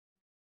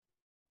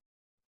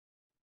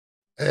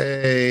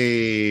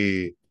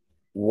Hey,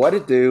 What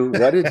it do?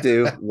 What it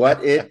do?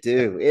 What it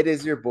do? It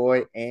is your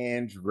boy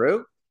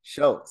Andrew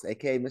Schultz,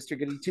 aka Mr.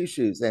 Goody Two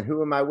Shoes. And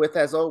who am I with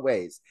as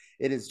always?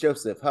 It is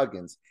Joseph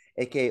Huggins,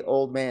 aka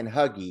Old Man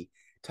Huggy.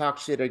 Talk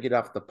shit or get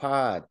off the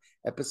pod.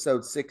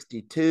 Episode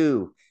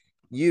 62.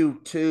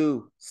 You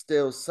too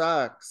still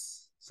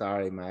sucks.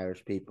 Sorry, my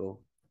Irish people.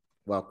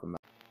 Welcome.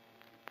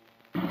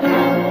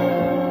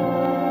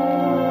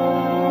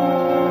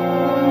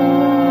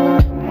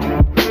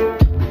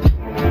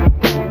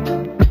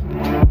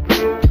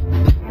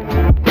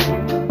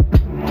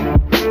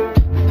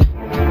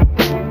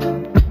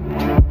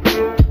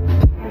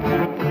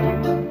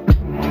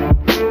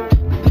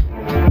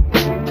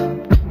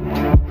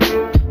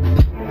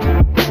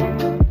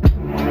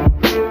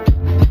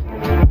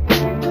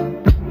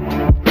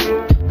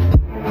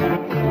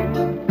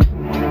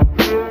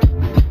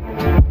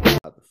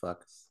 What the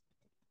fuck?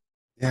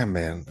 yeah,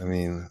 man. I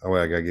mean, oh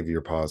wait, I gotta give you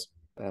your pause.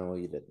 I don't know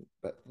you didn't,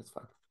 but it's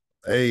fine.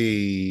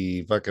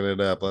 Hey, fucking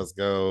it up. Let's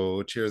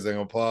go. Cheers and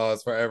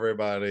applause for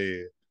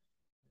everybody.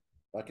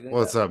 Fucking it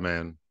What's up. up,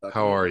 man? Fucking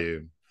How it are up.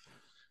 you?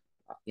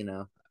 You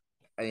know,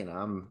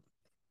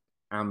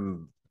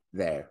 I'm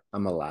there.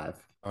 I'm alive.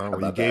 How Well, you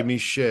about gave that? me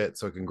shit,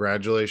 so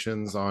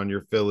congratulations on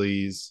your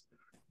Phillies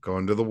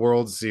going to the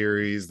World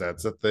Series.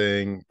 That's a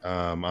thing.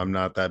 I'm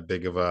not that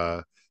big of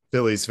a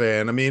Phillies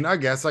fan. I mean, I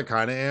guess I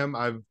kind of am.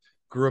 I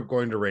grew up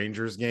going to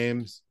Rangers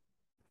games.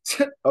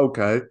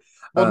 Okay.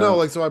 Well, no, Um,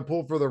 like so I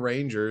pull for the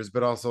Rangers,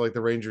 but also like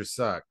the Rangers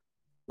suck.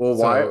 well,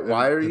 why So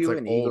why and are it's you like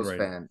an old Eagles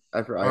Ranger. fan?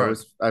 All right,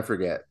 I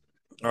forget.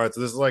 all right.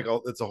 So this is like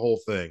it's a whole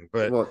thing.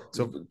 But Well,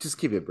 so just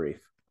keep it brief.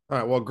 all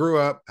right. Well, grew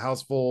up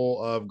house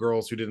full of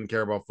girls who didn't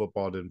care about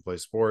football, didn't play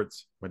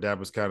sports. My dad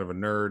was kind of a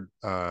nerd,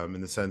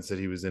 in the sense that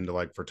he was into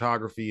like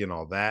photography and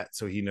all that.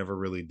 So he never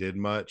really did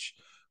much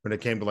when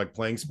it came to like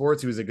playing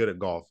sports. He was good at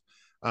golf.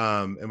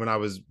 And when I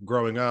was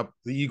growing up,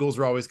 the Eagles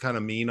were always kind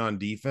of mean on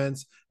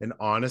defense. And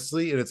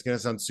honestly, and it's going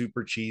to sound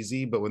super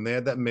cheesy, but when they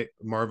had that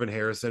Marvin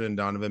Harrison and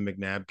Donovan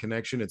McNabb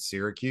connection at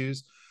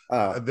Syracuse,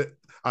 Uh, uh,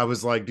 I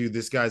was like, dude,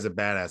 this guy's a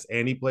badass.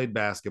 And he played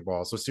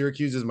basketball. So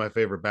Syracuse is my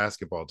favorite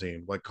basketball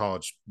team, like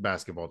college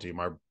basketball team.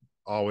 I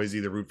always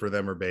either root for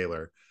them or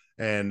Baylor.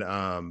 And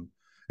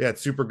yeah,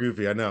 it's super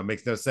goofy. I know it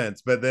makes no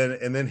sense. But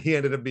then he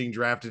ended up being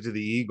drafted to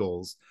the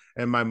Eagles.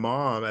 And my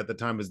mom at the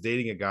time was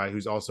dating a guy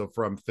who's also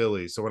from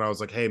Philly. So when I was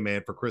like, hey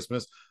man, for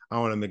Christmas, I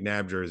want a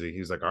McNabb jersey. He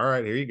was like, all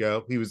right, here you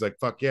go. He was like,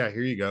 fuck yeah,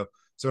 here you go.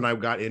 So when I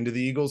got into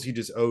the Eagles, he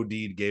just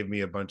OD'd, gave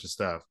me a bunch of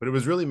stuff. But it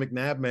was really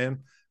McNabb, man.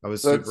 I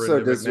was so super so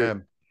into does your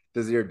McNabb.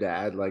 does your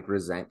dad like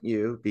resent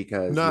you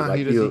because Nah,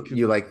 he does.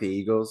 you like the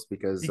Eagles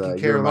because He could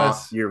care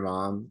less. your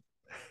mom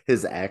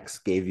his ex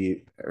gave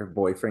you her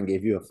boyfriend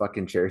gave you a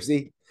fucking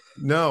jersey?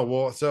 No,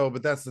 well, so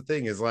but that's the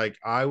thing is like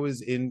I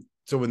was in.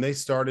 So when they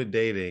started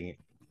dating,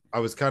 I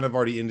was kind of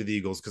already into the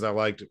Eagles because I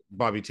liked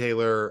Bobby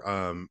Taylor.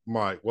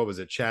 My what was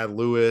it, Chad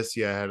Lewis?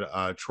 Yeah,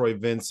 I had Troy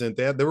Vincent.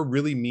 They were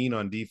really mean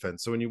on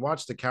defense. So when you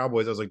watch the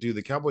Cowboys, I was like, dude,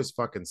 the Cowboys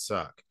fucking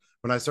suck.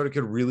 When I started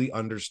could really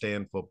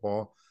understand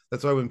football.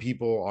 That's why when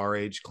people our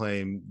age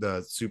claim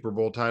the Super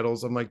Bowl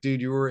titles, I'm like,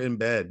 dude, you were in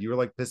bed. You were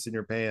like pissing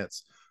your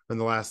pants when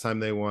the last time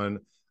they won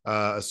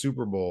a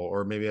Super Bowl,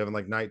 or maybe having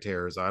like night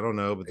terrors. I don't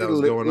know, but that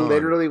was going on.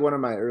 Literally one of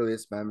my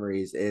earliest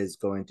memories is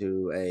going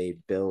to a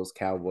Bills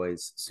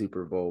Cowboys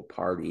Super Bowl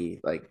party,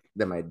 like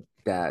that my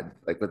dad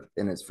like with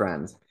and his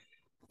friends.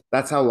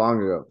 That's how long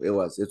ago it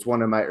was. It's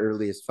one of my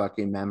earliest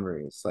fucking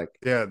memories. Like,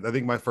 Yeah, I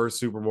think my first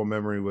Super Bowl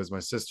memory was my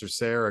sister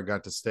Sarah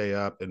got to stay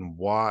up and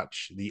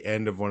watch the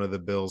end of one of the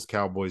Bills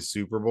Cowboys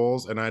Super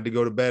Bowls, and I had to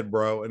go to bed,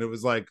 bro. And it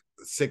was like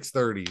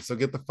 6:30. So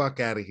get the fuck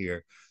out of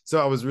here. So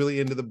I was really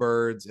into the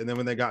birds. And then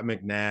when they got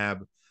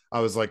McNabb, I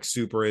was like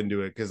super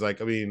into it. Cause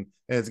like, I mean,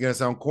 and it's gonna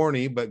sound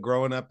corny, but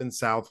growing up in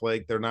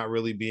Southlake, there not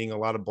really being a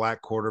lot of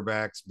black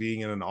quarterbacks,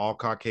 being in an all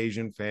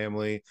Caucasian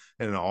family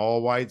and an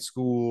all white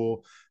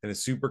school in a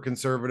super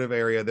conservative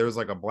area. There was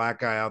like a black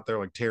guy out there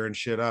like tearing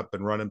shit up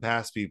and running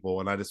past people.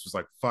 And I just was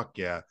like, fuck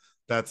yeah.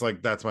 That's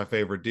my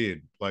favorite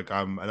dude. And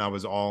I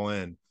was all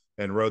in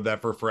and rode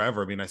that for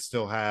forever. I mean, I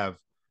still have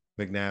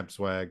McNabb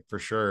swag for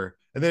sure.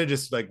 And then it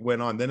just like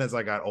went on. Then as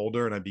I got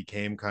older and I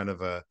became kind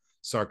of a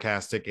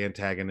sarcastic,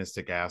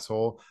 antagonistic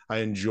asshole, I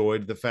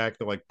enjoyed the fact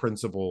that like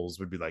principals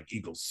would be like,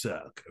 Eagles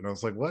suck. And I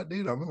was like, what,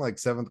 dude? I'm in like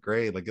seventh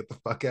grade. Like, get the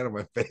fuck out of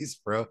my face,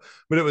 bro.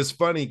 But it was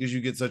funny because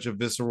you get such a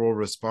visceral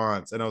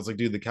response. And I was like,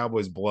 dude, the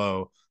Cowboys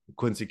blow.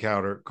 Quincy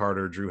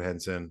Carter, Drew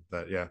Henson.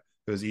 That, yeah,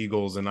 it was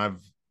Eagles. And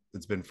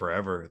it's been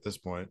forever at this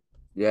point.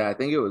 yeah, I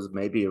think it was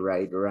maybe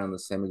right around the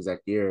same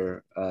exact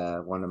year.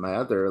 One of my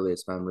other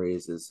earliest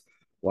memories is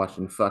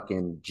watching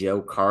fucking Joe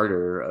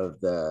Carter of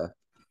the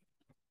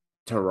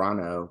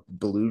Toronto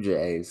Blue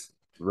Jays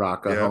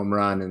rock a Yep. home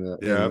run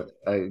Yep.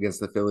 against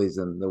the Phillies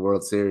in the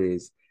World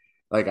Series.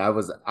 Like I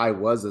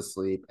was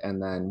asleep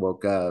and then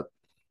woke up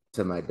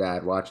to my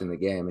dad watching the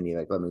game, and he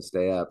like let me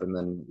stay up, and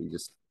then we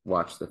just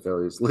watched the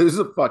Phillies lose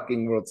a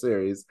fucking World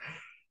Series,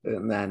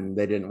 and then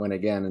they didn't win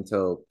again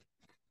until,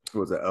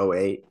 what was it,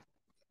 08.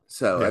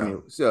 So I Yeah.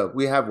 mean, so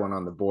we have one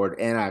on the board,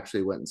 and I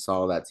actually went and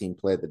saw that team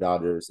play the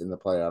Dodgers in the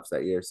playoffs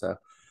that year. So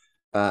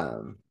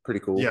pretty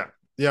cool. Yeah.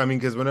 Yeah, I mean,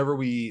 because whenever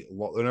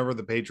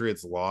the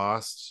Patriots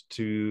lost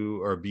to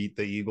or beat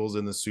the Eagles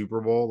in the Super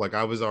Bowl, like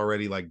I was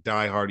already like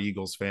diehard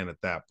Eagles fan at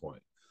that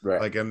point.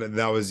 Right. Like, and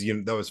that was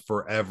that was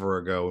forever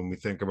ago. When we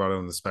think about it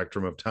on the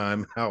spectrum of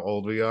time, how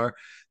old we are,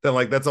 then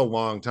like that's a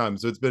long time.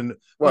 So it's been, I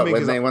What, mean,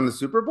 when because they won the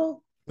Super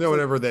Bowl? you know,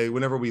 It's like,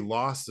 whenever we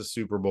lost the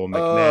Super Bowl, oh,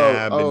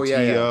 McNabb oh and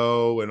yeah, yeah,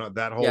 T.O. and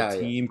that whole yeah, yeah.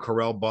 team,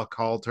 Carell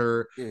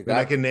Buckhalter, Yeah, and that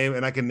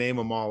I can name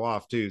them all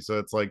off too. So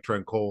it's like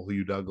Trent Cole,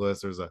 Hugh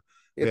Douglas. We had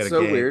it's a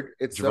so gang, weird.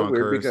 It's so Javon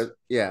weird because Curse.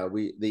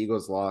 the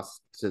Eagles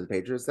lost to the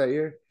Patriots that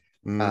year.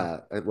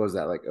 Mm. What was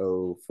that, like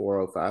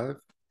 04, 05?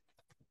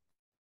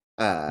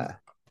 Uh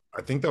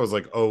I think that was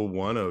like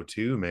 01,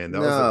 02, man.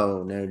 That was like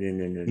no, no,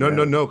 no, no, no,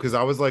 no, no. because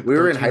I was like We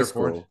were in 13 high or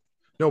 14. school.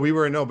 No, we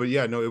were no, but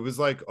yeah, no, it was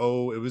like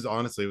it was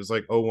honestly, it was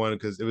like 01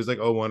 because it was like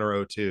 01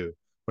 or 02,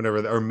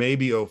 whenever, or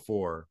maybe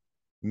 04,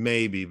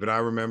 maybe. But I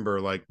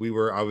remember like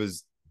I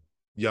was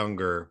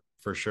younger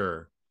for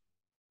sure.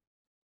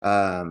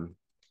 Um,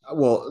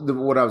 well,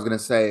 what I was gonna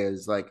say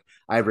is like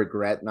I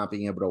regret not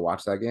being able to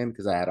watch that game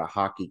because I had a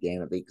hockey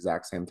game at the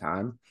exact same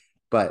time,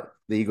 but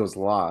the Eagles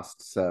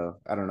lost, so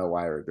I don't know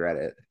why I regret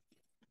it.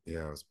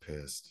 Yeah, I was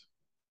pissed.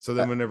 So Uh,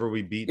 then whenever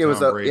we beat it was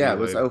Tom Brady it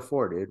was later.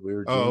 04, dude.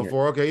 Oh,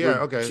 04. Okay, We yeah, were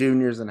okay.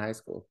 juniors in high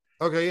school.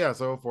 Okay, yeah,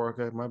 so 04.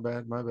 Okay, my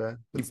bad, my bad.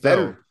 You But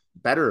still,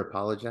 better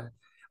apologize.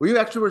 We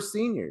actually were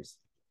seniors.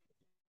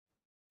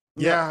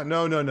 No, yeah,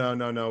 no.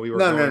 We were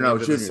no, going no,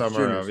 into the juniors, summer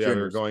juniors, of, yeah,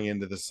 we were juniors. going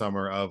into the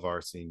summer of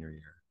our senior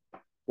year.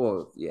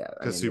 Well, yeah, I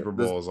Because mean, Super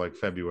Bowl is like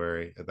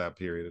February at that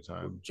period of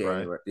time,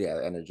 right? January, yeah,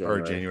 end of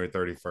Or January. January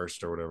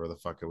 31st or whatever the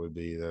fuck it would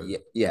be, Yeah,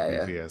 the yeah, yeah,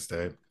 goofy ass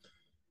day.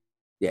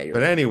 yeah. You're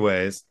But right.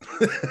 anyways,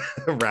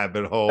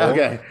 rabbit hole.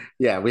 Okay.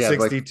 Yeah, we have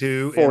like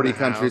 62 in 40 the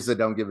countries that house.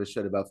 don't give a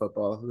shit about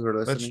football who are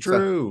That's listening. So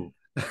true.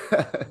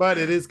 But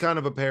it is kind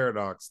of a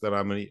paradox that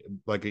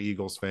like an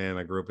Eagles fan.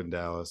 I grew up in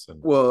Dallas,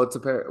 and well,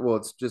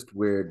 it's just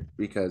weird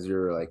because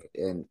you're like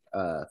in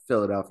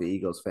Philadelphia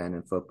Eagles fan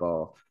in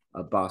football,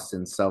 a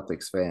Boston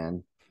Celtics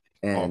fan,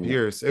 Paul and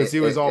Pierce. It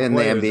was all in the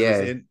players.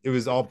 NBA. It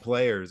was all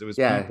players. It was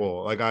Yeah,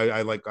 people. Like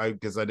I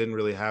because I didn't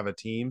really have a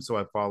team, so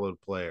I followed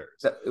players.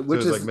 So it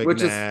which was like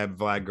is McNabb,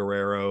 Vlad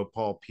Guerrero,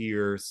 Paul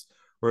Pierce,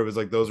 where it was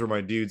like those were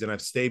my dudes, and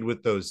I've stayed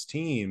with those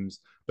teams,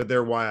 but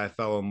they're why I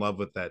fell in love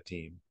with that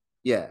team.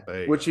 yeah,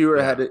 There you which go.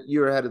 Yeah. you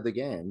were ahead of the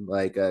game,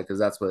 like because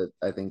that's what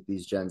I think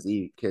these Gen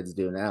Z kids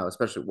do now,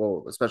 especially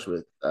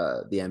with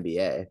the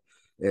NBA,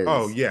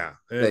 Oh is yeah,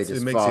 and they it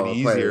just makes it follow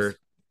players. easier.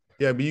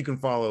 Yeah, but you can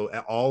follow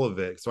all of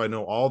it. So I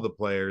know all the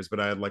players, but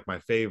I had like my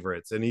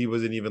favorites, and he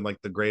wasn't even like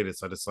the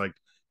greatest. I just like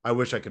I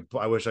wish I could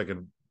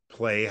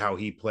play how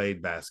he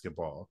played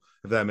basketball.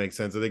 If that makes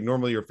sense. I think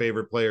normally your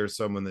favorite player is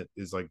someone that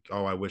is like,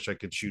 oh, I wish I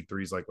could shoot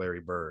threes like Larry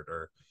Bird,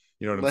 or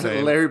you know what I'm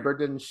saying? Larry Bird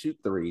didn't shoot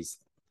threes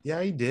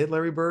Yeah, he did.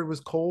 Larry Bird was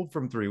cold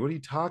from three. What are you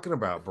talking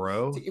about,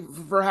 bro?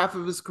 for half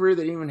of his career.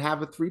 They didn't even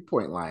have a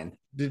 3-point line.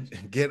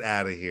 Get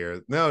out of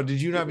here. No,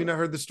 did you not have you not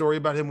heard the story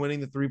about him winning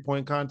the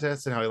 3-point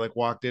contest and how he like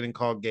walked in and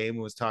called game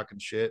and was talking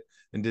shit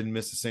and didn't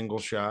miss a single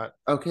shot?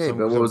 Okay,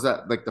 but what was Some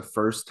that, like the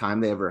first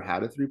time they ever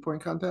had a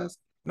 3-point contest?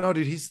 no,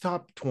 dude, he's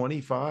top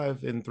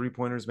 25 in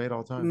 3-pointers made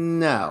all time.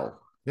 No.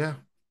 Yeah.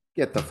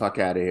 Get the fuck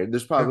out of here.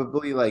 There's Yeah.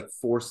 probably like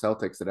four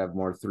Celtics that have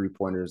more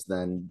 3-pointers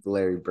than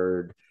Larry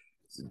Bird.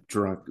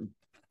 Drunk,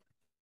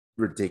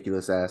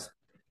 ridiculous ass.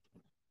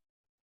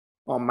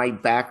 Oh, my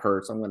back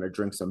hurts. I'm going to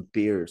drink some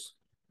beers.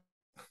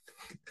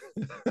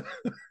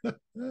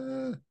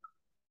 Oh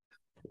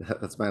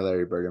That's my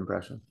Larry Bird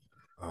impression.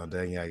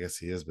 dang, yeah, I guess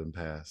he has been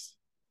passed.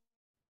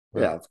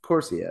 Yeah, But of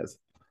course he has.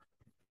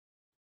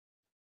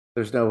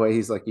 There's no way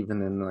he's like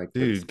even in like the.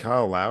 dude,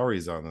 Kyle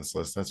Lowry's on this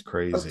list. That's That's what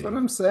crazy.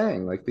 I'm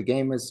saying. Like the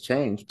game has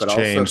changed, It's but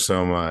also changed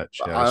so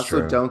much. Yeah, I that's also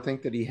true. don't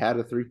think that he had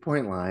a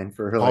 3-point line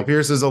for Paul like.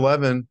 Pierce is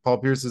 11. Paul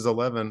Pierce is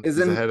 11. He's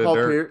ahead of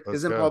Dirk. Let's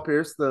Isn't Paul go.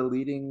 Pierce the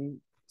leading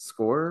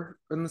scorer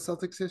in the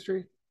Celtics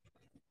history?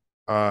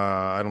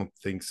 I don't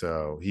think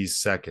so. He's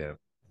second.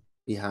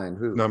 Behind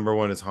who? Number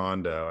one is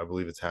Hondo. I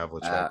believe it's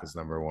Havlicek Uh, is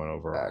number one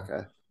overall.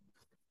 okay.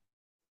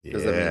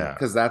 Because I mean, Yeah.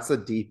 because that's a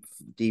deep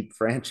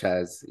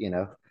franchise,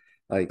 Yeah,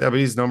 like but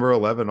he's number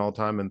 11 all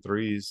time in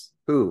threes.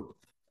 who?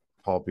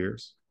 Paul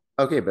Pierce.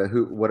 Okay, but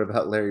who? What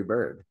about Larry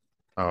Bird?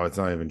 Oh, it's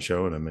not even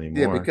showing him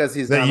Yeah, anymore. because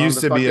he's That not on used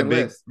the to be a fucking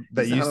big list.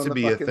 that He's not used on to the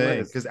be a fucking thing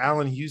list. because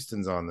Allen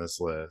Houston's on this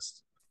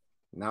list.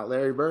 Not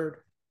Larry Bird.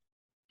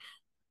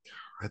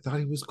 I thought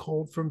he was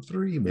cold from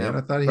three, man. No,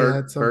 I thought he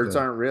had birds something.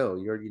 aren't real.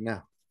 You already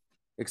know,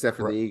 except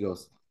for the Ru-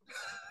 Eagles.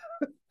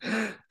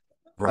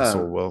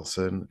 Russell um,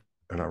 Wilson,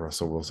 or not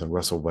Russell Wilson,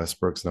 Russell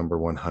Westbrook's number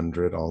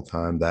 100 all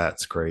time.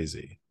 That's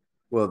crazy.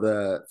 well,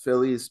 the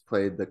Phillies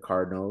played the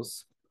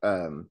Cardinals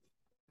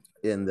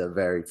in the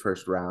very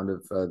first round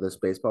of this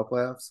baseball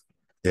playoffs,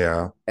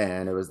 Yeah.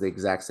 and it was the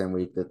exact same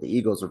week that the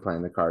Eagles were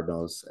playing the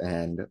Cardinals,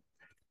 and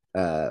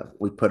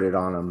we put it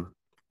on them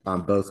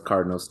on both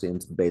Cardinals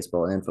teams, the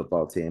baseball and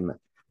football team.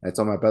 I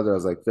told my brother, I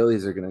was like,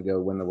 Phillies are going to go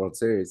win the World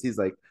Series. He's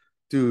like,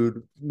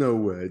 dude, no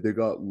way. They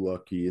got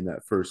lucky in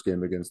that first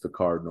game against the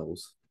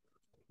Cardinals.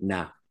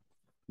 Nah,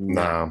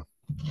 nah, Nah,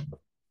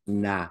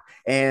 nah.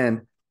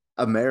 And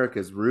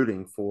America's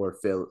rooting for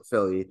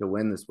Philly to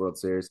win this World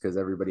Series because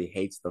everybody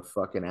hates the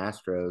fucking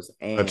Astros that's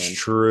and the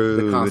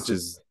true. Which constant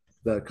is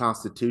the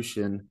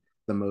Constitution,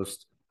 the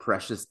most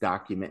precious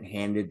document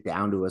handed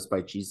down to us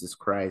by Jesus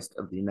Christ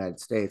of the United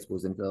States,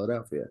 was in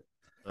Philadelphia.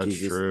 that's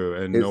Jesus true.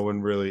 And no is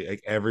one really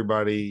like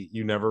everybody,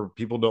 you never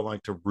people don't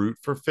like to root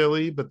for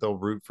Philly, but they'll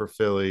root for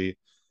Philly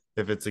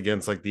if it's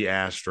against like the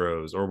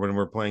Astros or when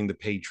we're playing the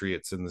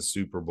Patriots in the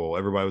Super Bowl.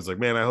 Everybody was like,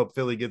 man, I hope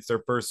Philly gets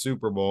their first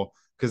Super Bowl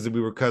because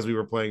we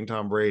were playing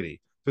Tom Brady.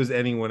 If it was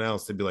anyone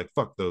else, they'd be like,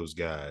 fuck those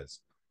guys.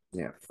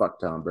 yeah, fuck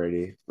Tom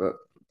Brady. But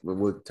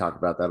we'll talk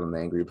about that on the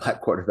Angry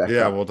Black Quarterback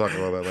Yeah, Talk. we'll talk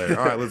about that later.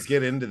 All right, let's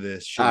get into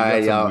this shit. All You right,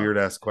 got some y'all. weird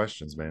ass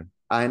questions, man.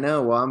 I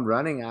know. Well, I'm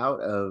running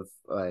out of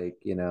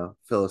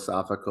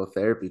philosophical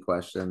therapy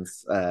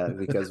questions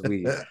because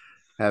we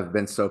have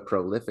been so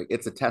prolific.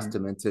 It's a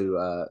testament to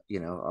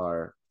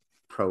our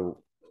pro.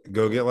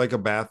 Go get like a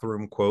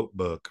bathroom quote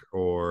book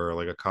or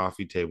like a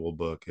coffee table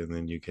book, and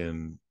then you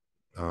can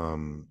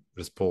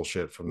just pull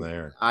shit from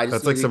there. I just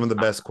That's need like some to. of the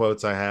best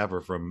quotes I have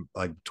are from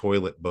like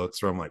toilet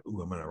books where I'm like,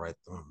 ooh, I'm gonna write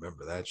them,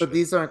 remember that But shit.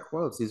 these aren't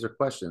quotes; these are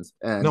questions.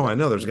 And No, I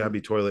know there's gotta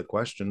be toilet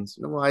questions.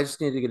 well, I just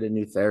need to get a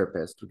new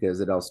therapist because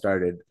it all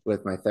started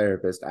with my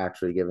therapist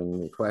actually giving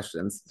me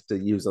questions to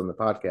use on the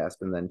podcast,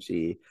 and then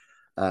she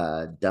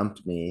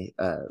dumped me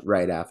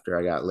right after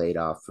I got laid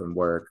off from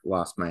work,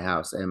 lost my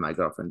house, and my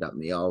girlfriend dumped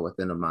me all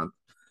within a month.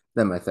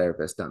 Then my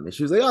therapist dumped me.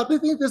 She was like, "Oh, I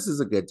think this is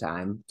a good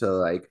time to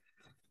like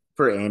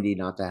for Andy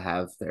not to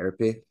have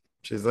therapy."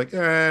 She's like,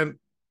 and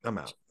I'm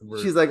out.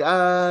 She's like,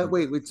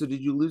 wait. So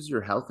did you lose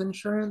your health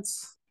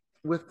insurance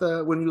with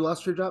when you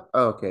lost your job?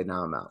 Oh, okay,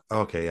 now I'm out.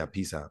 Okay, yeah,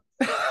 peace out.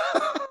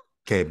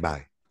 Okay,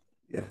 bye.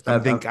 Yeah,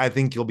 I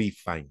think you'll be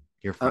fine.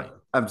 You're I'm, fine.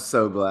 I'm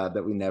so glad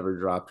that we never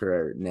dropped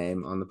her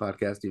name on the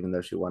podcast, even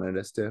though she wanted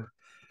us to.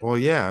 Well,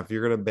 yeah, if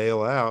you're gonna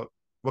bail out,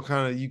 what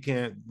kind of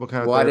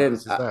Well, I didn't,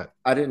 therapist is I, that?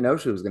 I didn't know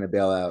she was going to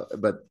bail out,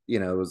 but it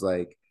was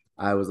like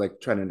I was like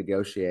trying to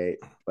negotiate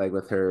like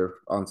with her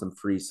on some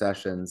free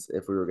sessions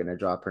if we were going to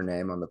drop her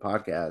name on the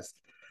podcast,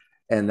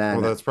 and Well,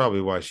 then that's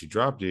probably why she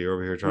dropped you. You're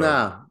over here trying to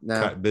no,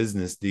 no, cut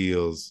business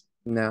deals.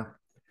 no,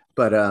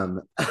 but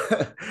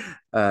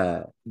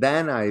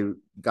then I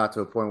got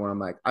to a point where I'm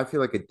like, I feel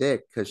like a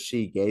dick because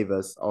she gave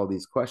us all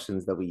these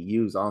questions that we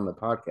use on the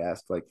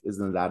podcast. Like,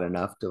 isn't that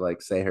enough to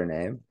like say her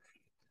name?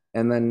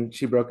 And then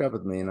she broke up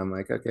with me, and I'm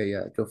like, okay,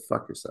 yeah, go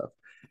fuck yourself.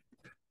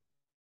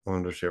 I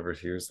wonder if she ever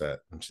hears that.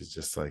 And she's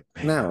just like,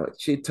 man, No,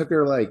 she took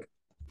her like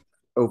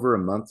over a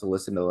month to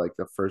listen to like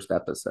the first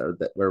episode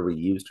that where we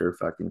used her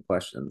fucking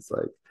questions.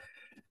 Like,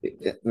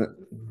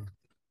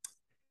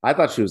 I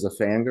thought she was a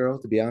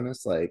fangirl, to be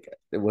honest. Like,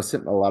 it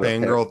wasn't a lot of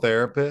fangirl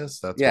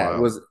therapist. That's yeah, it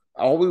wild. was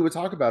all we would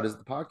talk about is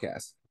the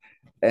podcast,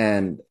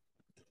 and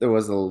there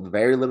was a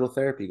very little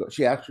therapy.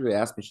 She actually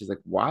asked me, she's like,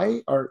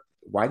 why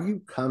do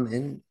you come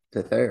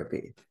into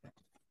therapy?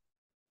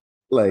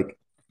 Like,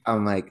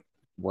 I'm like,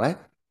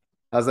 what?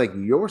 I was like,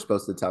 you're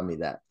supposed to tell me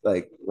that,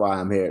 like, why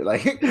I'm here.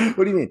 Like,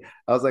 what do you mean?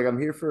 I was like, I'm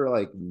here for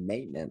like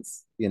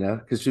maintenance,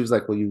 because she was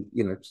like, well,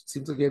 it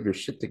seems like you have your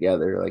shit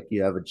together. Like,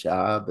 you have a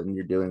job and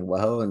you're doing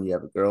well and you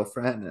have a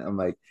girlfriend. And I'm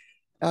like,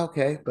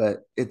 okay,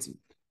 but it's,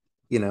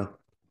 you know,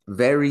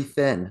 very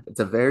thin. It's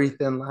a very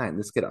thin line.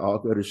 This could all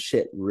go to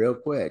shit real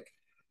quick.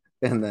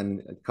 And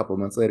then a couple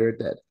months later, it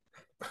did.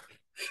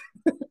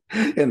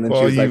 And then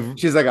Well,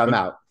 she's like, I'm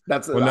out.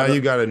 That's it. well I now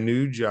you don't. got a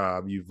new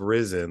job. You've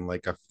risen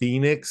like a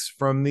phoenix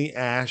from the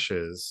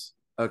ashes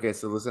Okay,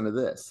 so listen to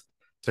this.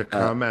 to Uh,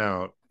 come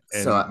out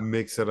so and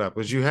mix it up,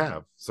 which you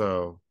have.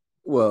 So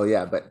well,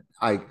 yeah, but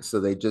so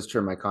they just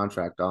turned my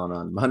contract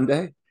on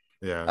Monday.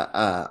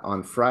 yeah,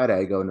 On Friday,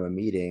 I go into a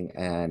meeting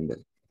and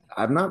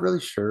I'm not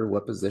really sure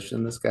what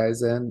position this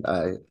guy's in.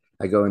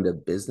 I go into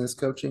business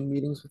coaching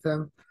meetings with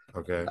him.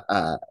 okay.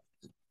 Uh,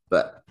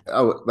 but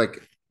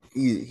like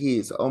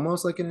he's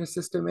almost like an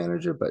assistant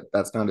manager, but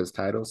that's not his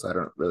title, so I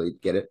don't really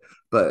get it.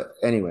 But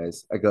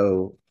anyways, I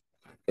go.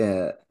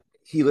 Uh,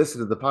 he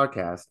listened to the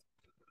podcast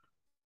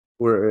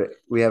where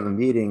we have a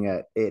meeting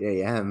at 8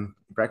 a.m.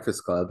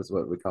 Breakfast Club is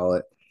what we call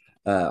it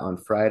on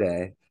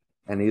Friday.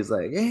 And he's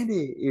like,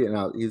 Andy,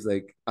 he's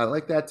like, I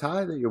like that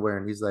tie that you're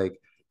wearing. He's like,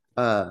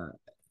 uh,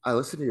 I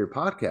listened to your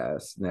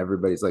podcast, and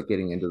everybody's like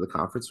getting into the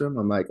conference room.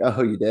 I'm like,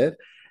 oh, you did?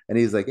 And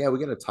he's like, yeah, we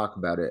got to talk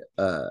about it.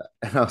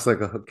 And I was like,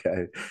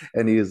 okay.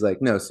 And he was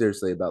like, no,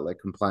 seriously, about like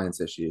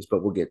compliance issues,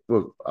 but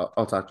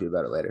I'll talk to you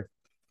about it later.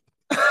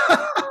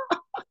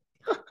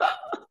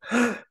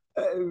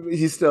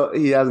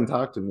 He hasn't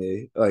talked to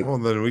me like Well,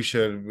 then we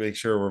should make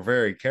sure we're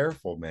very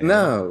careful, man.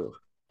 no,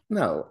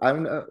 no,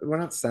 we're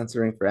not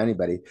censoring for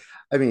anybody.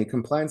 I mean,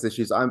 compliance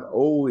issues, I'm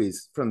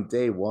always from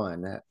day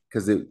one,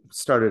 because it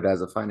started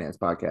as a finance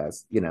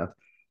podcast,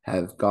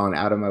 have gone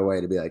out of my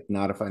way to be like,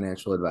 not a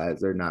financial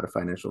advisor,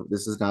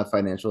 this is not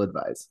financial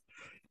advice.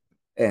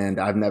 And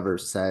I've never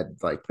said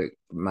like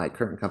my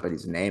current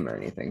company's name or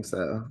anything.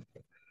 So,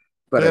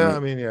 but I Yeah, I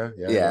mean, mean, yeah,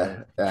 yeah,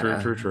 yeah. yeah,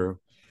 True, true, true.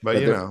 But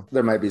But you know,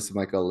 there might be some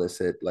like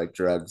illicit like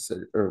drugs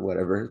or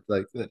whatever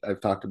like that I've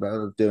talked about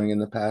of doing in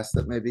the past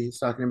that maybe he's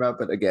talking about.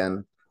 But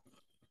again,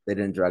 they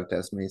didn't drug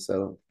test me,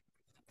 so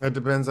it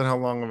depends on how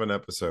long of an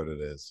episode it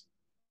is.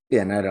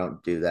 yeah, and I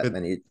don't do that It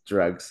many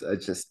drugs. I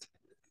just,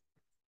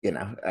 I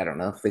don't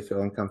know if they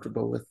feel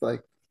uncomfortable with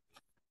like,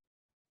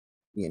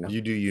 you know,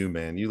 You do you,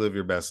 man. You live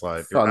your best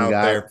life. You're out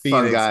fungi, there,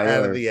 Phoenix fungi,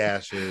 out of or the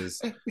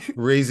ashes,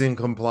 raising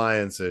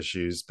compliance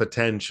issues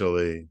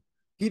potentially.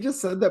 he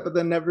just said that, but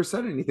then never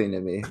said anything to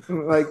me.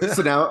 Like,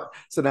 so now,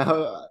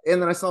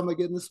 and then I saw him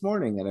again this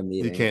morning at a You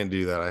meeting. can't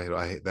do that.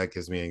 I that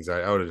gives me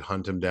anxiety. I would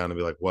hunt him down and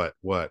be like, what?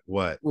 Well,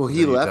 Until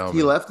you tell he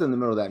me. left in the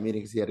middle of that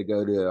meeting because he had to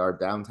go to our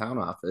downtown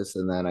office.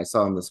 And then I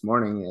saw him this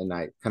morning and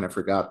I kind of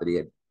forgot that he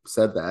had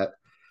said that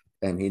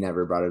and he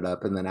never brought it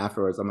up. And then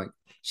afterwards, I'm like,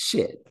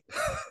 shit.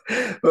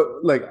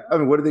 But like, I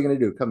mean, what are they going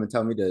to do? Come and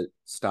tell me to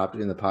stop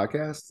doing the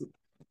podcast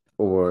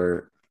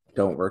or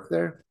don't work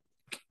there?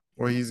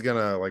 Or he's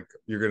gonna like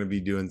you're gonna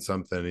be doing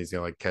something and he's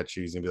gonna like catch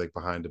you, he's gonna be like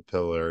behind a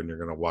pillar and you're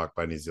gonna walk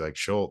by and he's like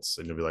Schultz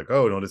and you'll be like,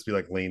 oh, don't just be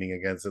like leaning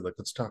against it, like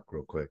let's talk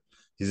real quick.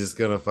 He's just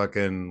gonna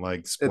fucking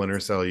like splinter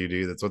It's cell you,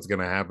 dude. That's what's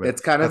gonna happen.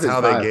 it's kind of That's his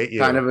how they vibe, get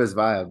you.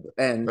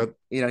 And But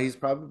he's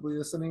probably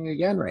listening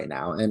again right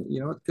now. And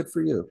good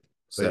for you,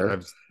 sir.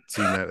 I've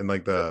seen that in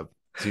like the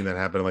seen that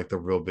happen in like the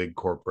real big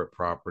corporate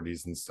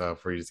properties and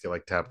stuff where you just get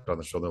like tapped on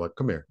the shoulder, like,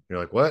 come here. And you're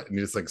like, what? And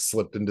you just like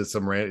slipped into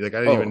some random, like I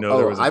didn't even know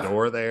there was a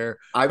door there or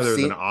I've there was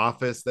an seen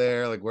office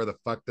there. Like, where the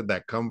fuck did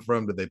that come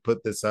from? Did they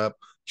put this up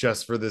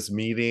just for this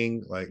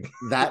meeting? Like,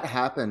 that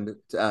happened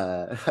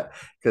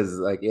because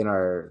like in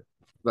our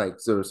like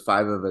so there was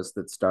five of us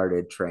that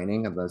started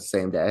training on the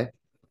same day,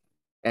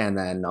 and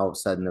then all of a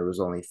sudden there was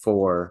only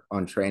four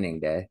on training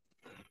day,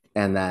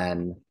 and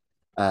then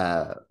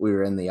we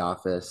were in the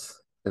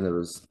office and there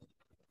was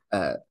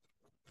uh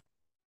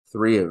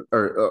three of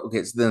or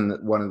okay, so then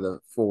one of the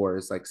four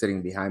is like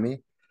sitting behind me,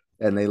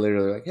 and they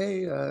literally like,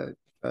 hey, uh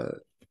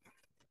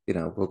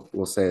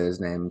we'll say his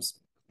name's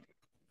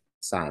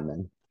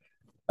Simon.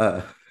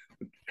 uh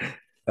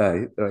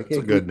like, it's hey,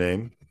 a good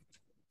name.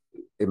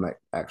 it might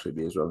actually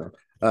be his real name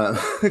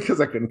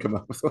because I couldn't come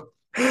up with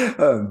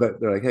one. But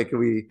they're like, hey, can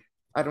we?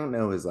 I don't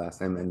know his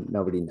last name, and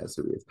nobody knows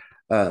who he is.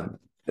 They're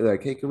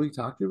like, hey, can we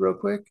talk to you real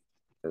quick?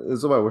 This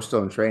is why we're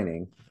still in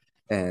training.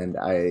 And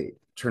I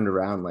turned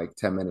around like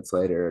 10 minutes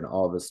later, and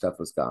all of his stuff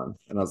was gone.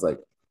 And I was like,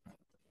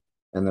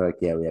 and they're like,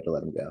 yeah, we had to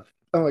let him go.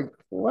 I'm like,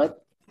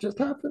 what just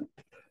happened?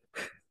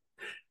 That's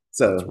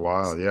So,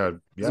 wild. Yeah.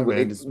 Yeah, so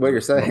man. Just what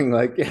you're saying,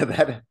 like, yeah,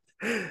 that.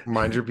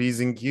 mind your P's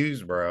and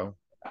Q's, bro.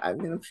 I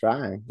mean, I'm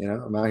trying.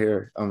 I'm out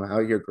here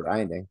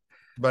grinding.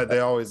 But they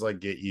always like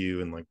get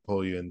you and like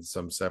pull you in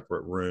some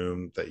separate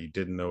room that you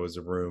didn't know was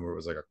a room, or it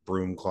was like a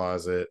broom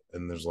closet,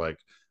 and there's like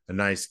a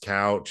nice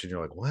couch, and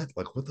you're like, what?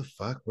 Like, what the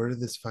fuck? Where did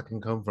this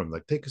fucking come from?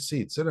 Like, take a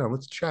seat, sit down,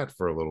 let's chat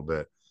for a little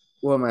bit.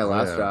 Well, my Oh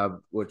last yeah. job,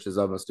 which is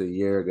almost a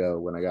year ago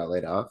when I got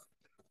laid off,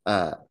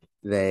 uh,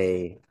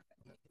 they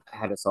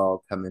had us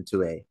all come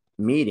into a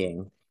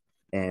meeting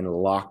and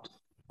locked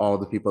all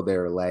the people they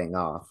were laying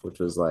off, which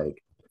was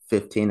like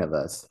 15 of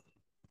us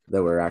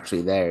that were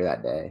actually there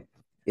that day,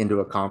 into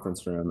a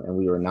conference room. And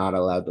we were not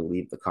allowed to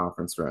leave the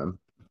conference room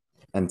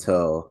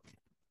until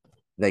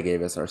they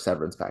gave us our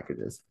severance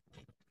packages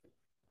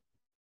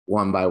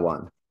one by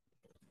one.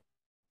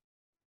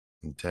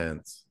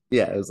 Intense.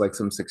 Yeah, it was like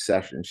some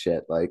Succession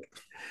shit. Like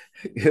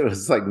it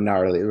was like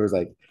gnarly. It was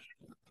like,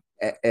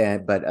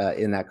 but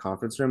in that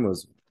conference room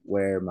was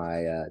where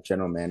my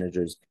general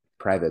manager's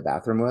private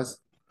bathroom was.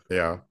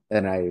 Yeah.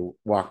 And I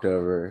walked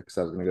over because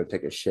I was going to go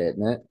take a shit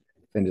in it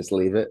and just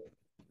leave it.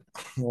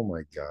 Oh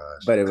my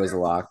gosh. But it was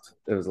locked.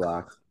 It was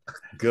locked.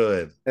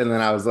 Good. And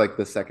then I was like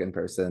the second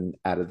person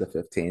out of the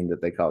 15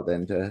 that they called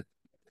in to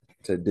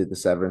do the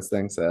severance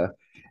thing. So,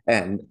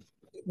 and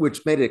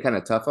which made it kind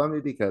of tough on me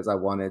because I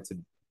wanted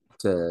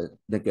to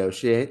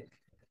negotiate,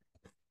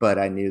 but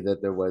I knew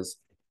that there was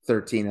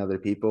 13 other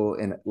people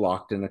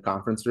locked in a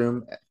conference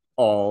room,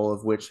 all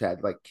of which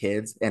had like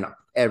kids, and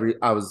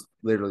I was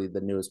literally the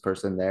newest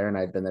person there, and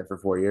I'd been there for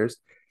 4 years,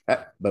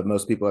 but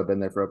most people have been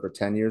there for over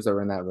 10 years that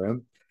were in that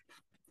room,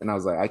 and I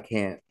was like, I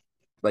can't,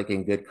 like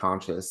in good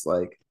conscience,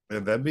 like Yeah,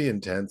 that'd be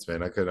intense,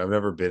 man. I've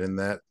never been in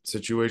that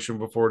situation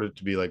before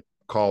to be like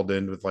called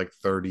in with like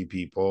 30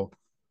 people.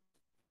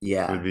 It would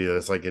yeah, be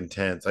this like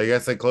intense. I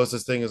guess the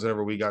closest thing is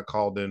whenever we got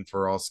called in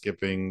for all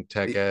skipping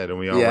tech ed and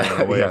we all ran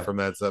yeah, away yeah. from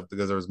that stuff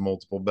because there was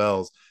multiple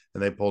bells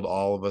and they pulled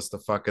all of us to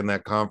fuck in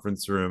that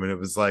conference room. And it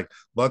was like,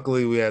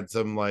 luckily we had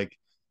some like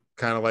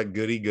kind of like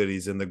goody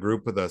goodies in the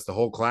group with us. The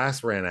whole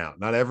class ran out.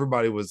 Not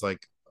everybody was like,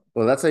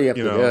 Well, that's how you have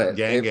to do it.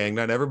 gang.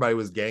 Not everybody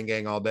was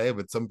gang all day,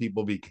 but some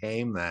people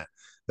became that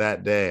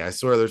day. I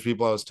swear there's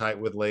people I was tight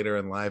with later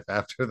in life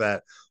after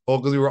that. Well,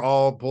 because we were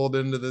all pulled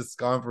into this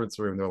conference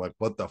room. They're like,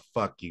 what the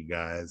fuck, you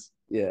guys?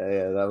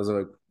 Yeah, that was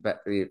like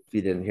if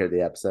you didn't hear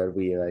the episode,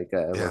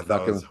 Yeah,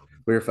 that was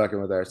we were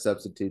fucking with our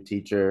substitute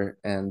teacher,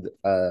 and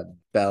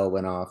bell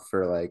went off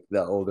for like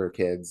the older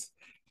kids,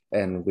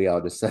 and we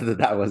all just said that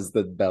that was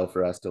the bell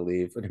for us to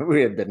leave. And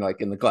we had been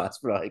like in the class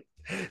for like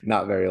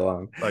not very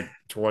long. like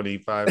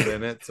 25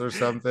 minutes or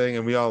something,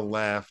 and we all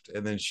left,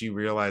 and then she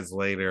realized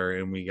later,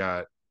 and we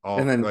got And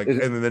all then like, and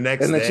then the and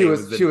next then day it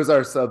was she the, was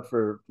our sub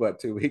for what,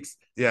 2 weeks?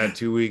 yeah,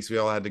 2 weeks we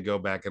all had to go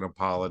back and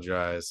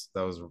apologize.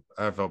 That was,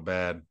 I felt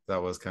bad.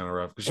 That was kind of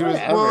rough because she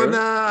was, well, Whatever.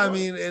 nah, I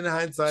mean, in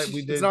hindsight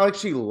we It's did. not like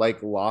she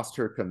like lost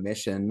her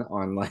commission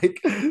on like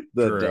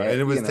the True, day,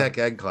 and it you was know. tech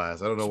ed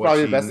class. I don't know It's what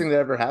probably the she, best thing that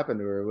ever happened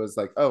to her was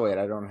like, oh wait,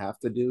 I don't have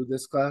to do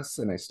this class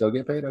and I still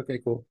get paid. Okay,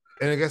 cool.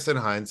 and I guess in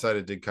hindsight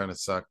it did kind of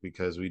suck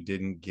because we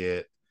didn't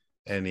get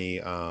any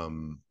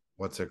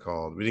what's it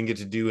called, we didn't get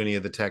to do any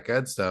of the tech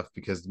ed stuff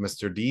because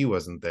Mr. D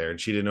wasn't there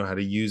and she didn't know how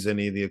to use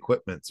any of the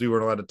equipment, so we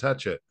weren't allowed to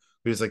touch it.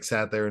 We just like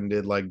sat there and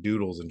did like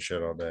doodles and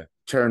shit all day.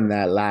 Turn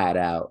that light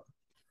out.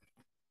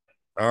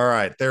 All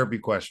right, therapy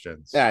All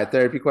questions. right,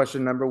 therapy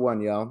question number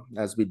one, y'all,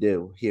 as we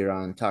do here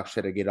on Talk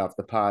Shit or Get Off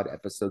the Pod,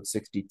 episode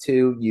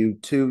 62. You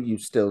too, you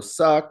still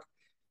suck.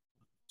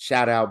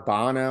 Shout out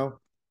Bono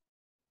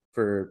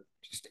for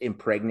just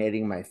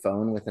impregnating my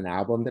phone with an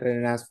album that I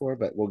didn't ask for,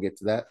 but we'll get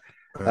to that.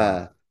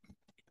 uh,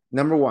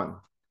 Number one,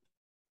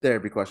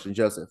 therapy question,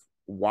 Joseph.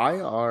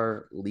 Why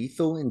are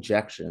lethal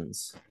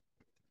injections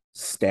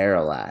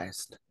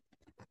sterilized?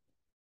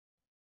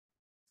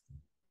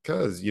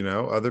 because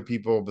other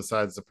people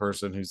besides the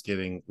person who's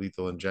getting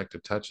lethal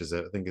injected touches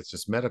it. I think it's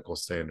just medical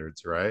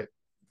standards, right?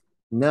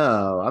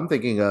 No, I'm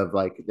thinking of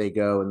like they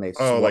go and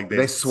Oh, like they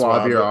they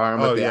swab swab your it.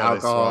 arm with Oh the yeah, they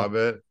swab alcohol.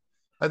 it.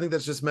 I think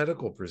that's just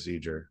medical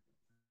procedure,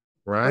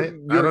 But right?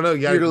 I don't know.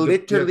 Yeah, you're yeah,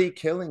 literally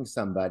killing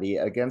somebody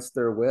against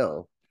their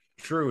will.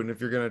 true. And if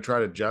you're going to try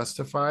to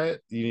justify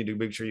it, you need to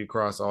make sure you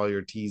cross all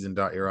your T's and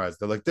dot your I's.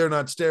 They're like, they're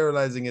not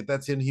sterilizing it.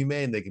 That's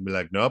inhumane. They can be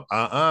like, nope,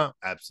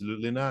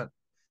 absolutely not.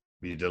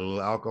 We did a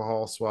little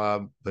alcohol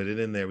swab, put it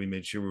in there. We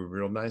made sure we were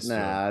real nice to them.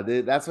 Nah,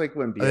 dude, that's like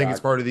when I think it's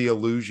bureaucracy. part of the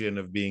illusion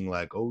of being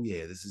like, oh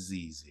yeah, this is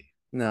easy.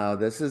 No,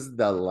 this is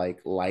the like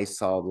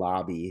Lysol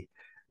lobby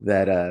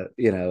that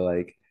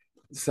like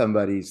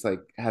somebody's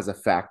like has a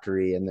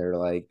factory and they're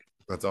like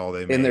That's all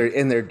they make.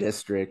 in their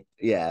district.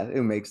 Yeah,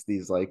 who makes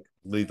these like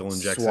Lethal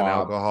injection swab,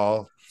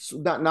 alcohol.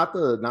 not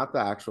the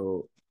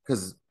actual,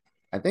 because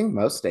I think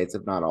most states,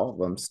 if not all of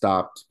them,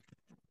 stopped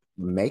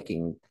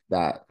making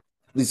that.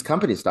 These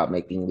companies stopped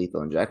making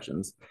lethal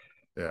injections.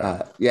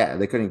 Yeah. Yeah,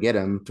 they couldn't get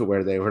them to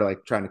where they were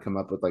like trying to come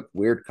up with like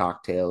weird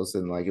cocktails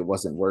and like it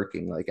wasn't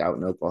working like out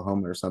in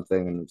Oklahoma or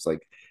something. And it's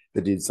like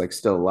the dude's like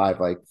still alive,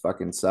 like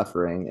fucking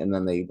suffering. And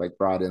then they like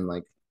brought in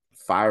like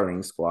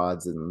firing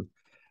squads and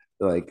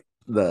like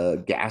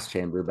the gas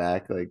chamber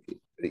back, like,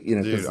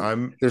 Dude, because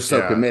they're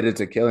so committed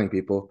to killing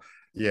people.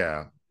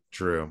 yeah,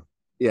 true.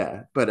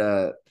 Yeah,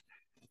 but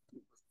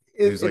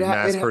Who's it like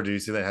mass it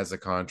producing that has a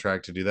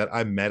contract to do that.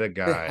 I met a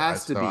guy. I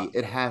saw,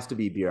 it has to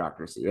be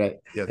bureaucracy, right?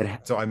 yeah.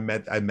 It So I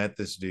met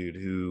this dude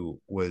who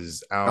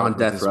was out on with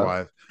death his row.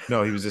 wife.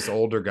 No, he was this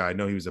older guy.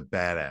 No, he was a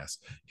badass.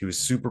 He was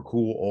super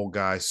cool, old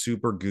guy,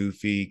 super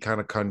goofy, kind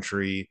of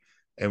country,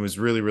 and was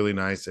really, really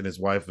nice. And his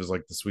wife was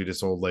like the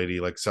sweetest old lady,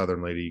 like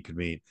Southern lady you could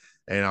meet.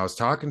 And I was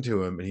talking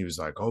to him, and he was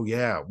like, "Oh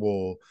yeah,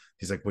 well,"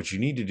 he's like, "What you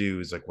need to do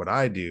is like what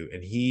I do."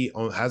 And he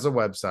has a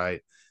website,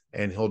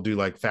 and he'll do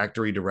like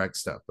factory direct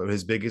stuff. But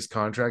his biggest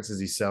contracts is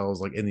he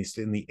sells like in the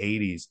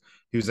 80s.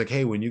 He was like,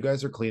 hey, when you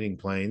guys are cleaning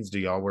planes, do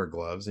y'all wear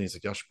gloves? And he's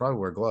like, y'all should probably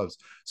wear gloves.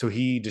 So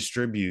he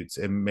distributes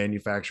and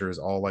manufactures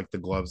all like the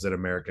gloves that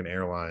American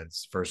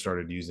Airlines first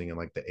started using in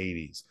like the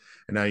 80s.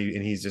 And now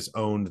and he's just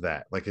owned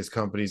that. Like his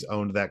company's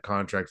owned that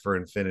contract for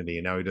infinity.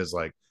 And now he does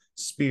like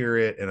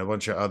Spirit and a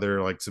bunch of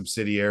other like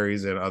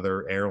subsidiaries and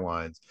other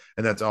airlines.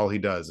 And that's all he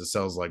does is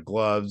sells like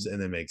gloves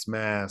and then makes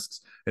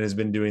masks and has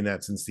been doing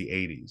that since the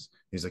 80s.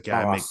 He's like, yeah,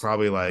 I make Boss,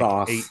 probably like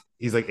boss.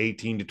 he's like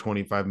 18 to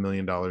 25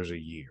 million dollars a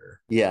year.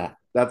 Yeah,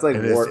 that's like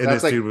And this war. and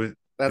this dude was,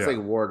 That's yeah. like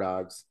War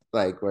Dogs,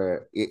 like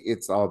where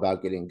it's all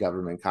about getting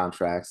government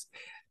contracts,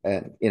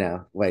 and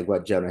like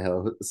what Jonah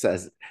Hill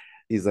says.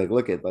 He's like,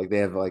 look at like they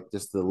have like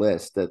just the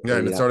list that Yeah, they,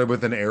 and it started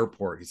with an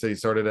airport. He said he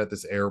started at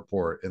this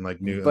airport in like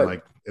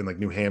but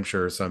New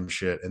Hampshire or some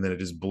shit, and then it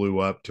just blew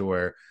up to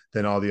where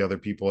then all the other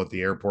people at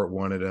the airport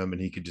wanted him,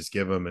 and he could just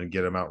give them and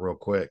get them out real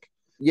quick.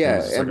 And he yeah,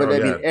 was just and like, but "Oh I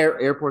mean, yeah,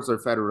 airports are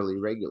federally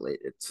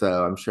regulated,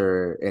 so I'm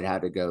sure it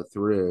had to go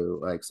through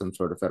like some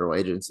sort of federal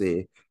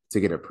agency to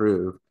get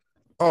approved.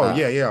 oh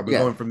yeah, yeah." But Yeah,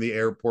 going from the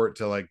airport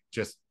to like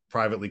just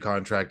privately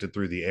contracted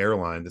through the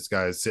airline, this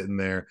guy is sitting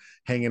there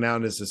hanging out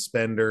in his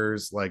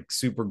suspenders, like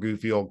super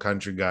goofy old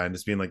country guy, and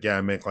just being like, "Yeah,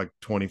 I make like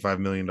 $25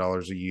 million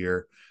a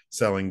year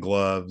selling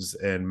gloves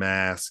and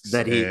masks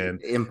that he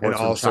and imports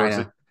from all sorts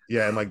of." China.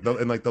 Yeah, and like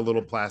the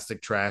little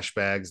plastic trash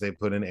bags they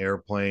put in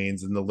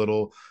airplanes and the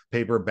little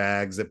paper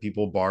bags that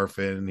people barf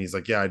in. And he's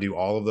like, yeah, I do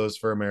all of those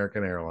for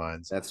American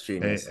Airlines. That's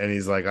genius. And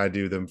he's like, I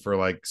do them for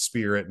like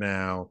Spirit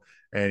now.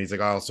 And he's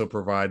like, I also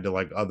provide to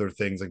like other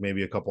things, like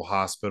maybe a couple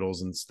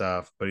hospitals and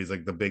stuff. But he's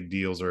like, the big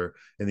deals are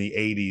in the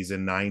 80s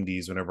and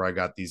 90s whenever I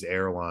got these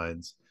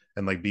airlines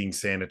and like being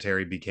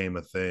sanitary became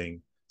a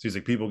thing. So he's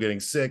like, people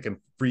getting sick and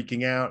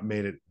freaking out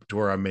made it to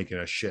where I'm making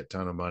a shit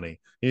ton of money.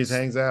 He just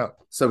hangs out.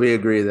 So we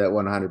agree that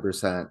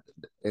 100%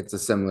 it's a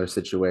similar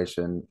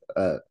situation,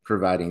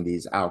 providing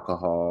these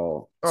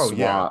alcohol Oh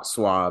yeah.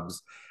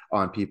 swabs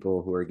on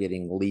people who are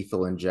getting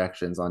lethal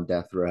injections on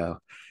death row,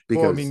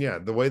 Well, I mean, because yeah,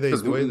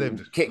 because the way we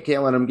they've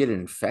can't let them get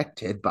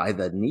infected by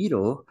the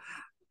needle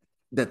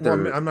that well,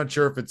 they're I'm not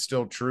sure if it's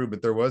still true,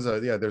 but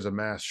there's a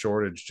mass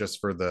shortage just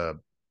for the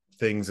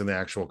things in the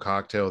actual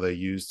cocktail they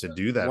use to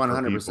do that for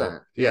people.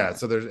 100%. Yeah, Yeah.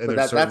 so But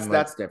there's certain like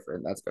that's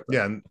different. That's different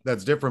yeah, and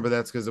that's different, but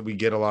that's because we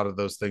get a lot of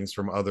those things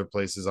from other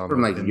places on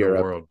from the like in the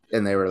Europe. world,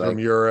 And they were from like,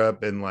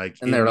 Europe and like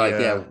and they were like,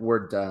 yeah, India.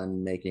 we're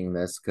done making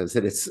this because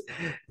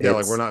Yeah,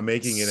 like we're it's not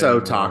making it so anymore.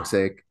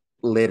 toxic,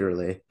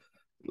 literally.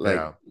 Like,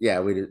 Yeah, yeah,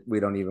 we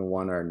don't even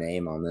want our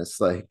name on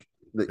this, like,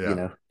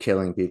 yeah,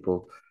 killing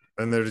people.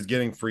 and they're just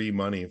getting free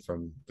money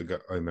from the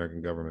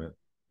American government.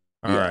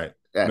 All Yeah, right,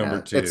 I number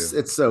know two.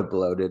 it's so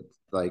bloated,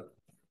 like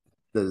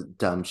the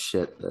dumb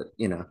shit that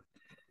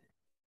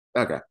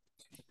Okay,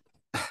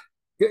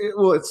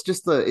 well, it's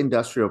just the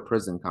industrial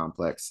prison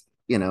complex,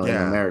 in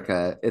Yeah,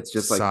 America. It's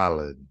just like,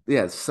 solid.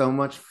 yeah, so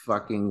much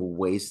fucking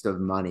waste of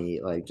money,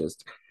 like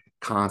just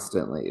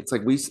constantly. It's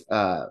like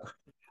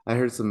I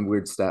heard some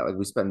weird stat, like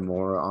we spend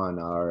more on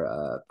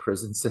our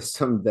prison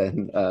system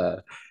than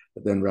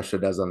Russia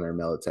does on their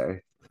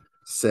military.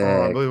 Oh,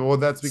 Sick, unbelievable. Well,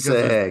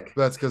 sick.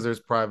 that's because there's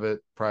private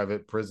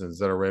prisons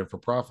that are ran for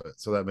profit.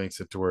 So that makes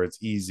it to where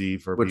it's easy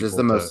for Which is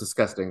the people most to.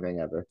 disgusting thing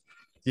ever.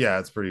 Yeah,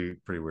 it's pretty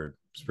weird.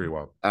 It's pretty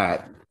wild. All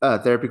right,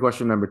 therapy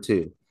question number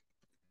two.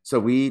 So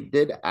we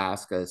did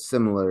ask a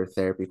similar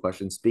therapy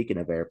question. Speaking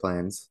of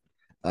airplanes,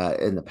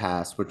 in the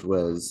past, which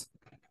was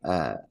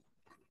uh,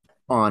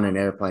 on an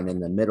airplane in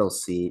the middle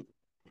seat,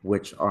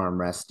 which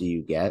armrest do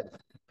you get?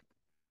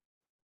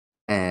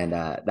 And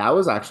that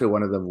was actually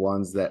one of the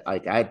ones that,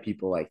 like, I had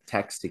people like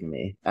texting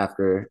me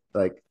after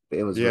like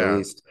it was Yeah.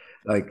 released,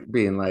 like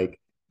being like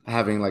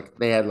having like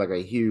they had like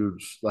a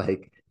huge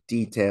like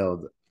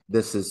detailed,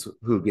 this is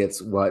who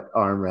gets what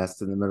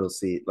armrest in the middle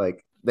seat.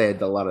 Like they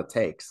had a lot of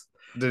takes.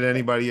 Did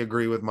anybody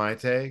agree with my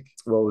take?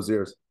 What was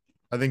yours?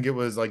 I think it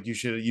was like you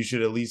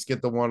should at least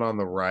get the one on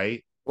the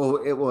right.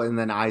 Well, and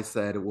then I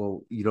said,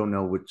 well, you don't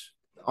know which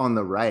on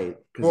the right,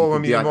 because you Well,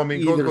 could be on I mean,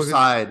 either because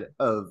side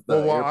of the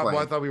I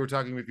airplane. thought we were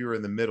talking if you were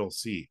in the middle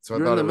seat. So I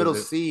You're in thought the it was middle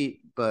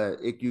seat,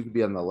 but you could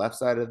be on the left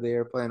side of the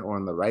airplane or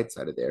on the right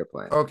side of the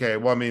airplane. okay.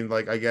 Well, I mean,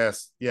 like I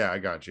guess, yeah, I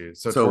got you.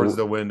 So So towards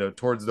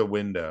the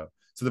window.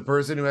 So the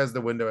person who has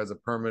the window has a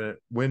permanent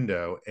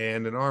window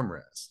and an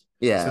armrest.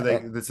 yeah,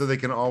 So they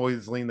can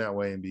always lean that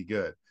way and be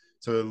good.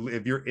 So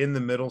if you're in the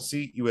middle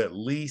seat, you at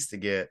least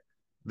get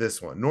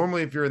this one.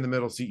 Normally, if you're in the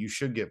middle seat, you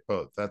should get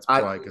both. That's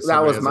I why because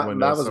somebody has a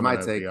window, that was someone my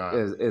has take, the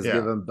aisle. is Yeah.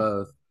 give them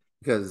both,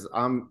 because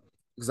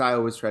I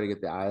always try to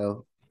get the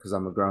aisle because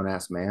I'm a grown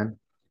ass man,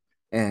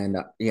 and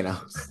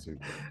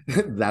Stupid.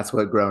 that's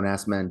what grown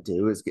ass men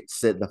do, is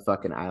sit in the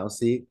fucking aisle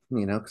seat,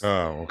 'cause,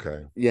 Oh,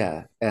 okay.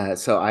 yeah.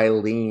 So I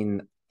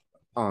lean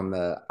on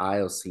the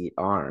aisle seat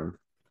arm,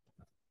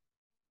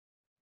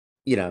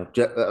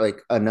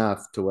 like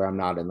enough to where I'm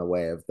not in the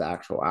way of the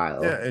actual Yeah,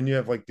 aisle. and you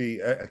have like the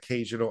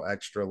occasional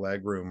extra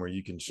leg room where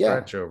you can Yeah,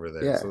 stretch over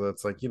there. yeah. So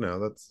that's like,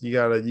 that's you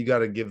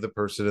gotta give the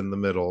person in the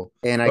middle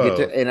And both.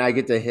 I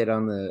get to hit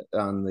on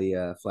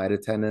the flight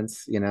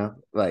attendants,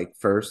 like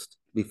first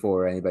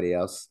before anybody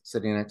else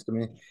sitting next to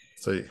me.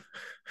 So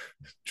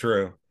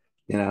true.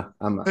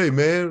 I'm Hey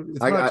man,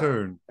 it's my I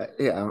turn.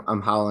 yeah,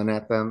 I'm hollering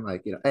at them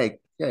like, hey,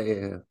 yeah, yeah,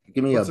 yeah.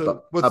 Give me a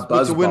What's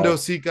buzz a window ball.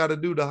 seat got to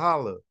do to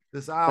holler?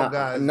 This aisle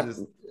guy is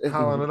just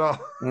hollering it all.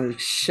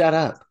 Shut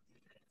up.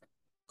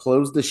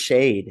 Close the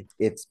shade.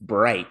 It's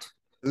bright.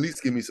 At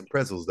least give me some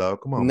pretzels,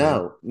 dog. Come on, man.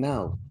 No,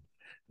 no,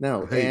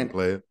 no. Hey, And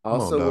player.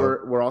 Come on, also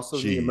dog. we're also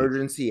in the Shit.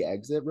 emergency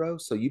exit row,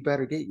 so you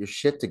better get your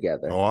shit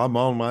together. Oh, I'm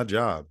on my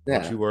job.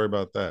 Don't Yeah. you worry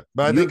about that.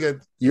 But I think You're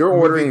a you're movie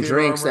ordering theater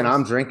drinks and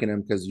I'm armrest, drinking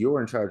them because you're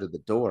in charge of the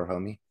door,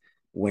 homie.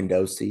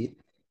 Window seat.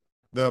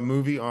 the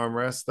movie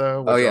armrest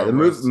though, Oh which yeah, the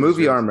armrest is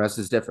movie yours? armrest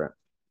is different.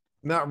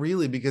 Not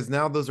really, because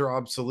now those are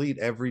obsolete.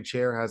 Every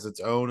chair has its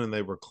own and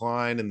they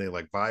recline and they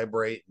like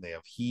vibrate and they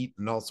have heat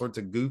and all sorts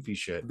of goofy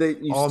shit.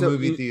 All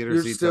movie theater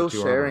You're seats have still two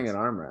sharing an armrests.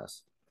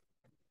 armrest.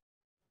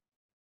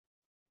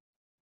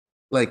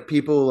 Like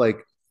people like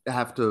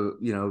have to,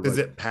 Is like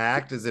it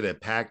packed? Is it a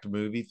packed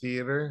movie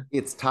theater?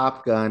 it's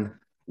Top Gun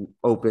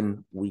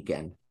open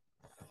weekend.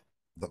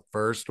 The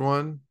first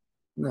one?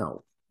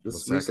 No, The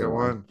this recent second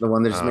one, one? the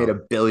one that just made Oh,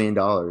 $1 billion.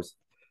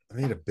 I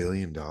made $1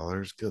 billion.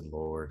 Good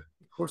lord.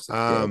 Of course it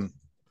did. Um,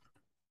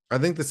 I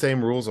think the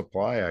same rules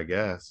apply, I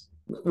guess.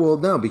 Well,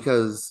 no,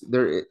 because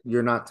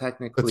you're not It's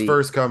technically.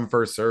 first come,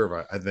 first serve,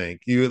 I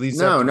think. You at least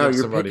have No, to no, give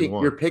somebody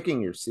you're one.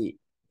 picking your seat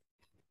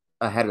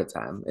ahead of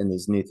time in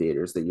these new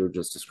theaters that you're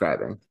just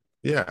describing.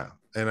 Yeah.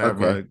 And I have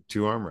Okay. my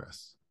two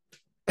armrests.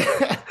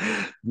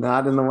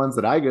 Not in the ones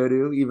that I go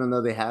to, even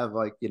though they have,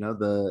 like,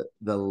 the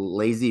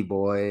lazy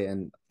boy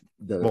and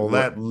the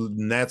Well,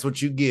 that's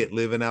what you get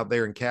living out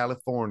there in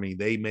California.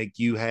 They make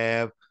you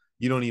have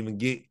you don't even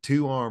get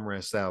two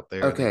armrests out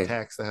there, and they Okay.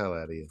 tax the hell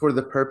out of you. For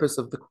the purpose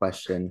of the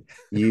question,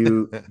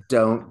 you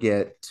don't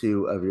get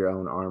two of your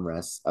own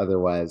armrests.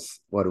 Otherwise,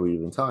 what are we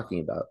even talking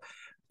about?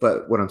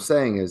 But what I'm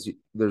saying is,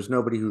 there's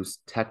nobody who's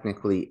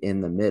technically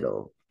in the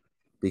middle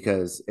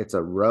because it's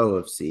a row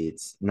of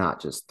seats,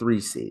 not just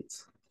three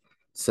seats.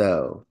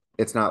 So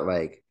it's not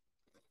like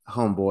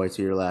homeboy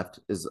to your left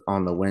is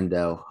on the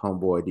window,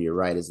 homeboy to your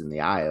right is in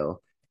the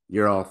aisle.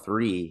 You're all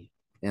three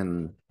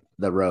in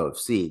the row of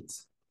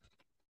seats.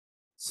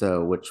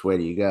 So which way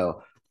do you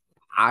go?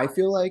 I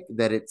feel like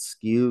that it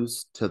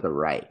skews to the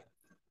right.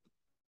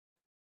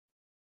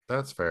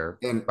 That's fair.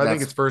 And I think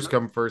that's it's first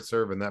come, first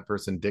serve, and that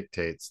person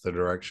dictates the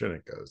direction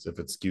it goes, if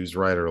it skews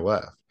right or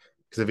left.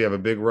 Because if you have a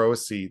big row of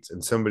seats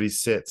and somebody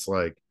sits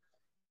like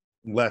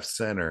left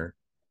center,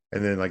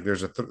 and then like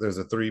there's a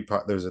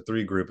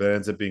three group that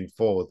ends up being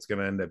full, it's going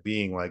to end up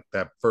being like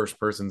that first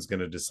person's going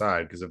to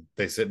decide, because if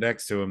they sit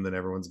next to him, then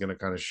everyone's going to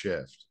kind of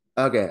shift.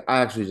 okay.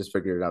 I actually just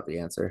figured out the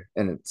answer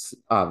and it's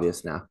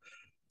obvious now.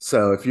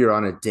 So if you're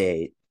on a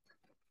date,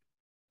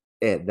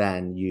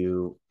 then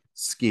you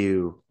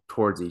skew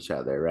towards each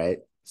other, right?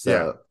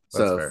 Yeah, that's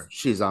So if fair.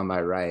 she's on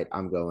my right,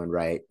 I'm going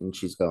right and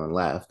she's going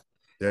left.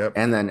 Yep.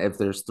 And then if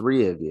there's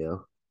three of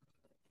you,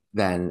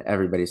 then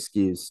everybody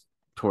skews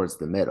towards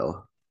the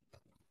middle.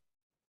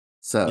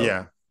 So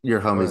Yeah.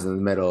 your homie's Well, in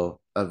the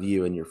middle of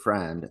you and your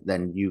friend,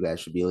 then you guys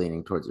should be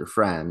leaning towards your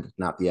friend,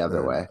 not the other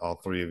then way. all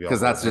three of y'all Because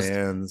hold that's just,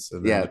 hands,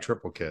 and then you yeah,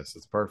 triple kiss.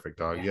 It's perfect,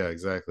 dog. yeah, Yeah,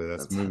 exactly.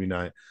 That's that's movie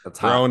night, that's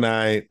bro hot.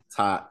 night, It's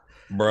hot.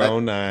 bro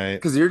night.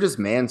 Because you're just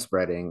man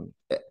spreading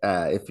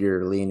if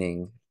you're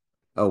leaning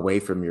away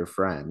from your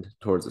friend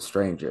towards a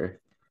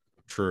stranger,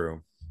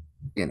 True.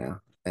 you know.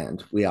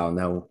 And we all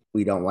know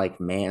we don't like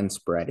man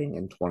spreading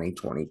in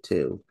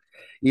 2022,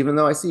 even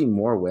though I see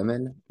more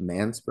women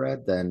man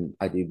spread than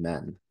I do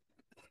men.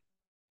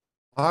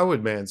 I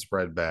would man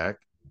spread back.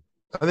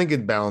 I think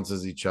it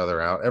balances each other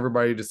out.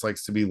 Everybody just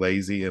likes to be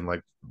lazy and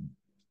like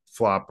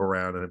flop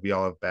around, and we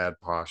all have bad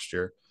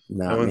posture.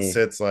 No Not one me.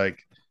 sits like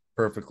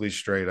perfectly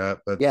straight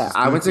up. That's Yeah, just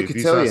I went to goofy. If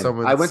you saw Cotillion. I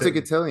someone went to sitting,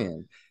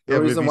 Cotillion. The yeah, only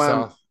but if reason you why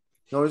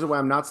saw,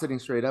 I'm not sitting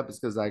straight up is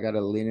because I got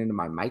to lean into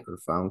my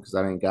microphone because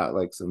I didn't got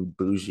like some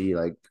bougie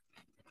like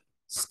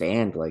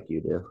stand like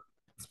you do.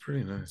 it's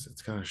pretty nice.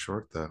 It's kind of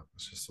short though.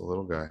 It's just a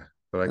little guy,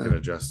 but I can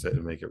adjust it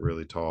and make it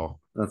really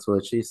tall. That's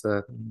what she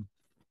said.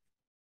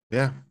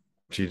 Yeah,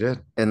 she did.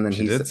 And then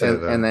She did say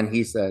and that. then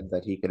he said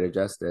that he could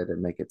adjust it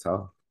and make it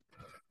tall.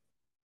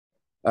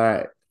 All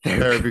right.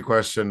 Therapy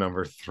question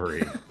number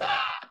 3.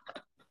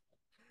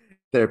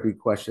 Therapy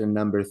question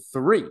number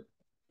 3.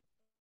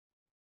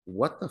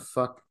 What the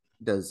fuck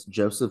does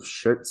Joseph's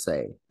shirt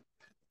say?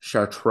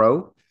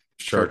 Chartreux? Chartreux?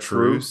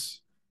 Chartreuse.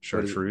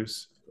 What is it?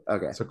 Chartreuse.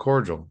 Okay. It's a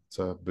cordial. It's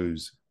a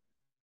booze.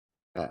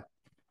 Yeah.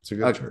 It's a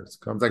good Okay. shirt. It's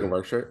It's like a comfy.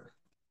 work shirt.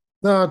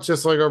 No, it's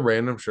just like a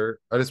random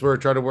shirt. I just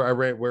try to wear.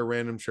 Wear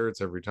random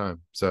shirts every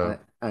time. So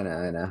I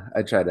know.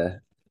 I try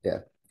to, yeah.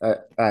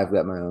 I've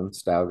got my own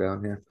style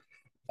going here.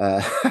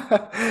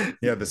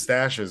 yeah, the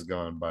stash is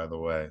gone. By the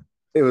way,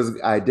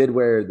 I did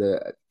wear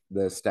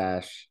the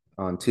stash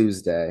on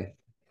Tuesday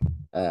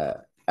uh,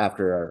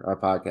 after our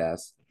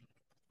podcast,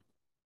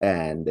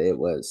 and it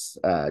was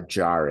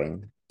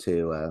jarring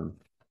to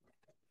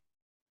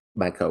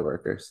my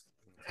coworkers.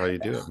 how you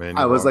do it, man.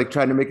 I You was walk. like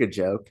trying to make a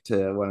joke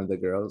to one of the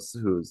girls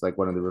who's like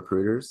one of the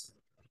recruiters.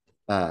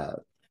 Uh,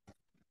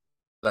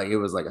 like it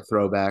was like a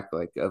throwback,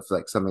 like of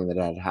like something that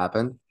had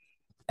happened.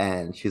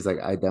 And she's like,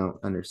 I don't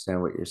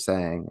understand what you're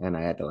saying. And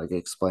I had to like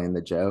explain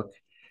the joke.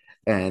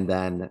 And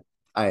then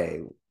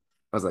I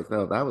was like,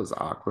 no, that was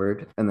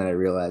awkward. And then I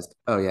realized,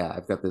 oh yeah,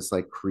 I've got this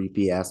like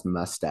creepy ass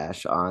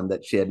mustache on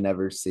that she had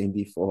never seen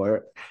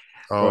before.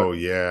 Oh Or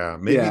yeah,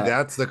 maybe yeah,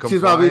 that's the she's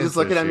probably just compliance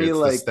looking at issue. me It's the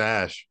like,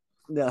 stash.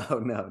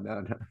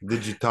 no.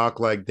 Did you talk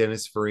like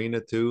Dennis Farina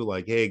too?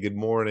 Like, hey, good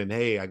morning.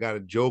 Hey, I got a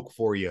joke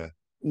for you.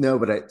 No,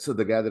 but so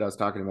the guy that I was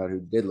talking about who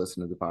did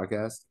listen to the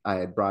podcast, I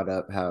had brought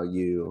up how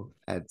you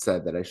had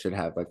said that I should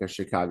have like a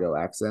Chicago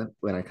accent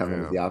when I come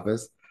into Yeah. the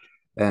office.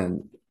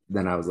 And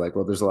then I was like,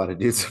 well, there's a lot of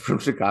dudes from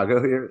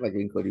Chicago here, like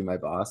including my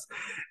boss.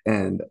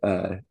 And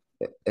I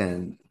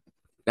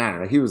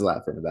don't know, he was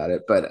laughing about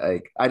it, but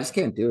like I just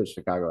can't do a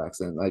Chicago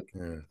accent. Like,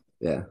 Yeah.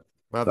 yeah.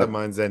 Not that But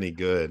mine's any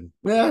good.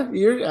 yeah,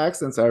 your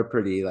accents are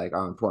pretty like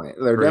on point.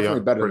 They're Pretty,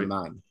 definitely better than pretty.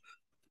 mine.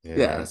 Yeah,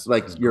 Yeah,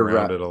 like it's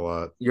grounded a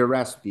lot. your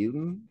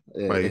Rasputin.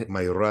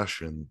 My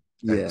Russian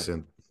Yeah,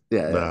 accent.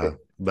 yeah.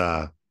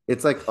 Da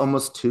It's like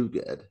almost too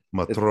good.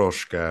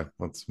 Matroshka.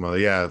 That's my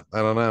yeah. I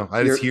don't know.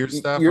 I just You're hear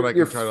stuff and you're I can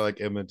you're try to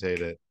like imitate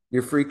it.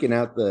 you're freaking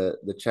out the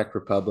Czech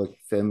Republic,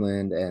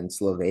 Finland, and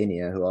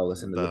Slovenia who all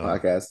listen to the Da.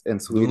 podcast, and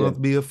Do not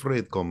Sweden. be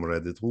afraid,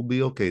 comrade. It will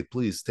be okay.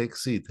 Please take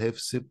seat. Have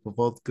sip of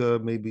vodka.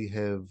 Maybe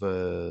have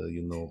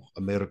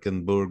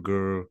American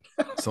burger,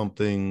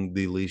 something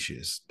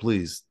delicious.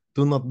 Please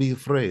do not be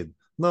afraid.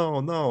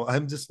 No, no.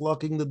 I'm just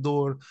locking the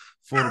door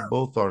for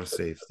both our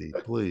safety.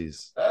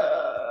 Please.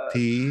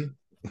 Tea.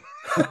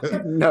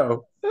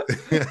 No.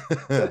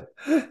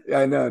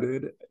 I know,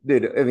 dude.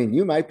 Dude, I mean,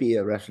 you might be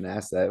a Russian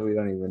asset. We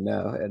don't even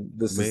know. And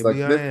this is like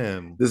Maybe I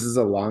am. this is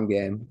a long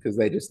game because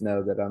they just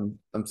know that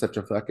I'm such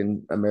a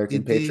fucking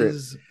American It patriot.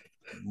 is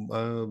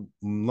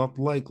not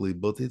likely,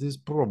 but it is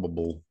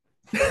probable.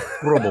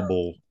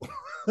 Probable.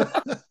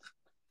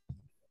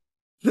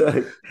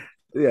 Like,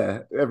 yeah,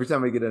 every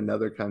time we get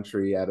another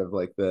country out of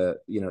like the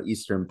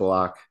Eastern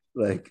Bloc,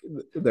 like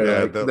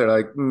Yeah, they're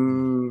like,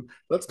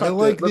 let's I talk to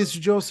like this let's.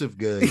 Joseph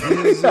guy. He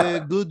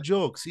has good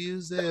jokes. He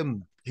is a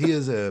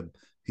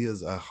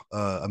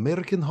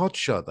American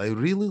hotshot. I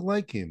really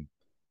like him.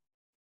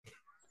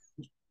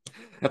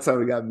 That's how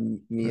we got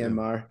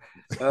Myanmar.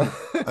 Uh,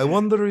 I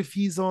wonder if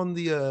he's on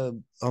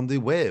the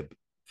web.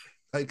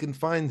 I can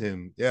find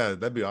him. Yeah,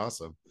 that'd be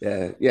awesome.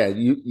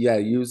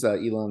 use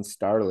Elon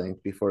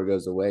Starlink before it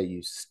goes away.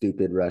 You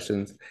stupid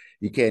Russians!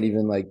 You can't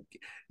even like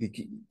you,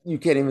 you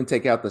can't even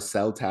take out the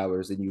cell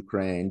towers in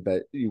Ukraine,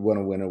 but you want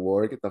to win a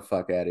war? Get the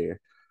fuck out of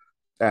here!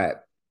 All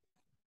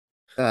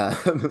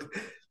right.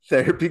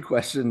 Therapy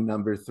question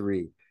number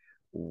 3: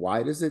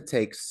 why does it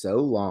take so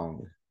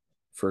long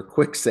for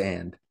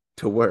quicksand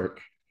to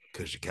work?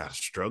 Because you gotta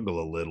struggle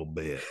a little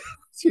bit.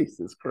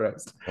 Jesus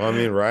Christ! Well, I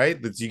mean, right?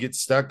 That you get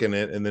stuck in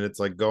it, and then it's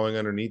like going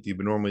underneath you,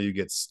 but normally you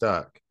get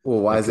stuck.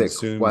 Well, It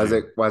consumes you.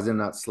 why is it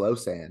not slow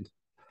sand?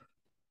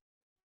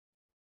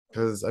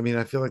 Because I mean,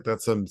 I feel like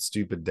that's some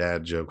stupid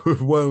dad joke.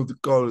 Why don't they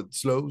call it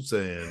slow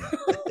sand?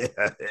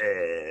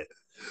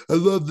 I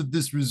love that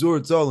this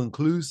resort's all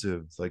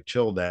inclusive. It's like,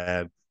 chill,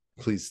 dad.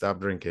 Please stop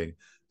drinking.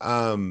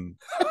 Um,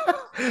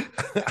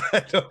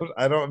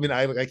 I mean,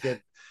 I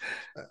can't.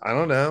 I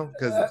don't know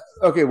because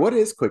Okay, what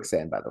is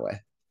quicksand, by the way?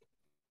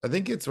 I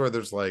think it's where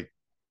there's like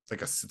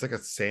it's like a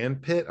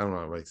sand pit. I don't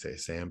know why I say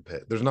sand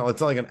pit. There's not.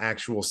 It's not like an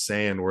actual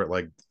sand where it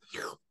like,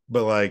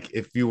 but like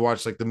if you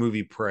watch like the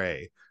movie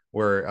Prey,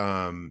 where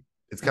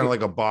it's kind of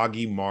like a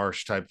boggy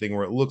marsh type thing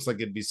where it looks like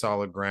it'd be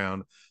solid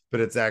ground,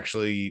 but it's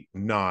actually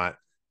not,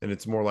 and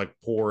it's more like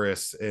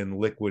porous and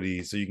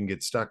liquidy, so you can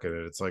get stuck in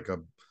it. It's like a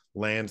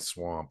land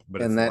swamp,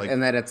 but it's like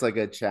And then it's like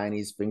a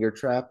Chinese finger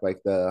trap.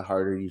 Like the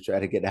harder you try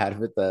to get out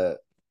of it, the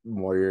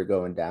more you're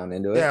going down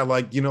into it. yeah,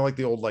 like like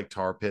the old like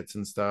tar pits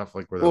and stuff,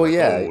 like where they're Well, like,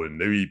 yeah, oh, and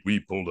we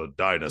pulled a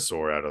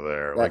dinosaur out of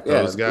there, that like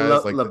those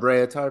guys, like La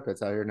Brea Tar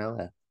Pits out here in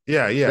LA.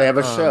 yeah, They yeah. have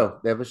a show.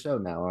 They have a show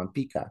now on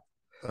Peacock.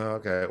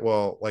 Okay.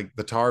 Well, like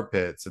the tar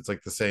pits, it's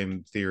like the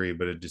same theory,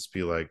 but it'd just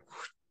be like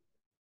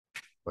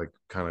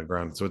kind of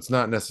grounded. So it's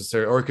not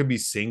necessary, or it could be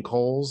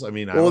sinkholes. I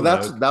mean, I Well,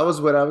 don't know. that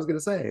was what I was gonna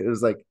say. It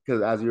was like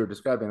because as you were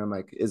describing, I'm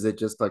like, is it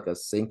just like a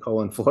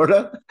sinkhole in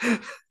Florida?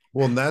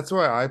 Well, and that's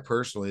why I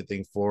personally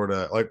think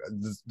Florida, like,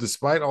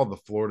 despite all the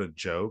Florida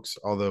jokes,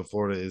 although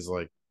Florida is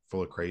like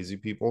full of crazy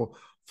people,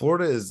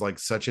 Florida is like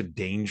such a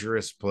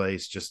dangerous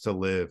place just to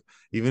live.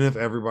 Even if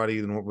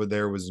everybody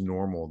there was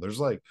normal,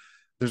 there's like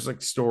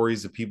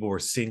stories of people where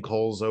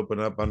sinkholes open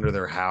up under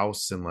their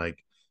house and like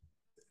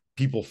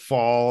people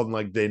fall and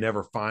like they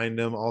never find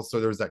them. Also,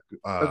 there's that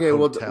Okay,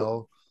 well,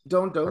 hotel.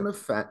 don't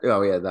offend.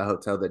 Oh yeah, the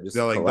hotel that just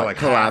They're like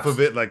half of collapsed.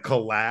 it like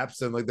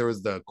collapsed, and like there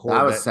was the That was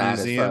Corvette sad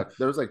as Museum, fuck.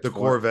 There was like the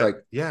 20, Corvette, like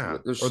yeah,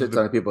 there's shit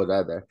ton of people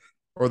died there.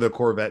 or the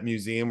Corvette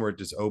Museum where it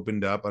just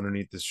opened up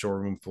underneath the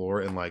showroom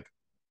floor and like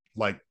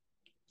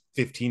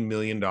 $15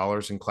 million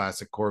in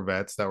classic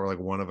Corvettes that were like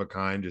one of a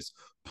kind just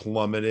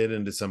plummeted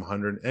into some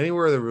hundred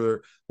anywhere there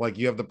were like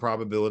you have the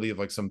probability of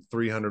like some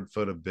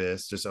 300-foot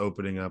abyss just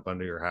opening up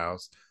under your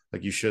house.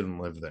 Like you shouldn't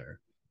live there.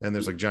 And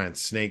there's like giant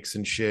snakes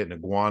and shit and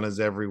iguanas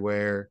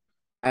everywhere.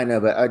 I know,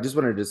 but I just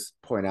wanted to just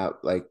point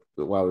out, like,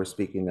 while we're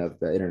speaking of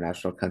the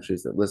international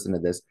countries that listen to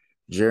this,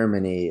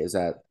 Germany is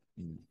at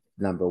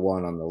number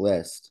 1 on the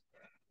list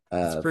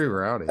It's of pretty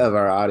rowdy.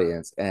 our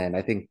audience, and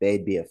I think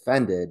they'd be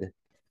offended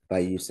by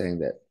you saying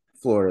that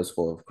Florida's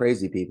full of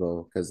crazy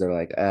people because they're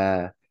like,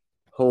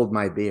 hold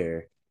my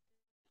beer.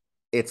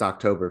 It's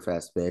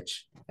Oktoberfest,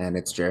 bitch, and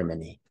it's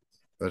Germany.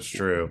 That's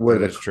true. We're That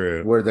the is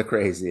true. we're the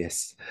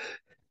craziest.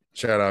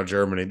 Shout out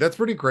Germany. That's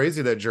pretty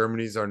crazy that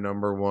Germany's our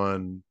number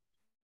one.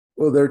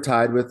 Well, they're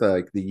tied with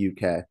like the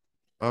UK,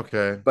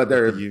 Okay. but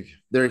With the U.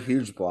 they're a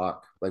huge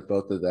block. Like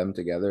both of them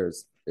together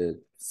is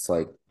it's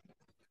like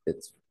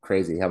it's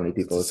crazy how many It's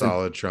people a listen.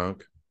 solid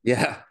chunk.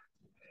 Yeah,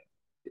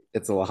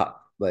 it's a lot.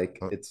 Like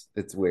All it's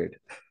weird.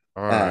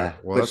 right.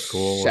 Well, But that's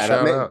cool. Well, shout out,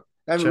 shout mate. out.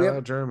 I mean, Shout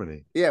out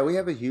Germany. we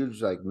have a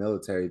huge like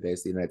military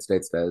base the United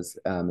States does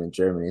in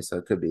Germany, so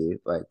it could be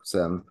like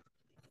some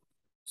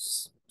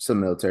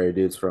military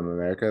dudes from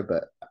America,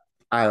 but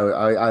I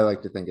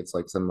like to think it's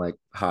like some like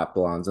hot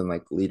blondes and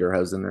like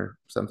lederhosen or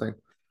something.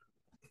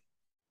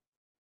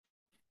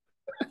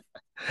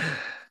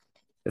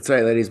 That's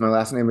right, ladies. My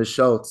last name is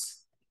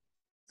Schultz.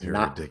 You're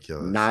Not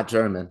ridiculous. Not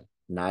German.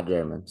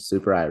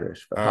 Super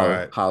Irish. But All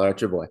right. holler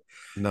at your boy.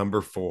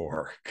 Number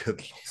 4.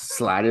 Good.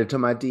 Slide into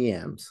my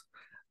DMs.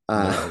 No,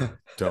 Uh,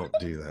 don't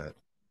do that.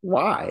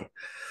 why?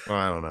 Well,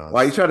 I don't know.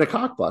 Why are you trying to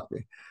cock block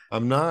me?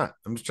 I'm not.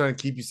 I'm just trying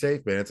to keep you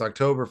safe, man. It's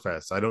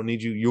Oktoberfest. I don't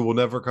need you. You will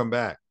never come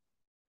back.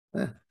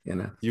 You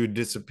know. You would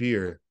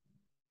disappear.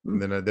 Hmm.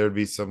 And then there'd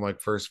be some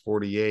like first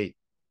 48.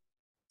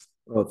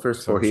 Well,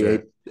 first Some 48.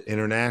 shit.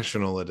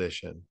 International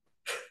edition.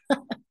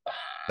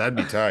 That'd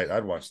be tight.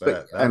 I'd watch But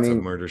that. I That's a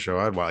mean, murder show.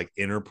 I'd watch like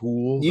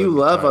Interpol. you That'd be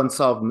love tight.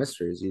 unsolved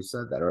mysteries. You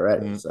said that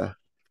already. Mm. So,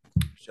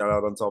 Shout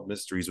out Unsolved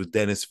Mysteries with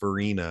Dennis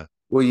Farina.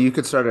 well, you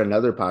could start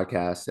another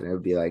podcast, and it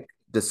would be like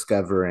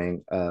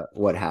discovering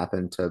what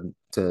happened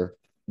to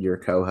your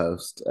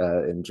co-host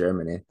in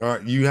Germany. All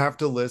right, you have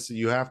to listen.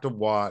 You have to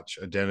watch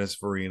a Dennis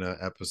Farina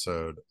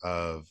episode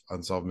of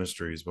Unsolved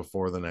Mysteries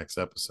before the next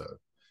episode.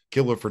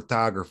 Killer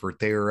photographer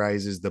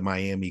terrorizes the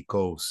Miami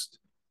coast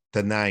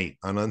tonight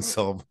on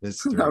Unsolved I'm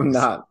Mysteries.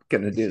 not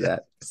gonna do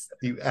that. Yes,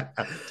 you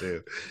have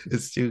to.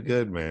 It's too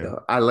good, man.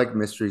 I like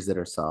mysteries that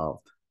are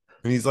solved.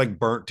 And he's like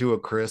burnt to a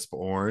crisp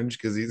orange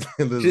because he's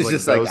this She's like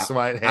just like ghost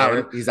white out.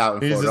 hair. He's out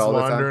in He's Florida just all the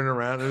time. wandering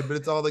around, but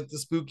it's all like the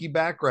spooky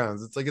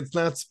backgrounds. It's like it's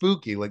not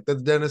spooky. Like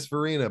that's Dennis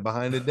Farina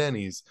behind a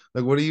Denny's.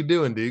 Like, what are you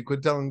doing, dude?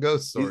 Quit telling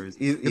ghost stories.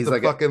 Get the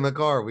Like fuck in the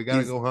car. We gotta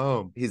he's go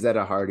home. he's at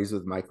a Hardee's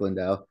with Mike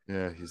Lindell.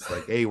 Yeah, he's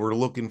like, hey, we're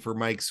looking for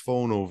Mike's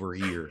phone over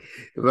here.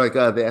 Like the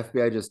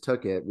FBI just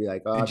took it. Be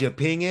like, oh, Did you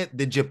ping it?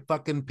 Did you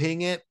fucking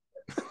ping it?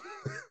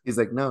 he's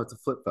like, no, it's a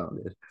flip phone,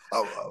 dude.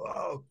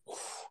 Oh.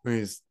 And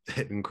he's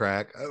hitting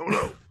crack. I don't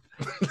know.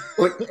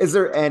 Like, is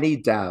there any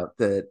doubt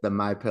that the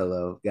My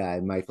Pillow guy,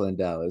 Mike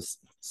Lindell, is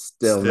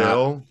still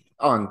not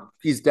on?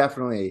 He's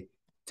definitely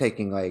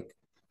taking like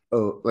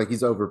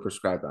he's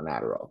overprescribed on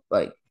Adderall.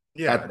 Like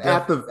Yeah,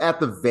 at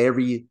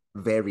the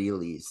very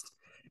least,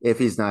 if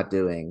he's not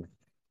doing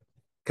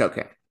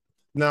cocaine.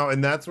 no,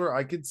 and that's where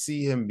I could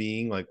see him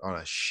being like on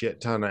a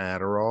shit ton of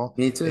Adderall.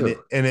 Me too.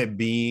 And it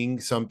being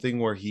something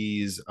where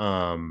he's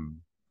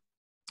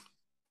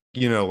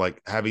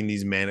like having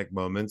these manic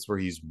moments where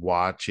he's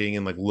watching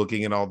and like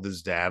looking at all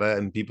this data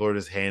and people are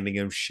just handing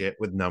him shit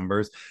with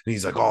numbers and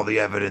he's like, all the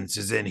evidence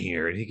is in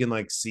here and he can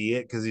like see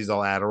it because he's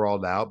all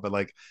Adderalled out, but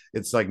like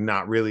it's like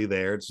not really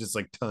there. It's just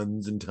like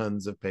tons and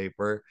tons of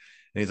paper.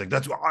 And he's like,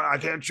 that's why I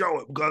can't show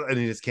it because, and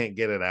he just can't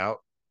get it out.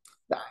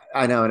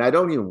 I know, and I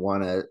don't even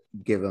want to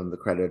give him the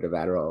credit of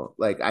Adderall.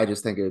 Like, I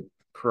just think it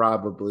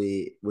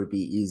probably would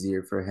be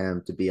easier for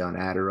him to be on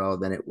Adderall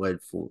than it would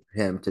for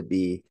him to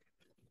be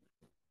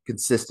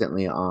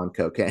consistently on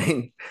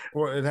cocaine.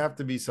 Or it'd have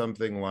to be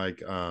something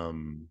like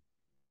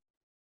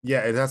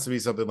yeah, it has to be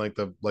something like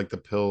the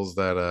pills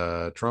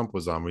that Trump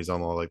was on. He's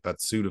on like that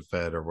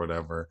Sudafed or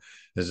whatever.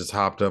 Is just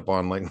hopped up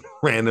on like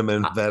random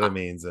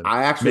amphetamines and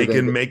I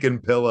actually making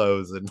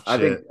pillows and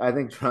shit. I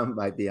think Trump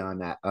might be on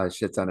that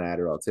shits on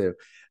Adderall too.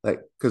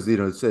 Like, because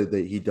said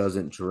that he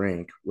doesn't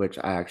drink, which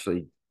I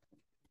actually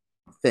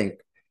think,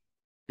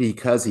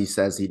 because he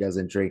says he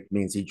doesn't drink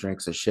means he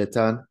drinks a shit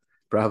ton,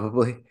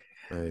 probably.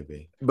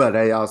 Maybe. But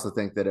I also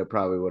think that it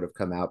probably would have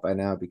come out by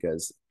now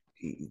because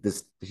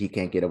he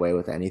can't get away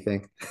with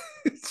anything.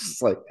 It's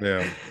just like,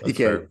 Yeah, he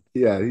can't. Fair.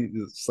 Yeah, he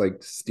just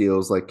like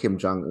steals like Kim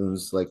Jong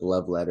Un's like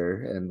love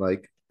letter and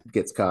like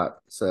gets caught.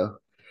 So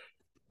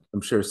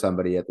I'm sure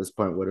somebody at this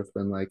point would have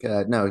been like,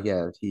 no,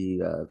 yeah,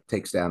 he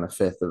takes down a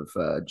fifth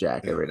of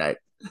Jack every night.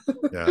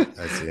 Yeah,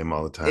 I see him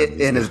all the time.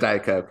 In his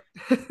Diet Coke.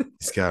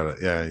 He's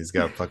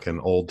got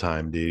fucking old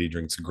time, dude. He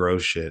drinks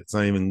gross shit. It's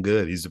not even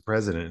good. He's the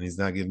president and he's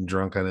not getting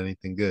drunk on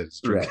anything good. He's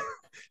drinking, Right.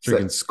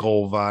 drinking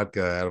Skull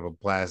vodka out of a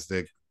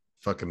plastic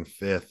fucking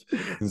fifth.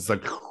 It's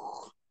like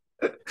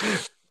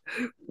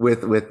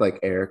with like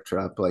Eric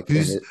Trump, like,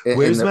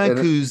 where's my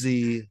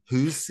koozie?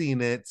 Who's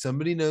seen it?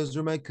 Somebody knows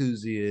where my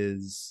koozie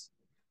is.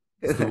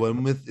 It's the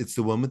one with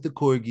the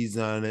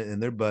corgis on it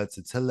and their butts.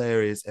 It's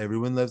hilarious.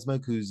 Everyone loves my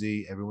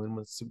koozie.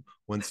 Everyone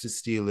wants to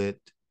steal it.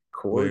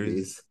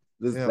 Corgis.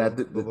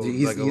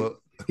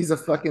 He's a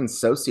fucking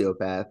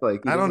sociopath.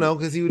 Like, I don't know,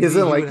 because he's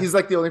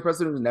like the only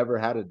person who's never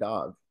had a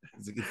dog.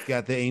 It's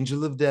got the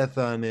angel of death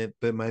on it,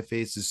 but my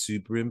face is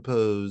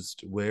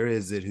superimposed. Where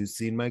is it? Who's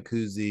seen my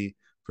koozie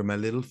for my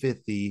little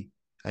fifty?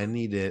 I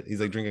need it. He's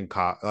like drinking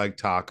like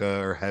Taka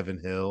or Heaven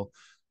Hill,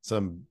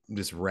 some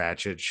just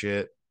ratchet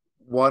shit.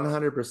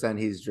 100%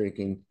 he's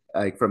drinking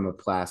like from a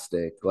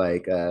plastic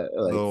like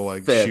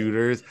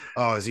shooters.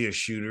 Oh, is he a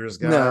shooters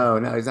guy?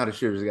 No, he's not a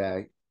shooters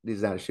guy.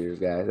 He's not a shooters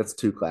guy. That's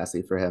too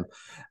classy for him.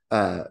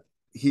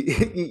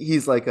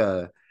 He's like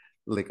a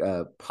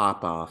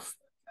pop off,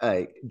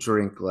 like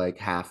drink like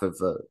half of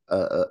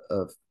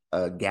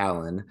a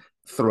gallon,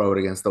 throw it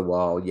against the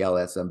wall, yell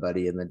at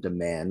somebody, and then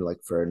demand like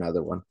for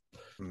another one.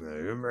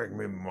 You make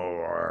me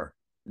more.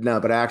 No,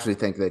 but I actually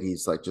think that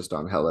he's like just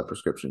on hella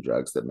prescription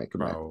drugs that make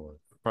him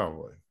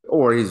probably,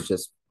 or he's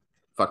just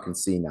fucking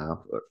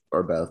senile,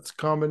 or both. It's a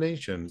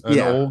combination.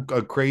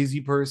 A crazy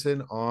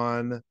person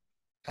on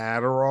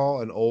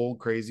Adderall, an old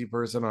crazy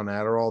person on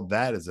Adderall,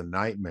 that is a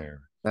nightmare.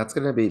 That's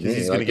gonna be me.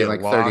 He's gonna get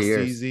like lost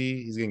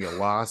easy. He's gonna get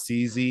lost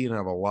easy and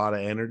have a lot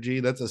of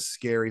energy. That's a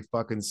scary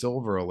fucking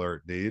silver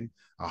alert, dude.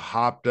 A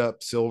hopped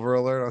up silver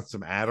alert on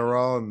some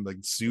Adderall and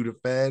like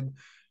Sudafed,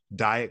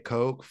 Diet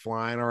Coke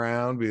flying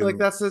around. Being, like,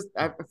 that's just,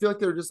 I feel like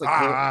they're just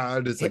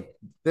like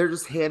they're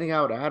just handing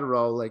out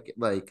Adderall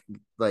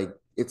like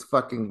it's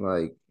fucking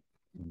like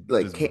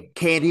like Just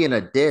candy in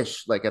a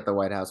dish, like at the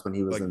White House when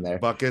he was like in there.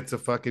 buckets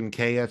of fucking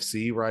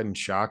KFC riding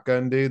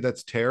shotgun, dude.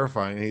 That's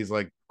terrifying. He's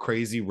like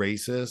crazy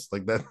racist.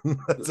 Like that.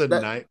 That's a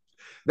That night.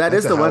 that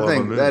That's is a the one hell of a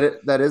thing move.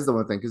 that is the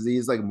one thing because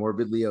he's like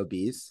morbidly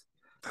obese.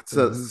 That's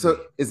a So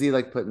movie. is he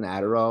like putting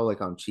Adderall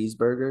like on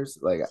cheeseburgers?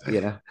 Like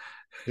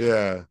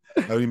Yeah.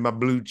 I need my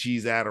blue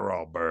cheese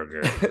Adderall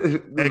burger.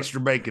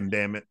 Extra bacon,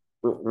 damn it.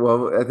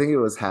 well, I think it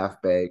was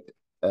Half Baked,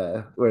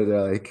 where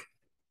they're like,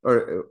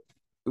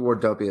 or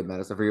Don't Be a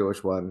Menace. I forget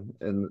which one.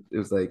 And it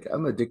was like,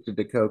 I'm addicted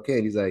to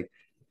cocaine. He's like,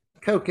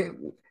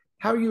 cocaine.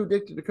 How are you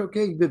addicted to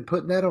cocaine? You've been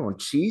putting that on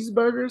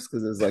cheeseburgers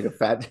because it's like a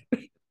fat.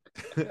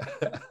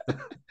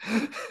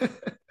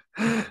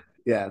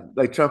 Yeah,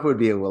 like Trump would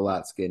be a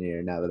lot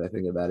skinnier now that I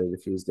think about it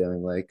if he was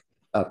doing like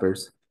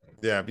uppers.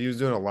 Yeah, if he was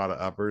doing a lot of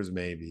uppers,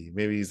 maybe.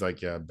 Maybe he's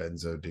like, yeah,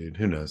 benzo dude.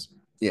 Who knows?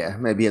 Yeah,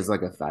 maybe he has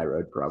like a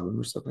thyroid problem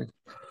or something.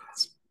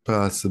 It's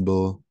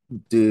possible.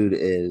 Dude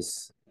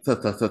is thick,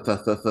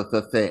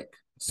 He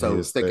so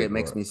is thick thick it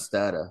makes boy. me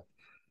stutter.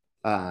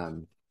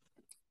 Um,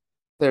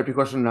 Therapy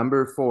question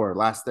number 4,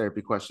 last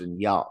therapy question,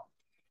 y'all.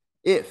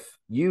 If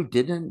you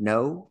didn't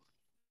know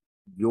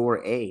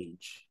your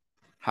age,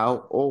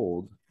 how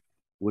old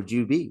would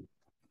you be?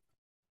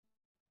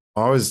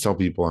 I always tell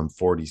people I'm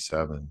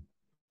 47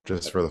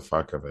 just for the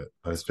fuck of it.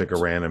 I just pick a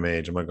random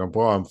age. I'm like,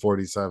 well, I'm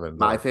 47. They're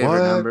My like, favorite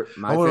what? number, I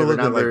my want to favorite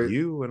look at like number,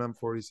 you when I'm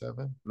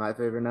 47. my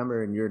favorite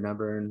number, and your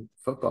number in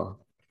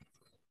football.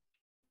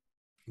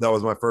 That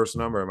was my first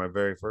number, my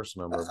very first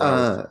number. But I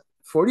was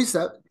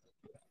 47.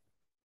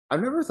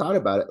 I've never thought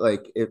about it.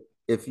 Like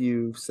if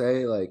you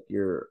say like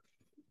you're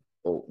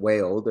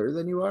way older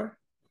than you are,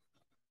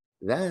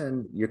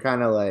 then you're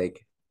kind of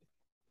like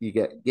you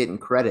get getting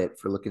credit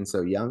for looking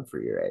so young for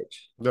your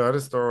age. no, I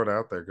just throw it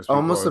out there because people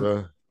Almost are a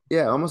the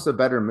Yeah, almost a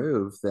better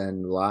move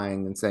than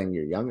lying and saying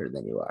you're younger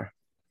than you are.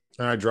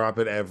 and I drop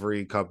it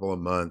every couple of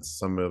months.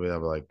 Somebody will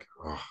be like,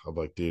 oh, I'm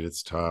like, dude,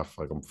 it's tough.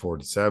 Like I'm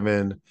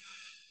 47.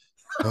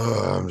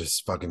 Oh, I'm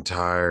just fucking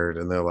tired.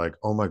 And they're like,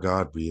 oh my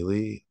God,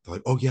 really? They're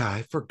like, oh yeah,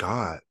 I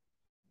forgot.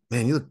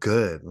 Man, you look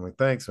good. I'm like,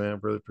 thanks, man.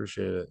 Really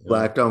appreciate it. You know?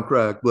 Black don't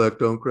crack,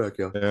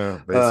 yo. Yeah,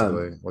 Um,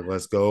 basically. Like,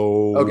 let's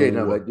okay,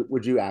 no, go. but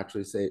would you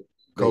actually say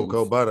that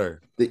Cocoa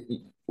butter.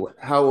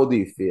 how old do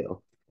you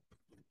feel?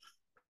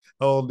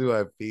 How old do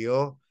I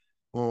feel?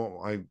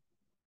 Well, I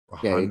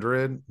Yeah,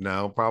 100.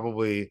 No,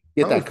 probably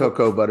get that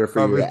cocoa butter for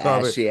your probably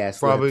probably ashy ass lips.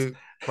 probably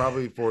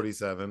probably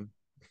 47.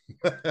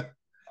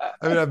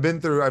 I mean,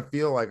 I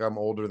feel like I'm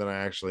older than I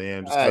actually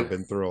am just because Uh, I've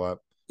been through a lot.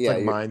 It's yeah,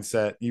 like you're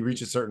mindset. You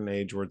reach a certain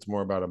age where it's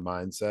more about a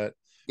mindset of like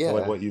yeah,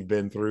 what you've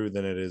been through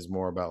than it is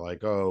more about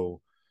like,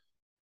 oh,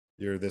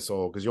 you're this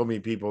old. Because you'll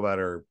meet people that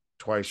are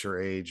twice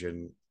your age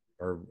and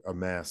are a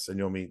mess. And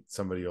you'll meet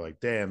somebody you're like,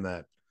 damn,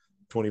 that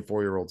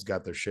 24-year-old's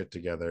got their shit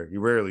together. You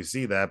rarely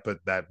see that, but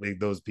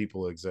those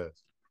people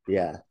exist.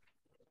 yeah.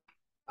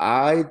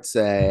 I'd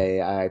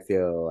say I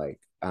feel like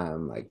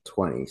I'm like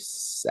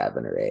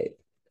 27 or 8.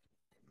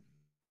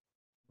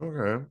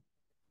 Okay.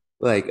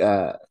 Like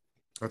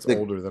That's the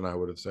older than I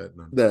would have said.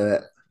 No.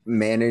 the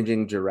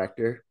managing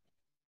director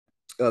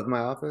of my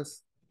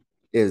office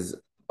is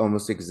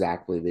almost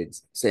exactly the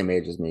same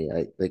age as me.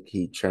 Like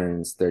he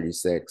turns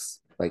 36.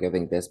 Like I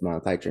think this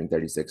month I turn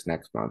 36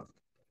 next month.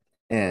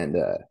 And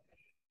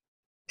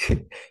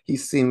he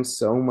seems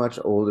so much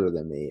older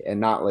than me and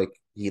not like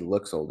he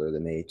looks older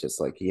than me,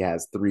 just like he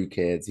has 3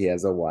 kids, he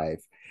has a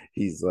wife,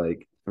 he's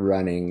like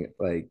running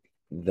like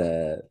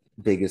the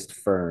biggest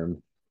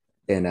firm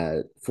in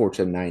a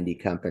Fortune 90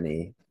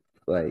 company.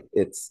 Like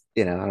it's,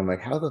 I'm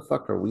like, how the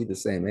fuck are we the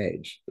same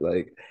age?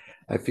 Like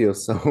I feel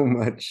so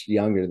much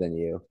younger than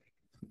you,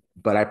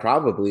 but I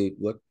probably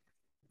look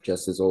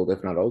just as old,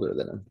 if not older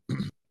than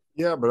him.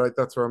 Yeah, but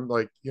that's where I'm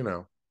like,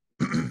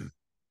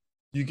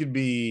 you could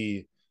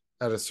be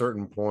at a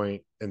certain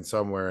point in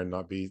somewhere and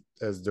not be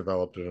as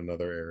developed in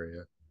another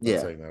area. Not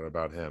Yeah. saying that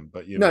about him,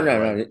 but No, no,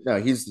 like no,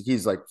 no.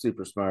 He's like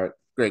super smart,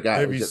 great guy.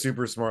 and if It's he's just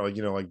super smart, like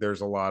like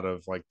there's a lot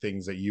of like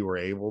things that you were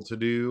able to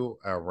do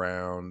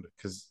around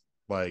because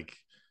like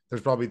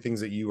there's probably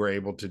things that you were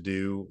able to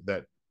do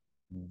that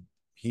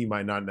he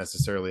might not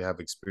necessarily have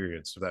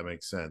experienced, if that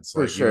makes sense.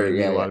 for Like sure. you meet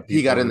Yeah, a yeah. lot of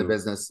He got people in the who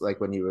business like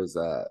when he was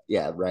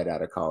yeah, right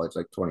out of college,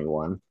 like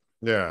 21.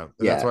 yeah, and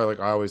that's Yeah. why like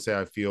I always say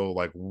I feel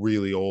like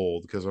really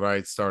old because when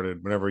I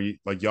started, whenever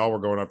like y'all were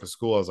going up to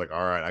school, I was like,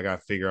 all right, I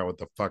gotta figure out what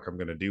the fuck I'm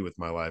gonna do with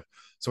my life.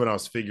 So when I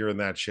was figuring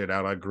that shit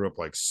out, I grew up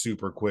like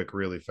super quick,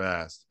 really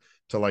fast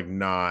to like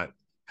not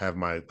have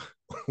my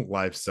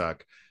life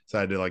suck. So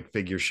I had to like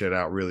figure shit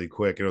out really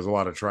quick. It was a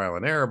lot of trial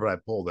and error, but I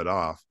pulled it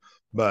off.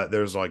 But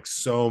there's like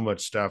so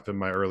much stuff in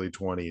my early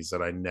 20s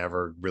that I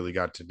never really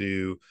got to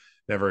do,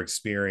 never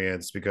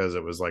experienced because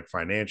it was like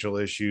financial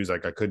issues.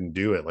 Like I couldn't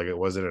do it. Like it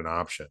wasn't an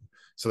option.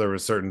 So there were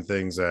certain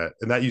things and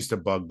that used to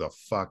bug the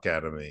fuck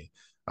out of me.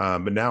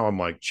 But now I'm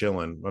like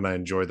chilling when I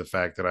enjoy the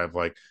fact that I've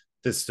like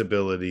this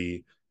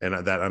stability and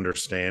that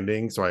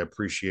understanding. So I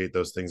appreciate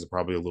those things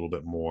probably a little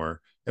bit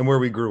more. And where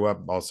we grew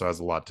up also has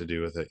a lot to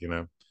do with it,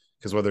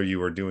 because whether you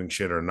were doing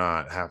shit or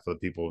not, half of the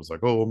people was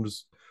like, oh, I'm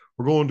just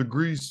we're going to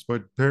Greece.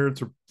 My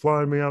parents are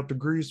flying me out to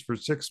Greece for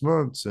 6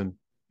 months, and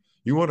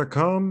you want to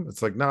come?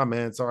 It's like, nah,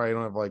 man, sorry, I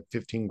don't have like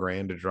 15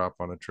 grand to drop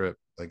on a trip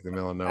like the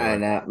middle of I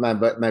nowhere.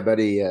 know my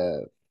buddy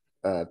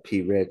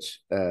P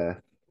Rich,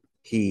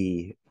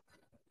 he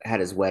had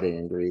his wedding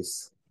in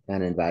Greece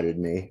and invited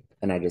me,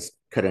 and I just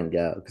couldn't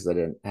go because I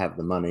didn't have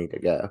the money to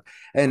go.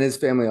 And his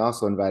family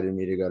also invited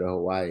me to go to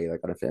Hawaii,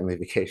 like on a family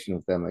vacation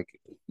with them, like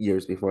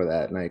years before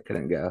that, and I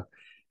couldn't go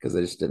because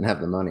I just didn't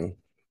have the money.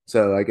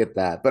 So I get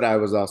that, but I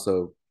was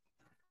also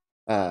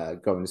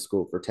going to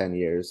school for 10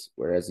 years,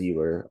 whereas you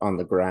were on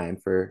the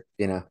grind for,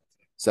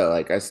 so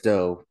like I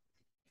still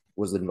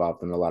was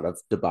involved in a lot of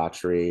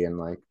debauchery and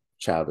like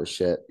childish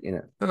shit,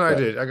 And I but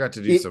did. I got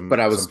to do but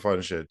I some was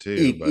fun shit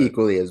too. But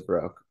equally as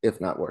broke, if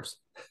not worse.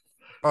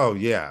 oh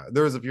yeah,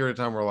 there was a period of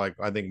time where like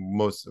I think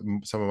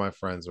some of my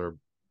friends were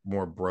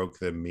more broke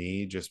than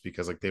me just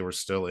because like they were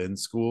still in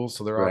school,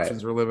 so their Right.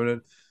 options were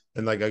limited.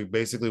 And like I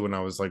basically when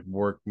I was like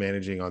work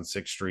managing on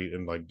Sixth Street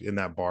and like in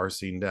that bar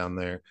scene down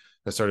there,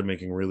 I started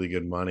making really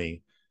good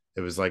money.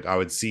 It was like I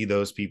would see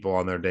those people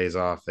on their days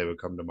off, they would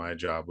come to my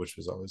job, which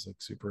was always like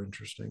super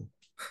interesting.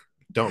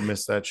 Don't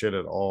miss that shit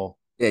at all.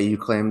 Yeah, you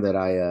claimed that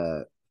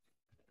I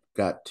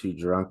got too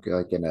drunk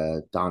like in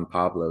a Don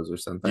Pablo's or You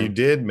something.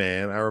 did,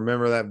 man. I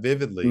remember that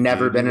vividly,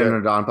 Never dude. You been in got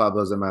a Don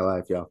Pablo's in my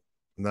life, yo.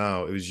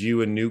 no, it was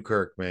you and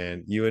Newkirk,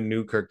 man. You and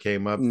Newkirk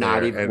came up Not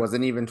there, even and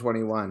wasn't even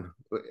 21.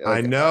 I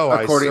Like know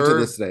I according to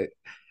served. this state.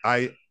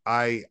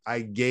 I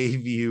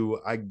gave you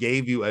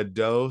a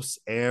dose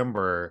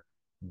amber,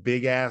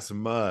 big ass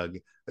mug,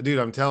 dude.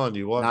 I'm telling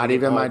you, we'll have to Not get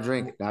even my Paul.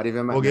 drink. Not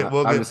even my no,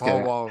 We'll I'm get just Paul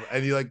kidding. Wall,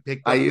 and you like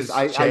picked I up used this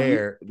I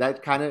chair.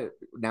 that kind of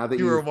now that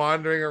You were you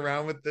wandering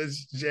around with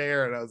this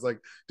chair, and I was like,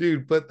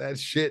 dude, put that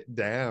shit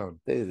down.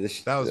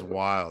 this That was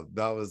wild.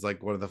 That was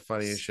like one of the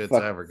funniest shits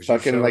fuck ever because you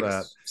fucking showed like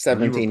up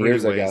and you were 17 pretty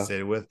years ago.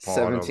 wasted with Paul,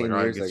 and I was like, 17 all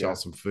right, years get y'all ago.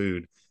 some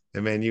food.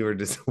 And man, you were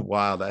just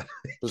wild. I It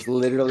was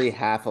literally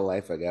half a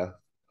life ago.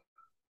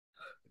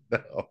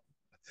 know.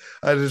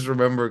 I just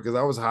remember because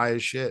I was high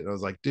as shit, and I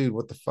was like, dude,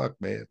 what the fuck,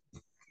 man?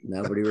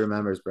 Nobody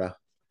remembers, bro.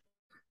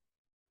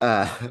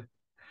 Uh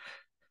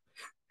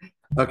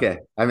okay.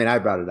 I mean, I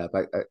brought it up.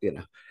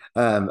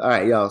 All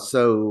right, y'all.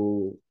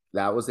 So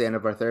that was the end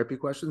of our therapy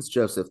questions.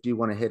 Joseph, do you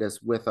want to hit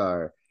us with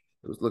our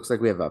it looks like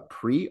we have a Well,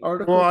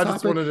 pre-article I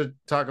just wanted topic? to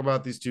talk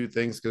about these two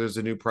things because there's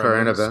a new prime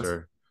Current events.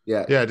 minister.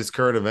 Yeah. Yeah, just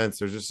current events.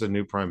 There's just a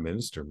new prime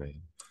minister,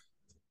 man.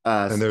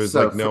 And there was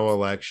So like for, no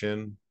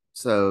election.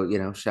 so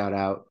shout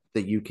out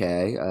the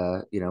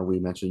UK. We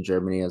mentioned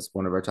Germany as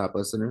one of our top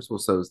listeners. Well,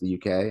 so is the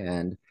UK,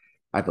 and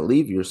I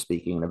believe you're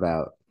speaking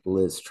about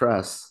Liz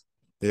Truss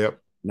Yep.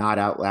 not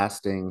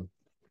outlasting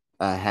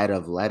a head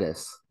of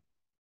lettuce.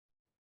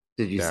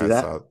 Did you Yeah, see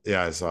that?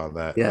 I saw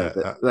that.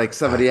 Yeah, like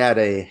somebody had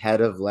a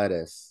head of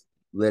lettuce,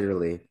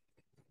 literally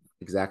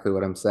exactly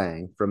what I'm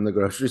saying, from the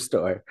grocery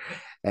store,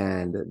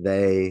 and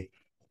they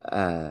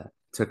uh,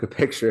 took a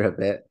picture of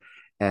it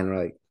and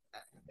were like,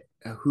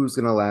 who's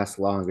going to last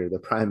longer, the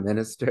prime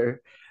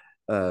minister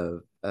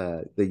of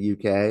the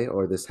UK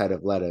or this head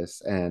of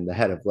lettuce? And the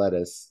head of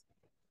lettuce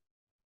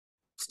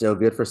still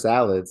good for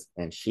salads,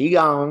 and she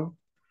gone.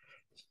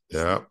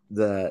 Yeah.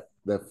 The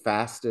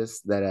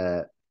fastest that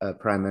a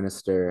prime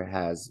minister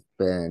has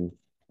been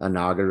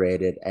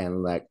inaugurated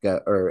and let go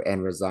or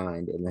and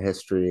resigned in the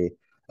history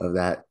of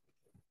that,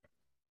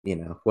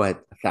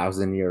 what,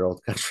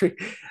 1,000-year-old country.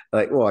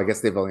 Like, well, I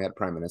guess they've only had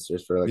prime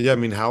ministers for like Yeah. I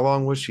mean, how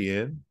long was she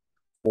in?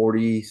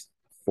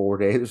 44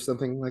 days or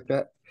something like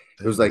that.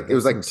 Dude, It was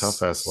that's like some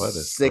tough ass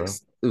lettuce, bro.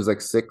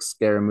 six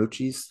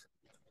Scaramucci's.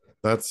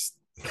 That's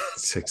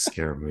six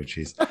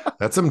Scaramucci's.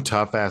 That's some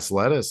tough ass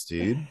lettuce,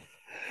 dude.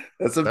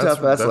 That's some That's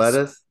tough ass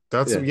lettuce.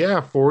 that's Yeah.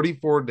 yeah,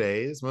 44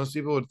 days. Most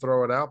people would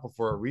throw it out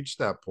before it reached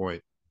that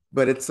point.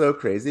 But it's so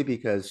crazy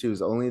because she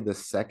was only the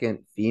second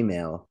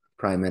female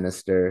prime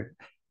minister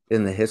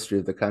in the history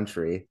of the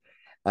country.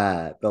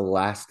 The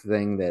last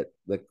thing that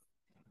the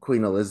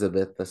Queen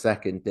Elizabeth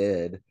II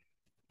did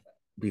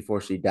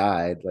before she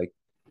died, like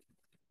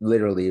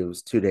literally it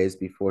was 2 days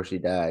before she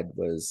died,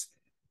 was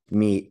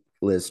meet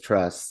Liz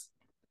Truss,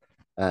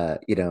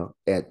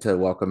 to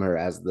welcome her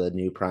as the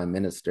new prime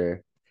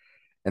minister.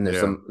 And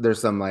Yeah. there's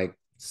some like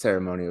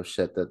ceremonial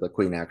shit that the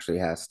Queen actually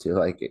has to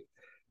like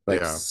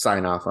Yeah.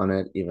 sign off on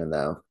it, even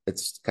though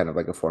it's kind of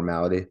like a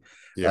formality.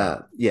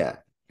 Yeah. Yeah.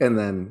 And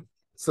then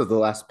so the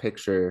last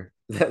picture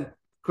that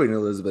Queen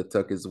Elizabeth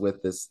took is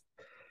with this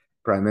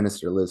Prime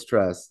Minister Liz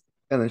Truss,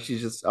 and then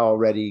she's just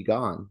already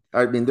gone.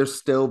 I mean, they're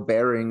still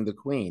burying the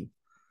Queen.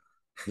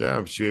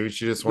 Yeah. She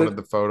just wanted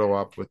The the photo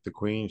op with the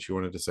queen. She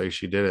wanted to say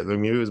she did it. I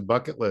mean, it was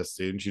bucket list,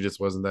 dude. And she just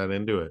wasn't that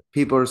into it.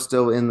 people are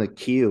still in the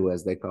queue,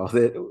 as they called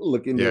it,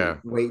 looking to Yeah.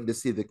 waiting to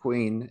see the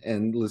Queen,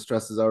 and Liz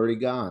Truss is already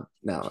gone.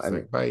 No, She's I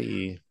mean,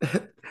 like, bye.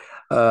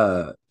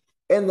 uh,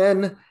 and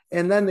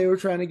then they were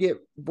trying to get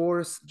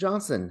Boris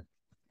Johnson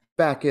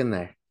back in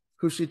there,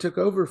 who she took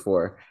over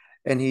for,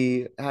 and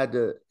he had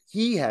to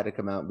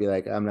come out and be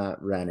like, I'm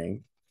not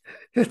running.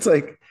 It's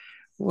like,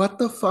 what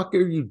the fuck are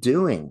you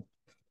doing?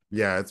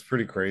 Yeah, it's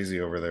pretty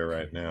crazy over there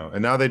right now.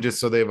 And now they've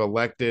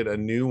elected a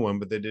new one,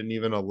 but they didn't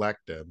even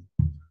elect him.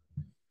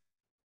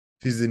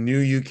 He's the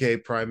new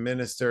UK prime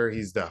minister.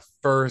 He's the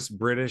first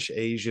British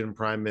Asian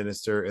prime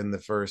minister and the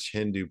first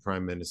Hindu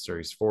prime minister.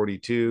 He's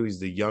 42. He's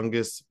the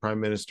youngest prime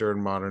minister in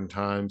modern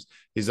times.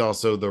 He's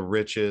also the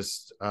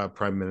richest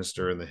prime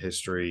minister in the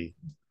history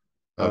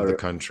of the Oh,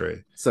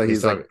 country. so He's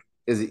he's talking, like,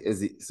 is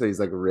he? So he's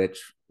like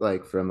rich,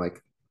 like from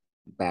like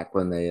back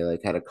when they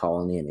like had a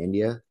colony in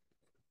India.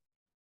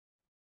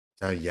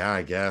 yeah,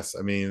 I guess.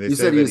 I mean, they You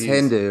say said he that was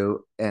Hindu,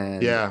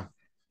 and yeah,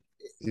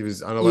 he was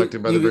you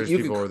unelected by the you British you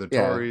could people or the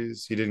yeah.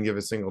 Tories. He didn't give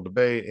a single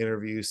debate,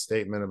 interview,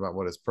 statement about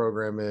what his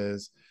program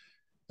is.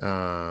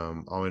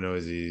 All we know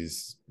is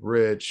he's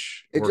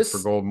rich, It just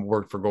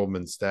worked for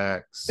Goldman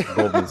Sachs,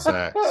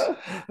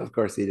 of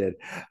course he did.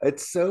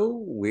 It's so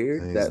and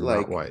weird he's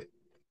not white.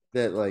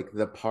 that like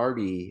the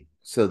party,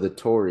 so the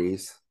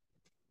Tories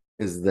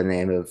is the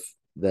name of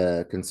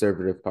the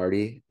Conservative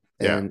Party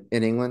Yeah.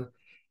 in England,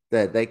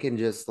 that they can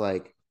just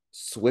like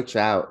switch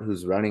out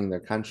who's running their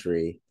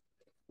country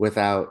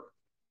without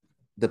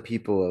the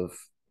people of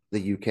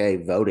the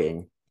UK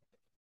voting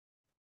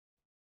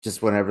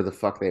just whenever the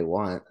fuck they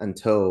want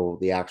until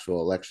the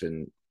actual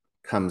election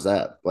comes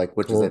up, like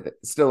which is Well,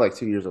 still like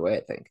 2 years away,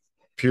 I think.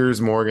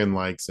 Piers Morgan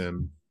likes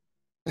him.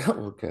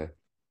 Okay.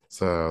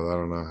 So I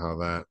don't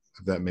know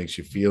if that makes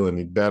you feel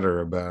any better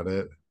about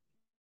it.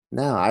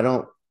 No, I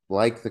don't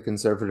like the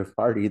Conservative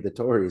Party, the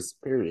Tories,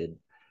 period.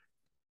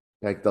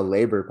 Like the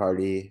Labour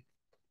Party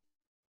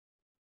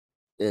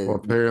Well, is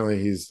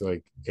apparently he's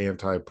like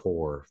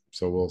anti-poor.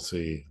 So we'll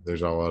see.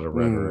 There's a lot of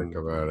rhetoric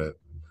mm, about it.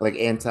 like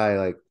anti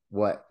like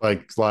what?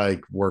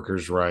 Like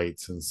workers'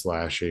 rights and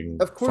slashing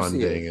Of course he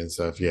funding is. and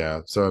stuff.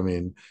 Yeah. So I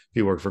mean, if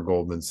he worked for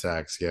Goldman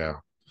Sachs, yeah.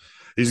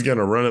 He's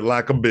gonna run it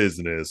like a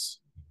business.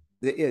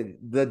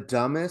 The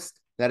dumbest,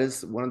 that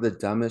is one of the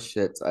dumbest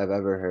shits I've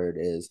ever heard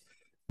is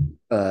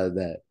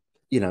that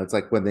it's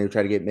like when they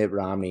try to get Mitt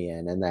Romney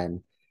in, and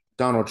then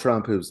Donald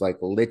Trump, who's like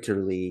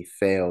literally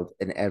failed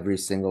in every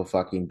single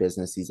fucking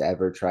business he's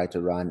ever tried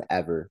to run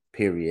ever,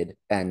 period,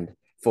 and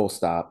full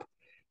stop.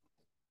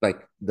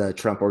 Like the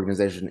Trump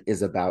organization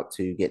is about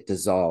to get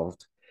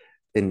dissolved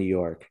in New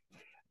York.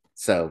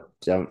 So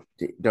don't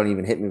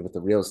even hit me with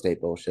the real estate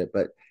bullshit.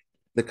 But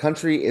the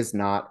country is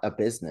not a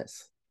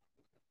business.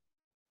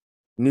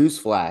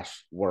 Newsflash,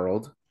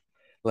 world.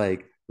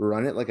 Like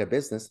run it like a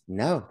business.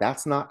 No,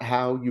 that's not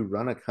how you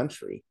run a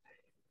country.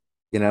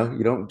 You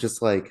don't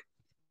just like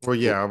Well,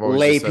 yeah, I've always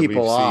lay just said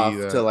people we see off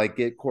to that. like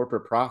get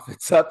corporate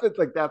profits up. It's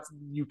like that's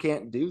you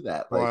can't do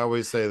that. Well, I Like,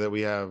 always say that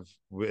we have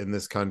in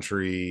this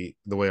country,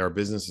 the way our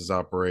businesses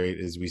operate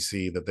is we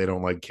see that they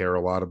don't like care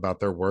a lot about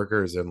their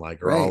workers and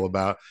like are all right.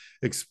 about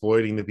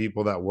exploiting the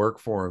people that work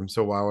for them.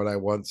 So why would I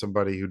want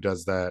somebody who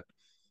does that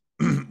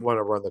want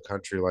to run the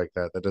country like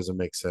that? That doesn't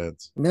make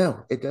sense.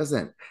 No, it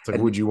doesn't. It's like,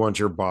 And would you want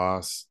your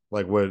boss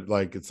like what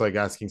like it's like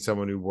asking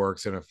someone who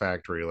works in a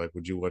factory, like,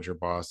 would you want your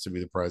boss to be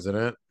the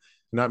president?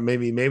 Not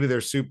maybe they're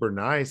super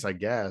nice, I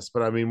guess,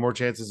 but I mean, more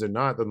chances than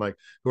not than like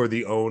who are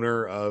the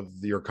owner of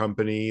your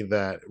company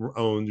that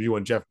owns you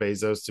want Jeff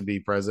Bezos to be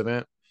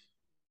president?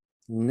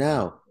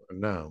 no,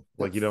 No,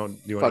 the like you want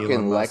Elon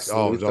fucking Musk? Lex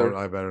Oh, don't Luthor.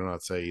 I better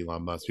not say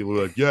Elon Musk. People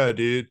are like, yeah,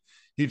 dude,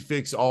 he'd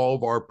fix all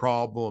of our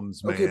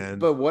problems, Okay, man.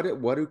 but what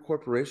do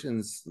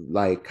corporations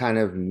like kind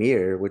of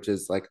mirror, which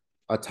is like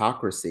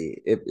autocracy?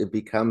 It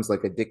becomes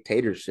like a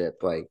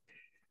dictatorship like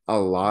a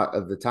lot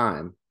of the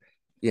time.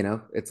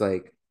 It's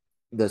like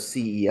the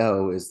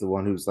CEO is the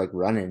one who's like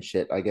running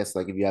shit. I guess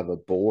like if you have a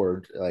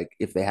board, like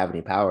if they have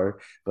any power,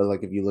 but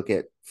like if you look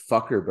at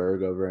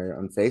Fuckerberg over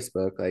on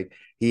Facebook, like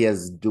he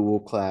has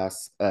dual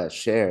class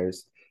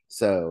shares,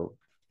 so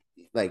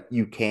like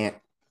you can't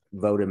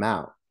vote him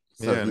out.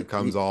 So Yeah, and it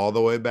comes all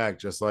the way back,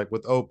 just like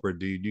with Oprah,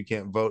 dude. You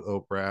can't vote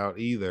Oprah out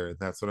either.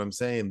 That's what I'm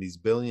saying. These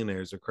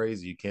billionaires are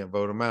crazy. You can't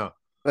vote them out.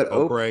 but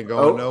Oprah ain't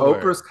going Oprah's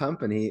nowhere.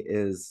 company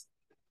is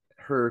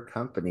her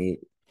company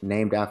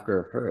named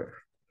after her.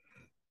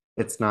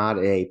 It's not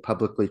a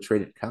publicly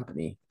traded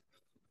company.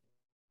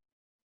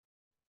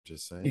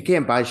 Just You saying.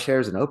 can't buy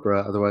shares in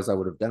Oprah, otherwise I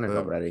would have done it But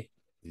already.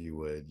 you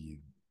would, you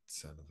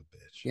son of a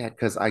bitch. Yeah,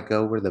 because I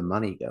go where the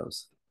money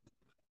goes.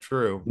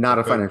 True. Not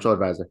a But financial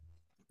advisor.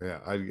 yeah,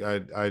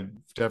 I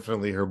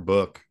definitely her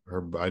book.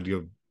 I'd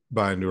go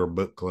buy into her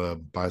book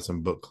club, buy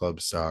some book club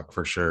stock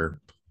for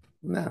sure.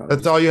 No,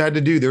 That's all you had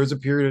to do. There was a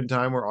period in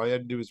time where all you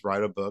had to do was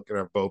write a book and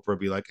have Oprah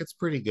be like, it's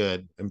pretty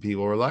good. And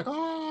people were like,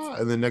 oh,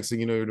 and then next thing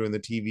you know, you're doing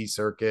the TV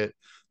circuit.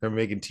 They're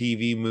making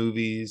TV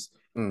movies,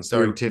 you're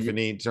starring you're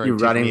Tiffany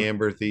running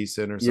Amber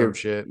Thiessen or some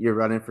shit. you're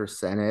running for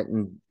Senate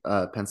in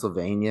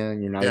Pennsylvania,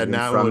 and you're not Yeah, even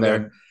now from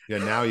well, there.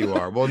 now you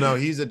are. Well, no,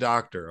 he's a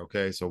doctor.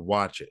 Okay, so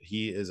watch it.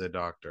 He is a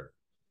doctor.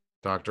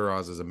 Dr.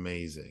 Oz is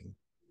amazing.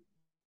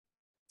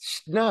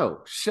 No,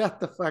 shut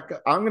the fuck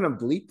up. I'm gonna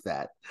bleep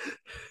that.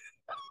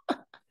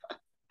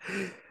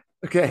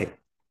 Okay. And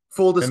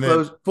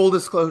then Full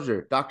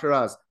disclosure. Dr.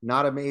 Oz,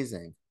 not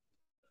amazing.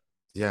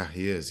 yeah,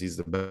 he is. He's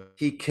the best.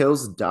 He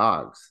kills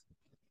dogs.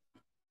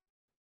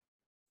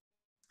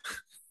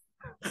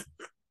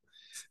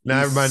 Now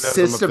He everybody knows I'm a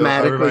Phil.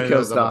 systematically Everybody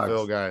kills knows I'm a dogs.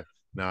 Phil guy.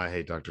 No, I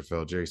hate Dr.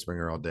 Phil. Jerry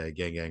Springer all day.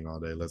 Gang, gang all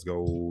day. Let's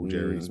go,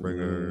 Jerry No, no, no,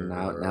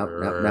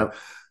 Springer. no.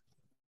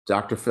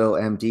 Dr. Phil,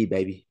 MD,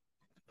 baby.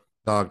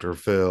 Dr.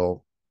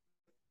 Phil.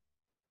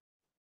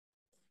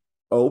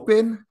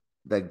 Open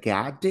the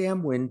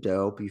goddamn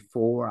window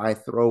before I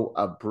throw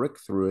a brick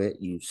through it,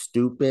 you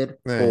stupid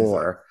Yeah,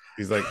 whore.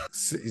 he's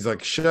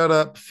like, shut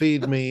up,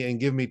 feed me, and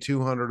give me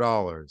 $200.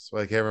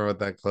 Well, I can't remember what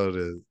that quote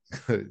is.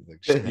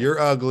 Like, you're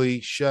ugly.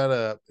 Shut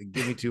up and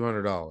give me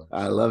 $200.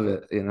 I love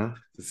it. You know,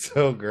 It's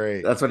so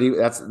great. that's what he.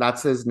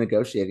 That's his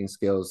negotiating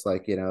skills.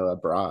 Like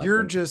abroad.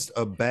 You're just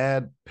a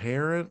bad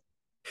parent.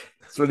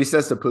 That's what he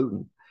says to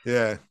Putin.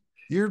 Yeah,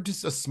 you're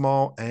just a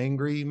small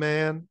angry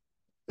man.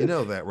 You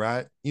know that,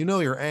 right? You know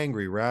you're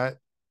angry, right?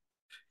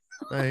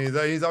 And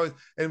he's always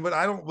but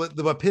I don't.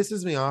 What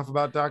pisses me off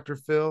about Dr.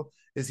 Phil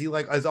is he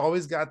like has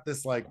always got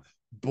this like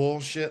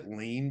bullshit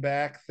lean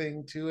back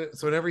thing to it.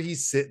 So whenever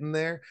he's sitting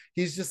there,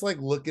 he's just like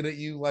looking at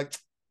you like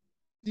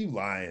you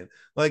lying.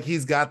 Like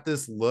he's got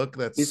this look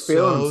that's He's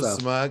feeling so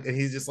himself. smug, and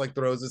he just like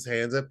throws his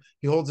hands up.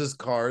 He holds his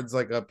cards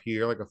like up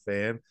here like a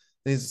fan. And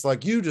he's just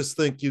like, you just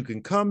think you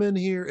can come in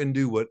here and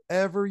do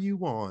whatever you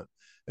want.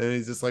 And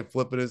he's just like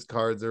flipping his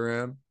cards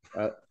around.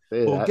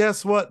 Well,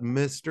 guess what,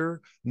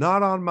 mister?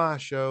 Not on my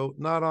show,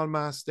 not on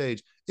my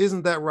stage.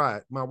 Isn't that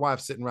right? My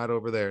wife's sitting right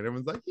over there. And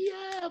everyone's like,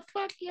 yeah,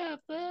 fuck yeah,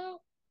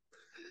 Phil.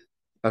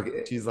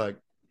 Okay. She's like,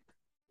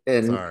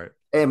 and sorry.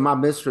 And my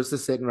mistress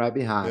is sitting right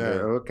behind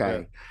her.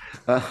 Okay.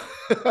 Yeah.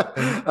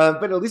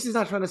 But at least he's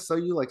not trying to sell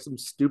you like some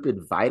stupid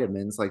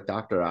vitamins like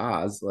Dr.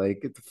 Oz.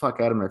 Like, get the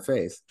fuck out of my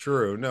face.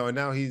 True. No, and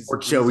now or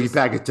Joey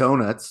bag of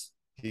donuts.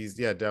 He's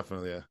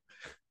definitely. Yeah.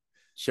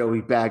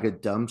 Joey bag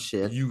of dumb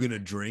shit. You gonna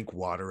drink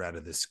water out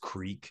of this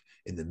creek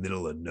in the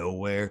middle of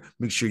nowhere?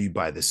 Make sure you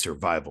buy the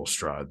survival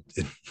straw,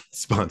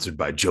 sponsored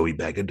by Joey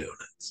Bag of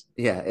Donuts.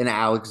 Yeah, and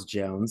Alex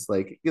Jones,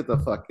 like, get the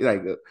fuck.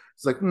 Like,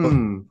 it's like,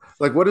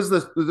 like, what is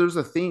this? There's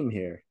a theme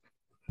here,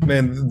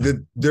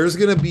 man. There's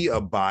gonna be a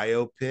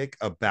biopic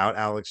about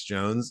Alex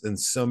Jones, and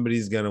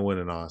somebody's gonna win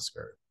an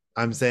Oscar.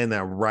 I'm saying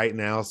that right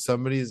now.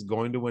 Somebody is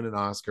going to win an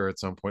Oscar at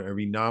some point, or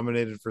be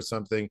nominated for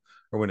something,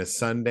 or win a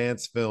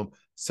Sundance film.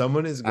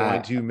 Someone is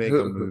going to make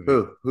a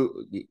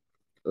movie.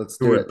 Let's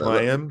do it.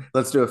 Play him.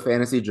 Let's do a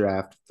fantasy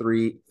draft.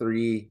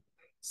 Three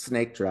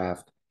snake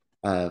draft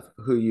of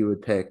who you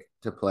would pick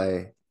to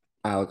play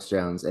Alex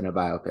Jones in a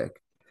biopic.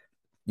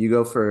 You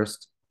go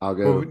first. I'll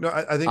go. Well, no,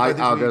 I think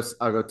I'll go.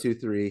 I'll go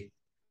 2-3.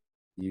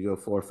 You go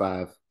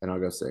 4-5, and I'll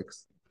go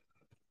 6.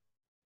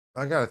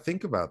 I gotta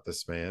think about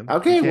this, man.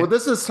 Okay, well,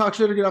 this is talk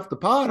shit to get off the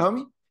pod,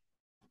 homie.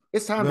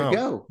 It's time to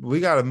go. We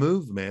gotta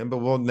move, man.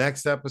 But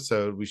next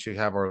episode we should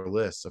have our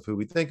list of who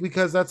we think,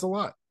 because that's a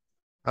lot.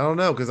 I don't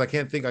know, because I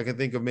can think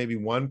of maybe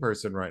one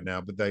person right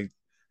now, but I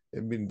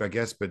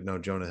guess, but no,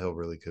 Jonah Hill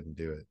really couldn't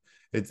do it.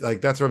 It's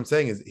like that's what I'm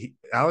saying is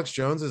Alex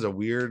Jones is a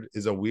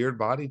weird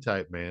body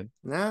type, man.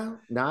 No,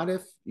 not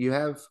if you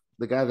have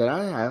the guy that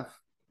I have.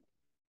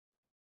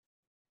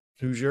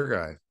 Who's your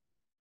guy?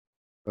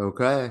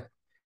 Okay.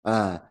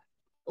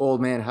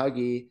 Old man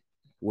Huggy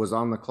was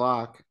on the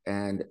clock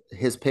and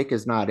his pick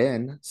is not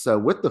in. So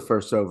with the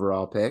first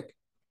overall pick,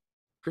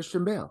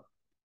 Christian Bale.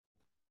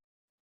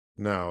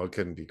 No, it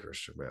couldn't be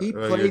Christian Bale.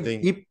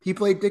 He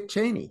played Dick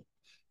Cheney.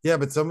 Yeah,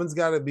 but someone's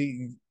got to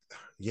be.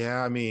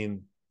 Yeah, I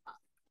mean,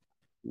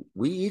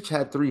 we each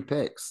had 3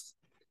 picks.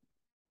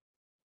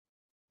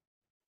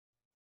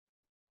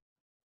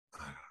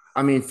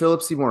 I mean,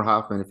 Philip Seymour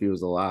Hoffman, if he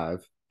was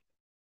alive.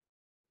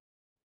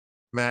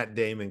 Matt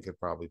Damon could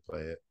probably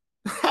play it.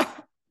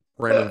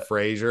 Brendan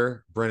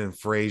Fraser.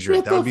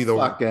 That would be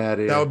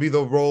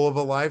the role of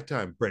a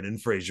lifetime. Brendan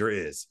Fraser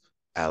is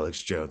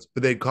Alex Jones,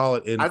 but they'd call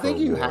it InfoWars. I think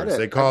you had it.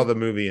 They call the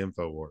movie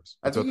InfoWars.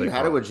 I think you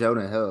had it with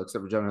Jonah Hill,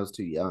 except for Jonah Hill's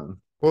too young.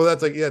 Well,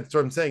 that's what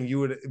I'm saying.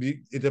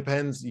 It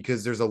depends,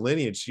 because there's a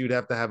lineage. You'd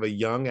have to have a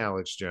young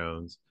Alex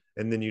Jones,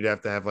 and then you'd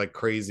have to have like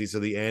crazy. So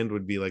the end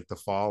would be like the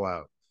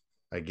fallout,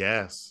 I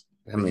guess.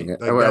 I mean,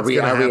 like, are we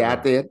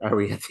at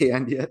the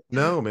end yet?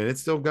 No, man,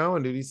 it's still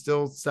going, dude. He's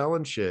still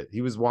selling shit.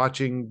 He was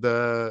watching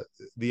the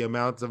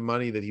amounts of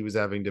money that he was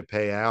having to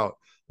pay out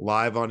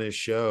live on his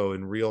show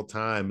in real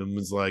time, and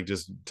was like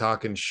just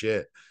talking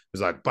shit. He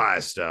was like, buy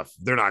stuff.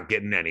 They're not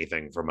getting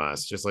anything from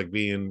us. Just like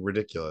being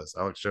ridiculous.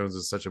 Alex Jones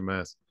is such a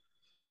mess.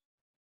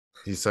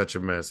 He's such a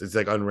mess. It's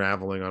like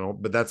unraveling on,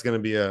 but that's going to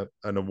be an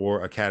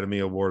Academy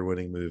Award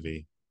winning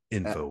movie.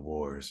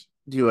 InfoWars.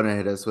 Do you want to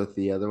hit us with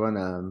the other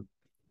one?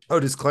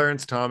 Does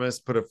Clarence Thomas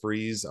put a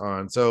freeze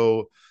on?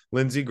 So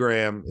Lindsey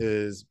Graham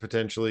is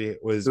potentially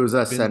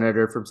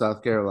senator from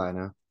South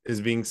Carolina,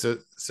 is being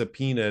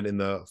subpoenaed in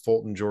the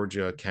Fulton,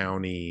 Georgia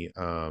County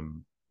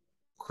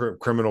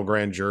criminal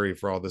grand jury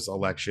for all this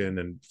election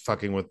and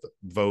fucking with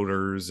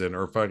voters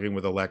or fucking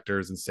with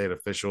electors and state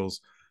officials.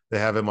 They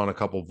have him on a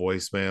couple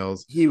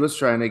voicemails. He was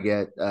trying to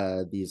get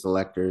these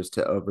electors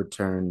to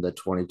overturn the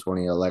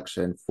 2020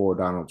 election for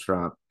Donald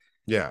Trump.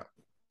 Yeah,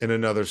 in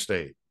another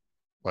state.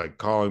 Like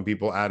calling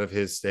people out of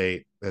his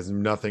state has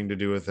nothing to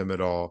do with him at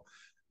all.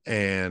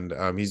 And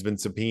he's been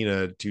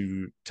subpoenaed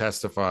to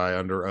testify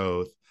under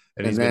oath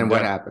and And he's then been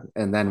what happened?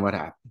 And then what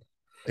happened?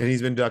 and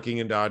he's been ducking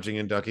and dodging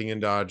and ducking and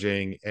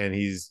dodging, and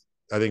he's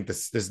I think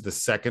this is the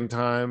second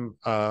time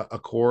a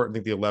court, I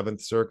think the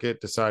 11th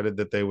Circuit, decided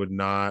that they would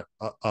not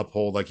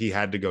uphold, like he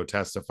had to go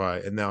testify,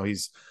 and now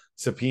he's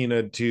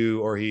subpoenaed to,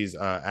 or he's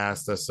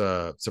asked us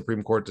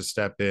Supreme Court to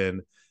step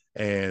in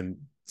and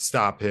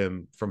stop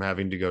him from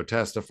having to go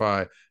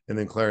testify. And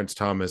then Clarence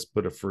Thomas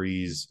put a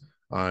freeze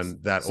on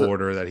that So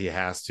order that he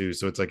has to,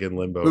 so it's like in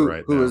limbo who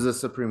right who is now. a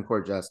Supreme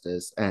Court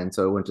justice, and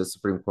so it went to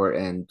Supreme Court,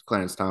 and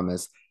Clarence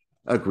Thomas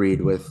agreed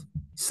with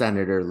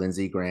Senator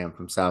Lindsey Graham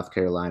from South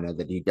Carolina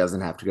that he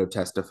doesn't have to go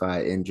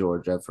testify in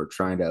Georgia for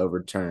trying to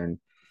overturn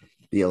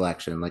the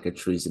election like a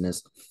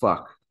treasonous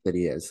fuck that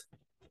he is.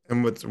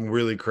 And what's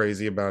really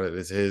crazy about it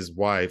is his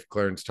wife,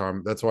 Clarence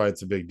Thomas. That's why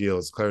it's a big deal.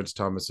 Is Clarence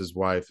Thomas's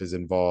wife is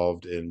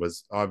involved and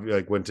was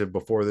like went to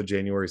before the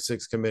January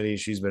 6th committee.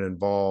 She's been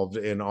involved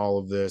in all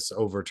of this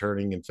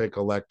overturning and fake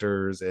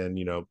electors, and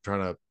trying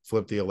to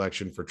flip the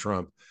election for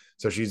Trump.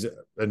 So she's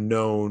a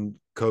known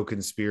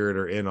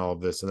co-conspirator in all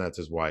of this, and that's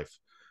his wife.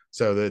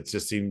 So that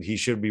just seemed he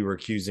should be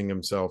recusing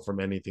himself from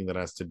anything that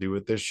has to do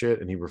with this shit,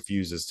 and he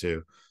refuses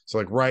to. So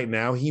like right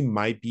now, he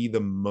might be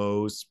the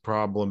most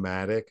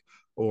problematic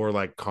or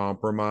like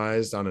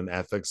compromised on an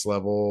ethics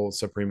level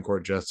Supreme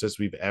Court justice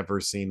we've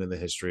ever seen in the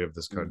history of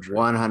this country,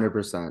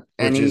 100%.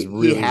 And which is he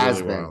really,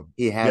 has really been. wild.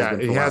 He has Yeah, been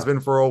it for a has while.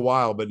 been for a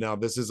while, but now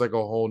this is like a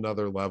whole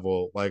nother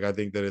level. Like I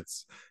think that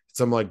it's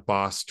some like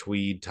Boss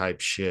Tweed type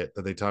shit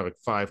that they talk like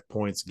 5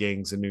 points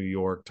gangs in New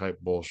York type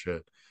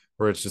bullshit,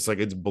 where it's just like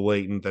it's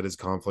blatant that his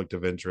conflict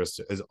of interest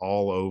is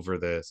all over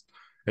this.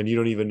 And you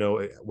don't even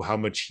know how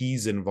much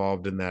he's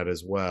involved in that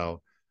as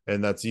well.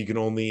 And that's you can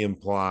only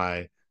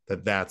imply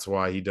that that's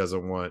why he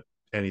doesn't want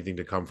anything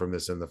to come from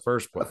this in the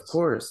first Of place.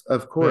 course,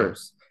 of Yeah.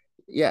 course.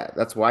 Yeah,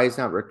 that's why he's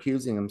not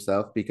recusing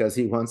himself, because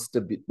he wants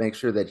to make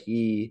sure that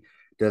he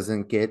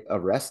doesn't get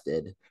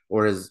arrested,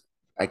 or his,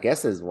 I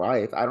guess his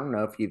wife. I don't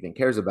know if he even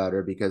cares about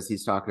her, because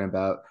he's talking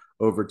about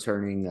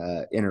overturning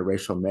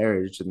interracial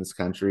marriage in this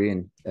country,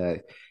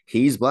 and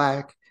he's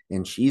black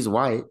and she's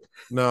white.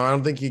 No, I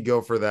don't think he'd go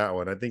for that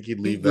one. I think he'd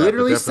He leave that, but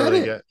literally said definitely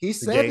it. get He the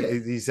said gang.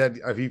 it. He said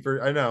if he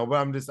for I know, but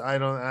I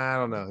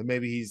don't know.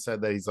 Maybe he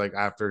said that he's like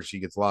after she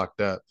gets locked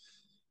up,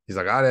 he's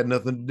like I had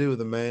nothing to do with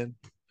it, man.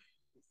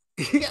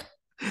 Yeah.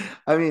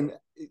 I mean,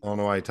 I don't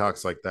know why he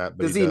talks like that,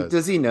 but he does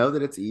does. he know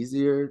that it's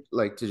easier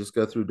like to just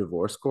go through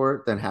divorce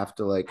court than have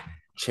to like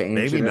change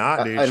Maybe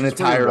not, dude. an She's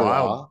pretty entire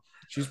wild. law?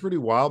 She's pretty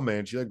wild,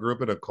 man. She like grew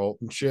up in a cult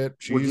and shit.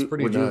 Would She's you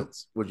pretty would you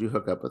nuts. would you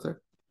hook up with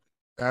her?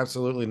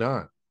 Absolutely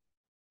not.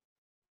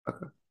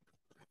 Okay.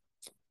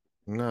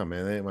 No,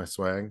 man, they ain't my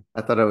swag.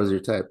 I thought I was your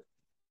type.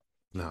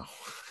 No.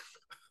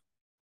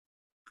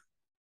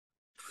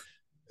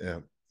 Yeah,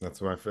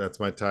 that's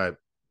my type.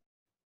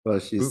 Well,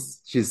 Bo-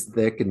 she's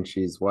thick and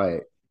she's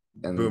white,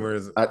 and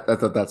Boomers. I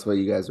thought that's what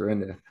you guys were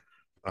into.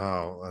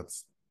 Oh,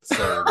 that's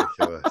so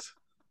ridiculous.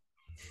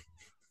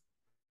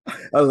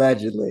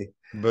 Allegedly.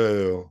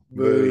 Boo.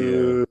 Boo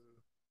you.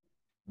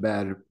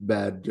 Boo.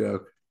 Bad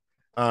joke.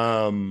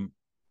 Um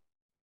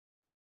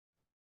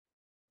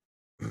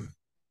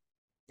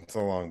it's a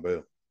long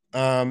boo.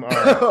 All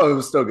right. Oh, it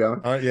was still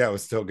going. Yeah, it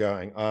was still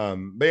going.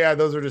 But yeah,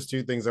 those are just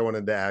two things I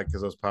wanted to add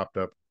because those popped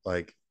up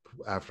like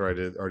after I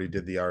already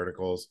did the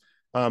articles.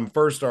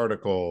 First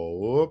article.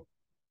 Whoop.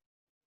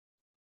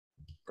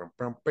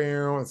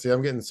 See,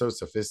 I'm getting so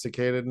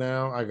sophisticated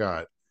now. I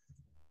got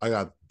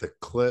the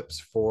clips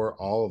for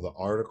all of the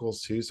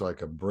articles too, so I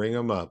could bring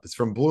them up. It's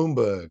from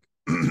Bloomberg.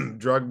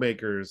 Drug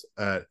makers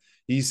at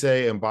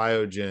Eisai and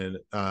Biogen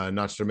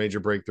notched a major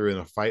breakthrough in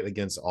a fight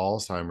against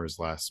Alzheimer's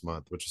last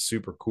month, which is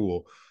super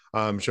cool.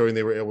 Showing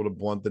they were able to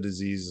blunt the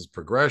disease's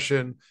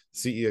progression.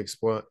 CEO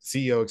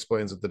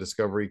explains what the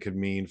discovery could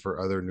mean for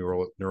other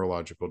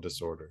neurological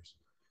disorders.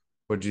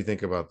 What do you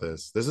think about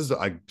this? This is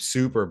like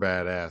super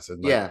badass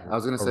and like Yeah, I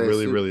was gonna a say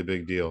really, really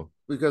big deal.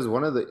 because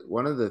one of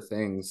the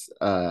things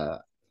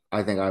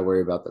I think I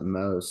worry about the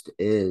most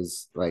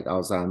is like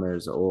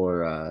Alzheimer's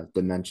or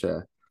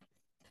dementia,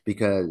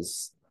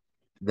 because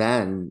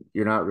then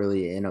you're not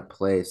really in a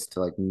place to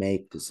like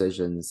make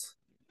decisions,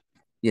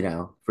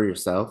 for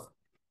yourself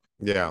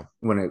Yeah.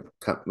 when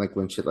like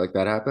when shit like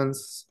that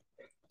happens.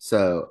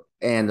 So,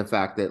 and the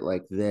fact that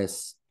like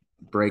this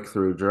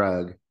breakthrough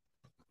drug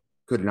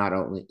could not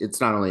only it's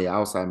not only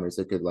Alzheimer's,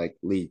 it could like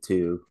lead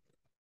to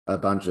a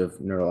bunch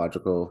of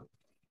neurological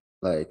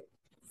like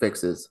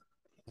fixes.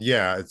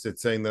 Yeah, it's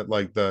saying that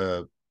like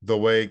the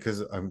way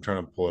because I'm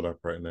trying to pull it up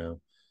right now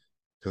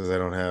because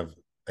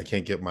I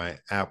can't get my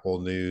Apple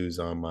News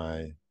on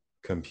my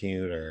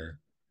computer.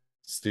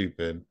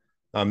 Stupid.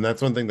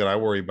 That's one thing that I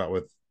worry about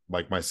with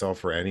like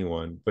myself or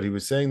anyone. But he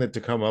was saying that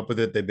to come up with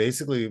it,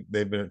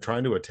 they've been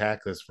trying to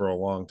attack this for a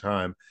long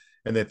time,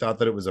 and they thought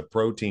that it was a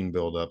protein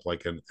buildup,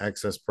 like an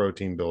excess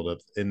protein buildup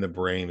in the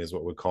brain, is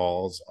what would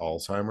cause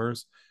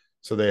Alzheimer's.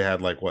 So they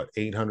had like what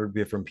 800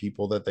 different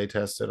people that they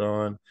tested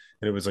on,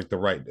 and it was like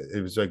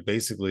it was like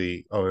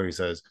basically. Oh, he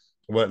says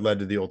what led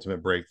to the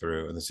ultimate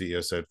breakthrough, and the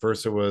CEO said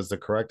first it was the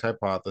correct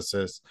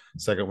hypothesis,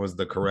 second was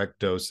the correct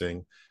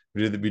dosing,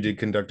 We did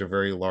conduct a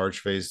very large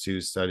phase 2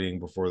 studying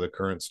before the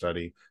current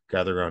study,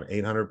 gathered around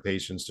 800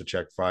 patients to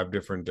check 5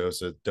 different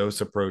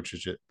dose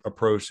approaches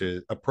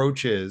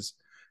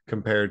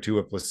compared to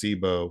a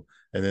placebo,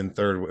 and then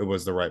third, it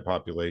was the right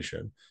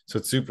population. So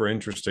it's super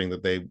interesting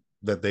that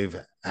they've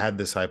had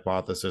this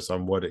hypothesis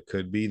on what it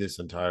could be this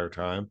entire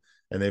time,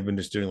 and they've been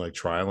just doing like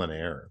trial and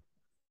error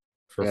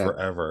for Yeah,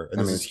 forever.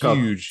 And I this mean is it's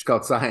huge.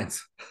 called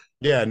science.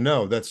 Yeah,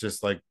 no, that's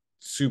just like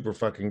super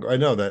fucking. I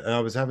know that. And I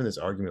was having this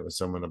argument with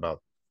someone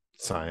about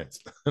science.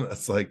 And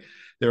it's like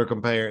they were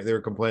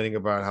complaining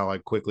about how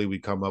like quickly we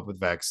come up with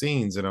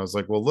vaccines. And I was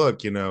like, well,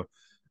 look,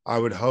 I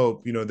would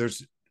hope,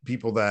 there's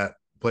people that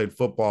played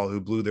football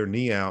who blew their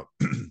knee out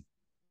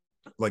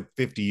like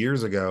 50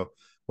 years ago,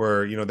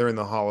 where they're in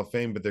the Hall of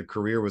Fame, but their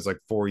career was like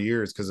 4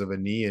 years because of a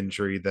knee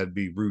injury that'd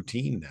be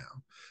routine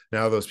now.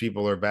 Now those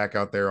people are back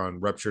out there on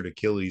ruptured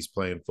Achilles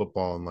playing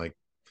football in like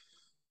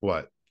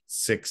what,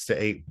 6 to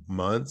 8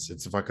 months.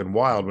 It's fucking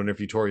wild. When if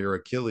you tore your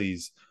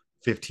Achilles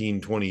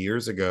 15, 20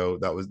 years ago,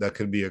 that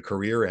could be a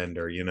career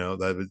ender.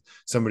 That was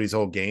somebody's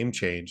whole game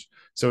changed.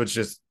 So it's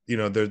just,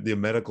 the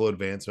medical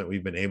advancement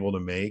we've been able to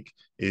make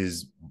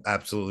is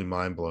absolutely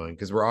mind-blowing,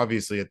 because we're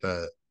obviously at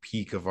the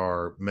peak of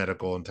our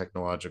medical and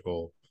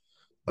technological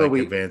But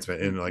like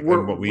advancement in like in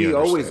we're what we we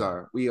always understand.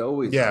 are. We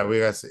always Yeah, are. we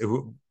guess.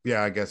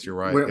 Yeah, I guess you're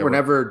right. Yeah, We're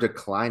never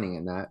declining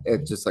in that.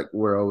 It's just like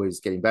we're always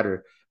getting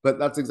better. But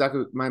that's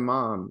exactly my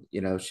mom.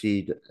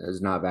 She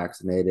is not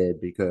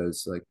vaccinated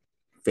because like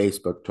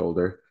Facebook told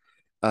her.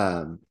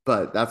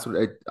 But that's what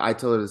I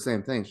told her the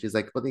same thing. She's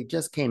like, "Well, they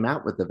just came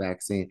out with the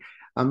vaccine."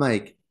 I'm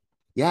like,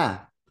 "Yeah."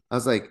 I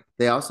was like,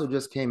 "They also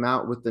just came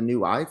out with the new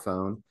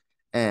iPhone,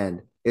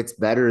 and it's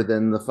better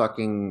than the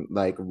fucking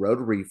like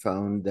rotary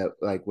phone that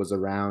like was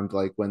around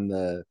like when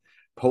the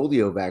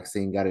polio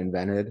vaccine got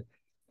invented."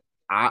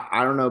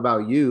 I don't know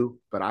about you,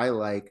 but I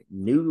like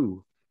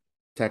new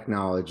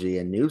technology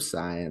and new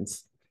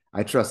science.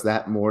 I trust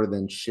that more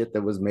than shit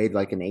that was made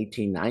like in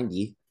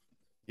 1890.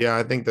 yeah,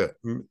 I think that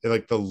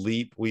like the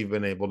leap we've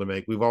been able to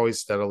make, we've always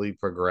steadily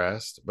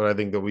progressed, but I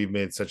think that we've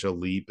made such a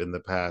leap in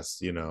the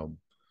past,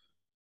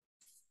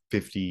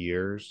 50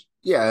 years,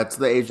 Yeah, it's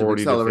the age of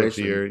 40 to 50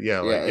 acceleration. years. Yeah, Yeah,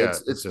 like, yeah, it's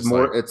it's it's just like,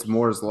 more it's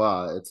Moore's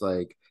law. It's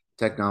like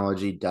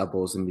technology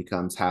doubles and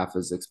becomes half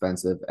as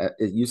expensive.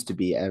 It used to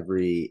be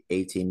every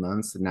 18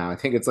 months, and now I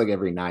think it's like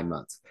every 9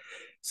 months.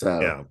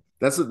 So yeah.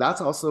 that's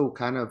also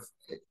kind of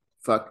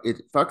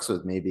it fucks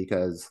with me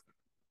because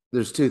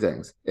there's two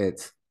things.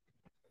 It's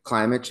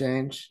climate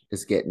change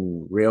is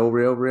getting real,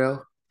 real,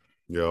 real.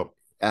 Yep.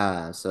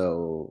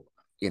 So,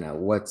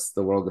 what's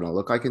the world going to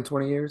look like in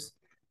 20 years?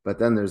 But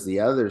then there's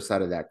the other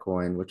side of that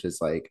coin, which is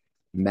like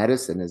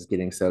medicine is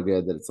getting so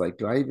good that it's like,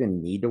 do I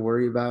even need to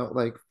worry about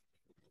like,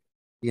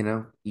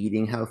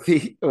 eating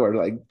healthy or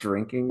like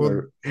drinking Well,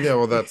 or yeah,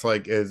 well, that's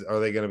like, are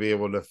they going to be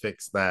able to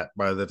fix that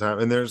by the time?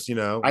 And there's, I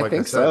like I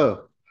think said,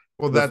 so.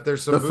 well, The that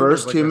there's some the boomers,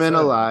 first like I human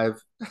said.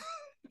 alive.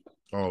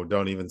 Oh,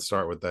 don't even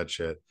start with that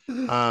shit.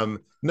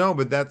 No,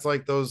 but that's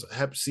like those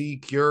Hep C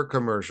cure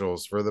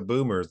commercials for the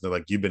boomers. They're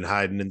like, you've been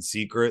hiding in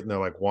secret, and they're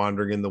like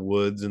wandering in the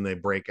woods and they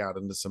break out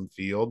into some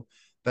field.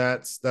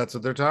 That's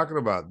what they're talking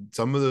about.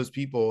 Some of those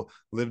people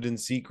lived in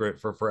secret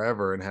for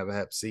forever and have a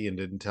Hep C and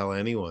didn't tell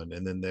anyone.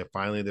 And then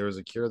finally there was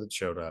a cure that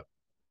showed up.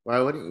 Why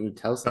wouldn't you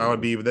tell That would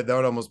someone? be that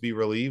would almost be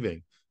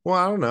relieving. Well,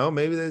 I don't know.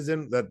 Maybe they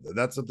didn't.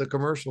 That's what the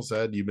commercial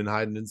said. You've been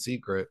hiding in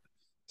secret.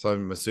 So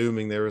I'm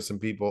assuming there were some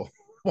people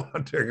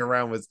wandering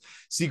around with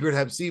secret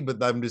Hep C.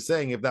 But I'm just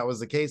saying, if that was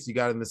the case, you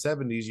got in the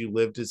 70s, you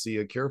lived to see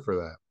a cure for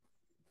that.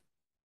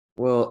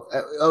 Well,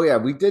 oh yeah,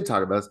 we did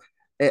talk about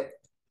this.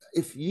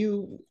 If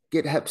you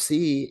get Hep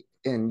C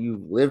and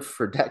you live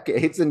for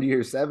decades into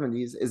your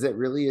 70s, is it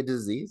really a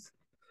disease?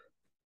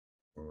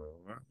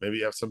 Maybe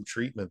you have some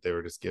treatment they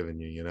were just giving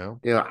you.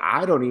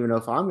 I don't even know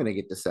if I'm going to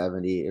get to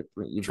 70. If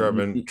you're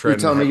Treading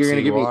telling me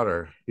Hep C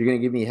water. you're going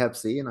to give me Hep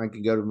C and I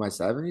can go to my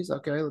 70s.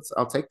 Okay,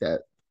 I'll take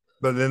that.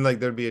 But then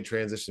like there'd be a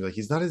transition. Like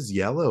he's not as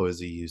yellow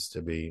as he used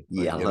to be.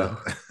 Like, Yellow.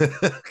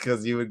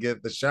 because you would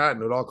get the shot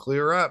and it would all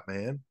clear up,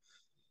 man.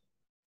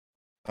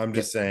 I'm Yeah.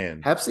 just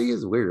saying. Hep C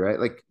is weird, right?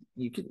 Like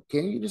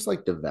can you just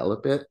like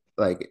develop it?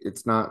 Like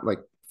it's not like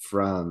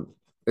from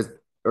is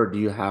or do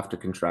you have to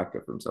contract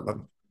it from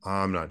someone?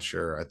 I'm not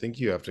sure. I think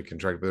you have to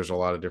contract, but there's a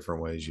lot of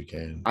different ways you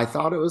can. I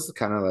thought it was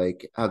kind of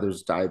like how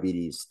there's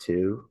diabetes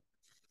too,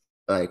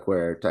 like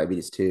where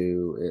diabetes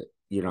 2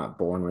 you're not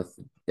born with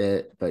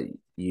it but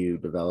you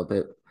develop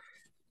it.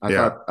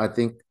 Yeah. I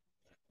think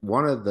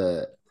one of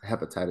the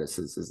hepatitis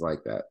is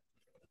like that,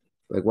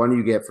 like one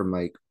you get from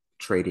like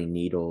trading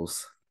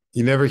needles.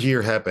 You never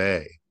hear Hep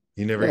A.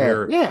 You never Yeah,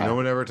 hear, no yeah.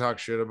 one ever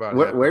talks shit about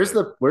Hep Where's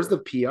A. the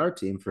PR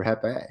team for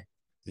hep A?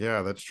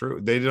 Yeah, that's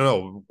true. They don't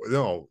know.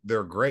 No,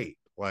 they're great.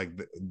 Like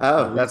the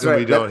Oh, that's reason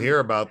we right, don't hear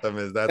about them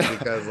is that's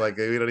because like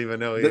we don't even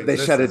know he they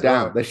shut exists it as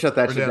down, well. they shut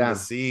that We're shit down to down.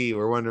 C.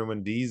 We're wondering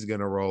when D's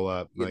gonna roll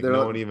up. Like no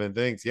they're one even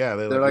thinks. Yeah,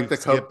 they they're like like we've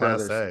the Koch skipped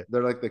past brothers. A.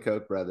 They're like the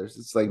Koch brothers.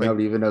 It's like Like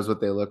nobody even knows what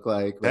they look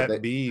like, but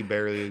Hep B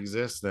barely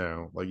exists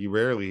now. Like you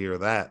rarely hear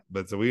that.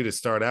 But so we just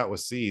start out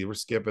with C. We're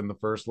skipping the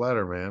first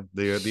letter, man.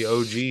 The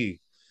OG.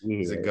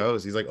 He's a Yeah.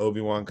 ghost. He's like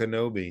Obi-Wan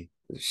Kenobi.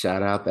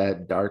 Shout out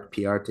that dark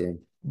PR team.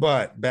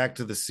 But back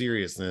to the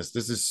seriousness.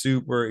 This is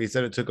super. He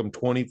said it took him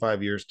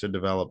 25 years to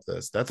develop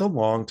this. That's a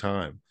long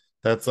time.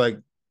 That's like,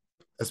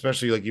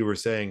 especially like you were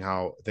saying,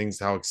 how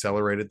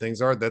accelerated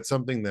things are. That's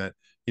something that,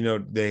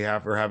 they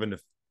have or having to,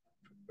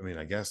 I mean,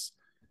 I guess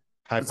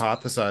It's,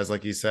 hypothesize,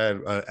 like you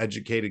said,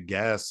 educated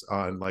guess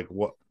on like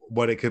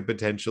what it could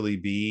potentially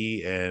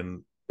be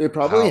and it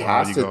probably how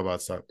has you to. go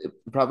about stuff. It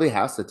probably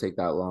has to take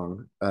that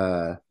long,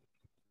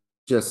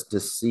 just to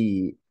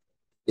see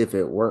if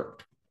it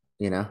worked.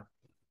 You know.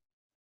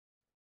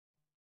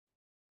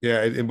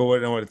 Yeah, but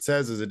what it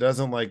says is it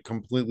doesn't like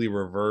completely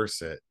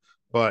reverse it,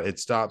 but it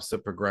stops the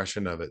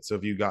progression of it. So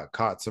if you got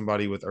caught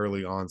somebody with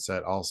early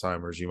onset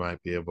Alzheimer's, you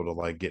might be able to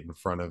like get in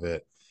front of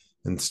it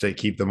and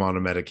keep them on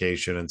a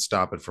medication and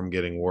stop it from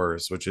getting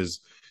worse, which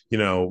is,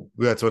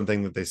 that's one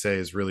thing that they say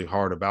is really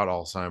hard about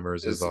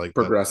Alzheimer's is Is like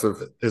progressive.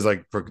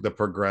 the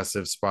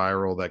progressive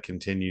spiral that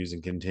continues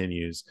and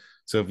continues.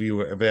 So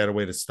if they had a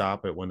way to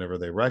stop it whenever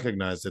they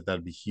recognized it,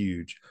 that'd be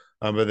huge.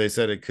 But they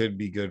said it could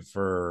be good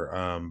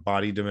for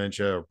body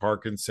dementia or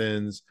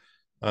Parkinson's.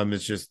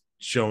 It's just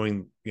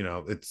showing,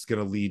 it's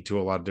going to lead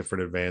to a lot of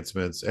different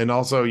advancements and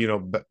also,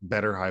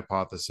 better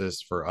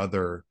hypothesis for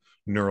other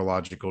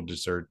neurological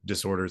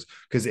disorders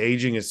because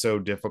aging is so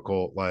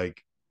difficult.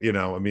 Like,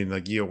 I mean,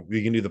 like, you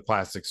can do the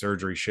plastic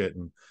surgery shit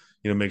and,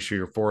 make sure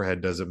your forehead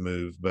doesn't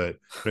move. But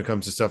when it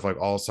comes to stuff like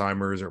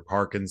Alzheimer's or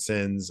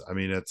Parkinson's, I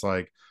mean, it's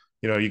like,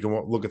 you can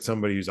look at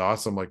somebody who's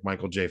awesome, like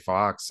Michael J.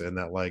 Fox, and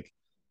that like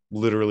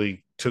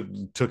literally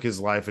took his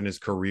life and his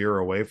career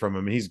away from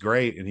him. He's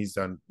great and he's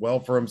done well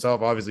for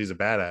himself. Obviously, he's a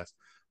badass,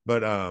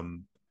 but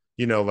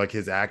like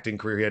his acting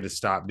career, he had to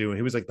stop doing.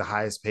 He was like the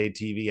highest paid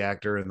TV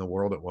actor in the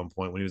world at one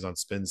point when he was on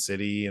Spin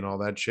City and all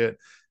that shit,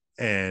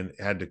 and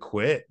had to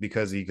quit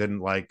because he couldn't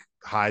like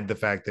hide the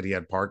fact that he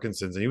had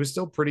Parkinson's, and he was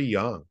still pretty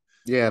young.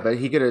 Yeah, but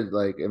he could have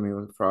like, I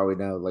mean, for all we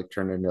know, like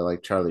turned into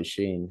like Charlie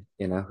Sheen,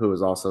 who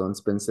was also in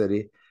Spin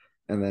City,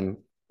 and then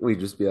we'd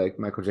just be like,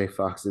 Michael J.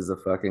 Fox is a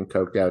fucking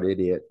coked out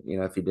idiot,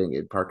 if he didn't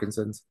get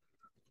Parkinson's.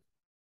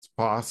 It's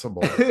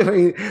possible. I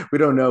mean, we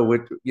don't know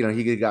what, he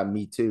could have got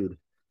me too.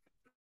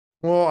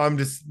 Well,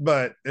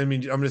 but I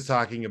mean, I'm just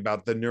talking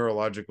about the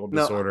neurological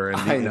No, disorder and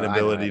the I know, I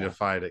inability to know.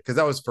 fight it because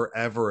that was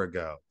forever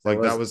ago.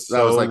 Like that was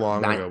That was so like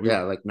long ago.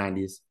 yeah, like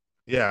 90s.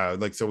 Yeah,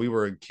 like so we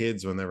were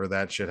kids whenever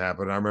that shit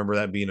happened. I remember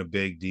that being a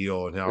big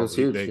deal and It how was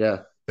huge.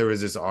 Yeah. there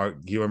was this art.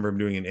 You remember him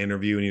doing an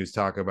interview and he was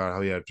talking about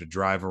how he had to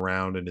drive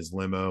around in his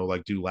limo,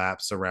 like do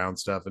laps around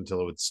stuff until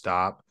it would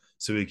stop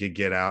so he could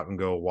get out and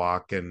go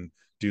walk and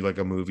do like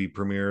a movie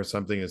premiere or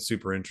something. It's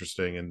super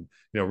interesting and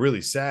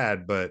really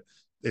sad. But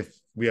if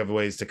we have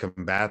ways to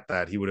combat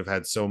that, he would have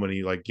had so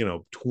many like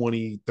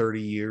 20,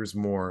 30 years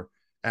more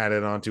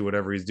added onto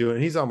whatever he's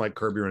doing. He's on like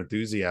Curb Your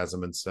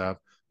Enthusiasm and stuff,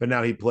 but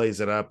now he plays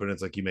it up and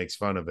it's like he makes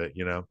fun of it,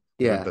 like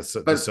Yeah. the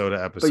soda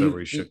But episode where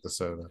he shook the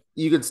soda.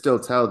 you could still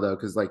tell though,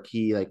 because like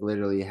he like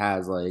literally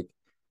has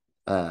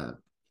uh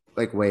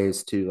like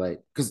ways to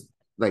because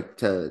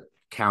to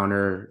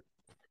counter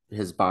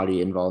his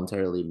body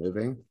involuntarily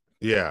moving.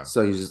 Yeah,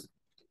 So he's just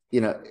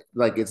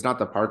like it's not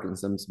the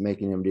Parkinson's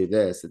making him do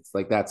this. It's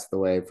like that's the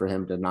way for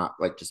him to not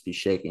like just be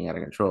shaking out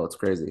of control. It's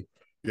crazy.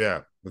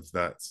 yeah,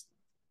 that's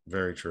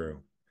very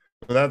true.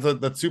 But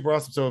that's super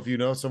awesome. So if you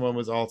know someone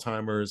with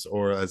Alzheimer's,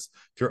 or as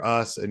if you're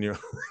us and you're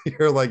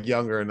you're like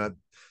younger, and that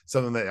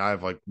something that I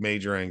have like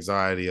major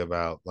anxiety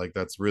about, like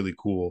that's really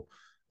cool.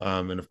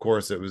 And of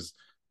course, it was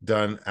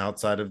done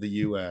outside of the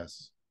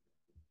U.S.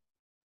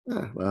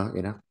 Well, Well,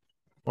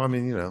 I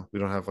mean, we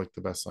don't have like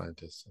the best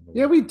scientists in the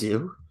yeah, world. we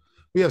do.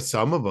 We have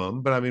some of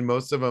them, but I mean,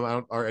 most of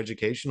them, our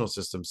educational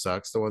system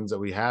sucks. The ones that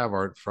we have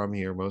aren't from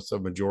here. Most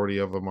of majority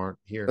of them aren't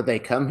But here. they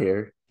come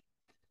here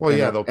Well, and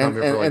yeah, they'll come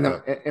here for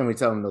like and we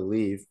tell them to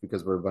leave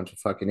because we're a bunch of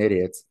fucking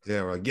idiots.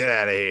 yeah, we're like, get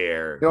out of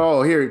here.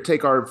 Oh, here,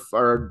 take our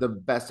the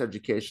best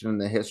education in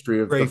the history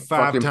of Pray the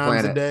five fucking times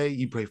a planet. day.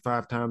 You pray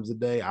 5 times a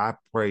day. I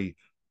pray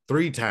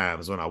 3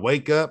 times when I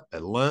wake up,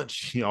 at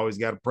lunch. You always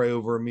got to pray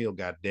over a meal.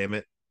 God damn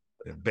it.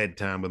 At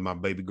bedtime with my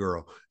baby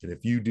girl. And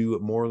if you do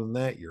it more than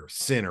that, you're a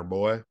sinner,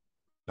 boy.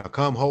 Now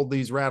come hold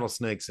these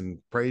rattlesnakes and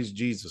praise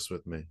Jesus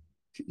with me.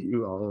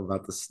 You all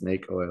about the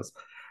snake oils.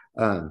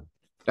 All right,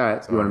 you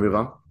want Sorry, to move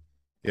man. on?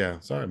 Yeah,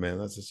 sorry, man.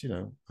 That's just,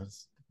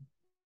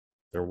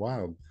 they're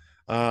wild.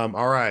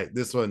 All right.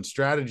 This one,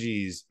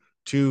 strategies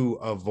to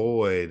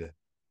avoid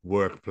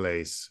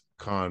workplace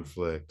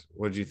conflict.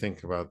 What do you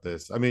think about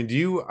this? I mean,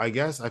 I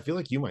guess I feel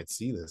like you might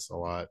see this a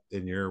lot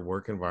in your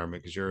work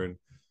environment because you're in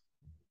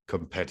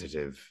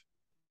competitive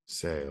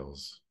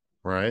sales,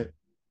 right?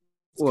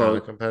 It's kind of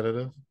Well,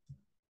 competitive.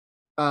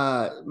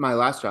 my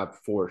last job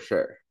for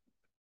sure,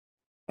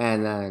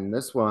 and then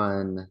this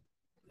one,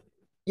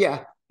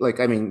 yeah. Like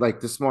I mean,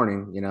 like this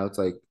morning, it's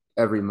like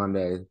every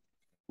Monday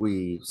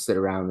we sit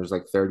around. There's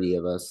like 30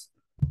 of us,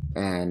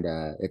 and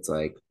it's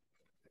like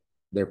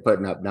they're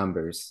putting up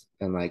numbers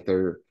and like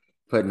they're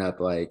putting up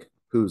like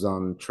who's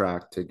on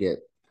track to get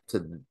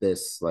to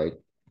this like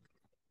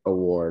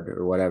award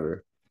or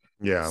whatever.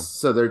 Yeah.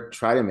 So they're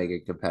trying to make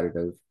it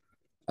competitive.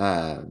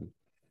 Um,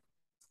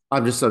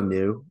 I'm just so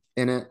new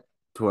in it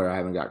to where I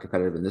haven't got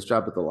competitive in this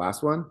job, but the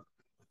last one,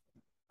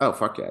 oh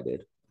fuck yeah,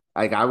 dude.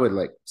 Like I would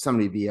like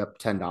somebody be up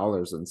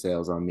 $10 in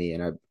sales on me,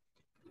 and I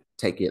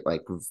take it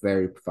like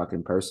very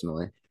fucking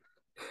personally.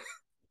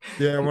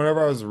 Yeah,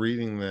 whenever I was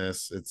reading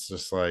this, it's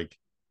just like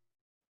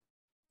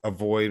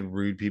avoid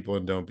rude people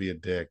and don't be a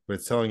dick. But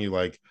it's telling you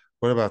like,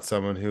 what about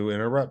someone who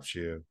interrupts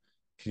you?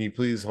 Can you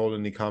please hold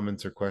any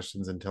comments or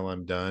questions until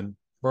I'm done?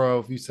 Bro,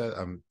 if you said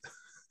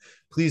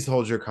please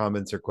hold your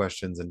comments or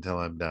questions until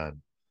I'm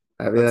done.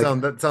 I'd be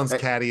like, That sounds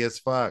catty as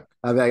fuck.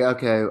 I'd be like,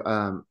 okay,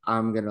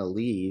 I'm gonna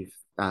leave.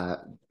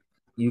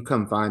 You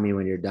come find me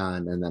when you're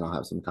done, and then I'll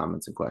have some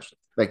comments and questions.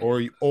 Like,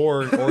 Or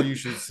you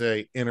should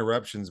say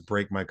interruptions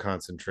break my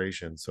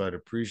concentration. So I'd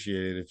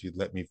appreciate it if you'd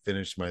let me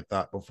finish my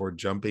thought before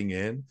jumping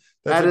in.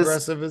 that is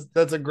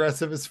That's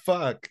aggressive as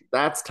fuck.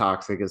 that's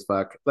toxic as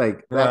fuck.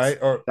 Like Right?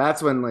 Or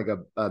that's when like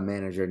a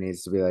manager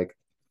needs to be like,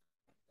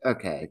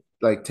 okay,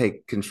 like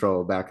take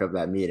control back of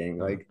that meeting.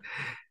 Like,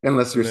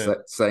 unless you're and then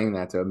saying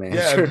that to a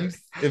yeah, manager.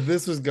 if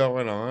this was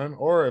going on,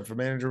 or if a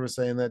manager was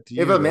saying that to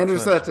If you, a that's manager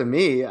not said that to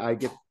me,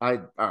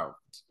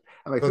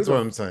 I'm like, that's what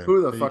I'm saying.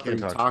 who the You fuck are can't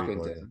you talk to talking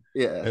people like to? that.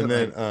 Yeah, And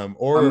then like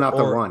I'm not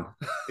the or one.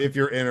 if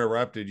you're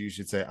interrupted, you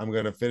should say, I'm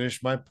gonna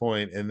finish my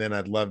point and then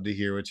I'd love to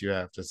hear what you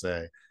have to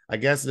say. I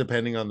guess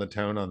depending on the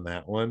tone on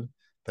that one,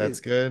 that's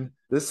Dude, good.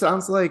 this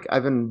sounds like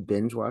I've been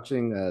binge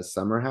watching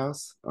Summer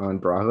House on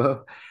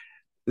Bravo.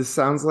 This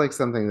sounds like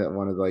something that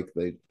one of like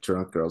the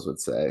drunk girls would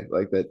say,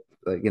 like that,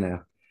 like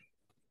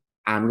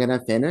I'm gonna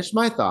finish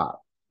my thought,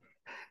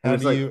 and How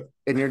it's do like, you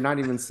and you're not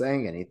even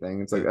saying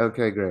anything. It's like,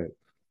 okay, great.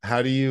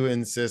 how do you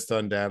insist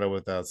on data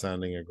without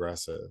sounding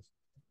aggressive?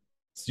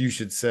 You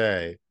should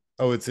say,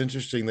 "Oh, it's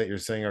interesting that you're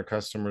saying our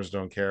customers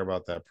don't care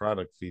about that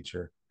product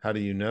feature. How do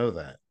you know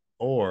that?"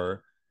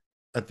 Or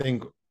I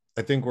think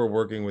I think we're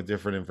working with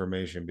different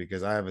information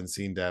because I haven't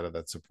seen data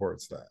that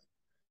supports that.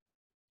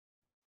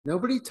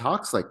 Nobody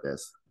talks like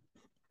this.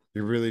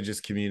 You're really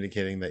just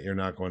communicating that you're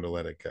not going to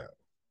let it go.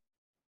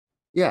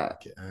 Yeah,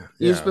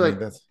 you Yeah, just I be mean like,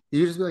 that's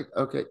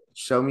okay,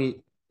 show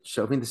me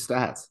the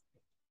stats,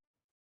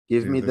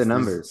 give dude, me the this these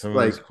numbers. some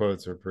of these Like,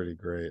 quotes are pretty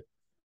great.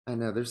 I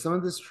know there's some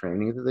of this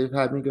training that they've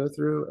had me go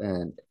through,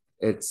 and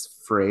it's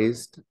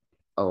phrased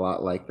a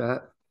lot like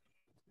that.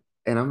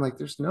 And I'm like,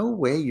 there's no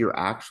way you're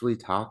actually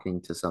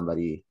talking to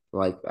somebody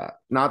like that.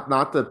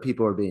 Not the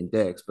people are being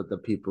dicks, but the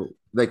people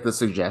like the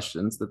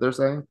suggestions that they're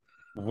saying.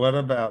 What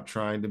about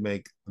trying to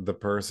make the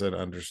person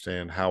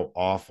understand how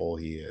awful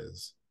he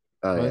is?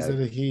 Oh Why is yeah. it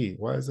a he?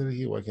 Why is it a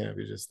he? Why can't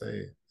we just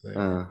say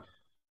Uh,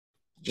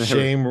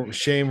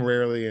 shame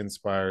rarely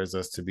inspires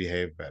us to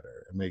behave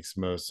better. It makes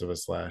most of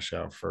us lash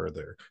out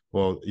further.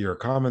 Well, your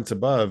comments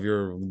above,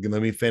 you're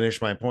let me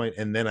finish my point,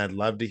 and then I'd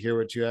love to hear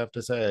what you have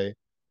to say.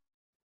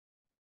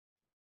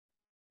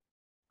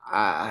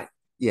 I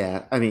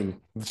yeah. I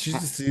mean, You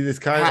just see this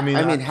kind. I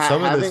mean,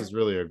 some of this having is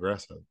really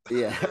aggressive.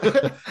 yeah.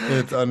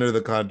 It's under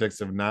the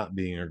context of not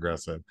being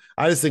aggressive.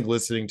 I just think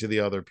listening to the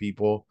other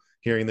people,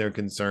 hearing their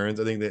concerns.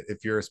 I think that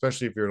if you're,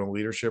 especially if you're in a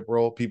leadership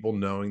role, people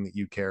knowing that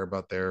you care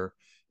about their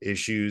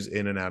issues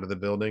in and out of the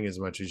building as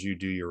much as you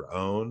do your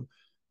own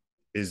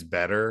is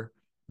better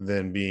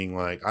than being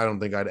like, I don't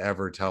think I'd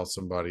ever tell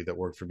somebody that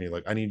worked for me,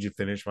 like, I need you to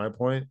finish my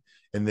point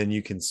and then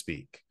you can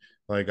speak.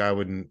 Like I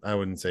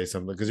wouldn't say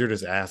something because you're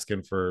just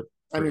asking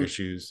I for mean,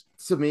 issues.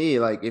 to me,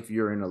 like if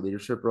you're in a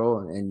leadership role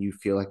and you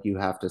feel like you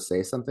have to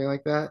say something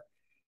like that,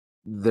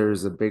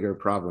 there's a bigger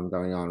problem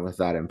going on with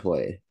that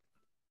employee.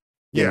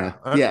 Yeah.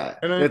 Yeah.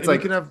 It's And you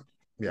can like have,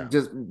 yeah.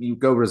 just you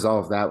go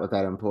resolve that with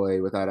that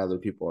employee without other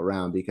people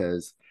around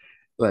because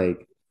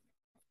like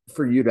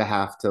for you to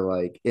have to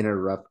like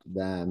interrupt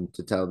them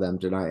to tell them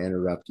to not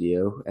interrupt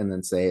you and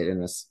then say it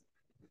in a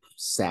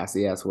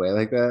sassy ass way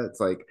like that, it's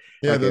like,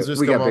 Yeah, okay, those just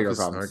we come got off bigger as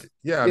problems. snarky.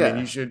 Yeah, I mean, Yeah.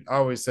 you should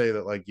always say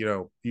that, like,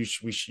 you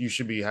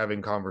should be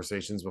having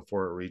conversations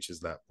before it reaches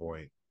that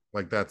point.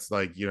 Like, that's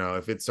like,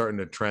 if it's starting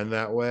to trend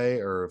that way,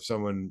 or if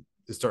someone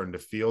is starting to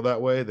feel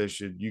that way,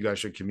 you guys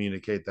should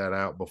communicate that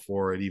out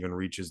before it even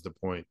reaches the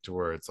point to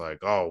where it's like,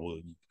 oh,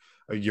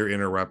 well, you're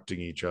interrupting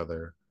each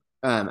other.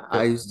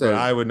 I used But to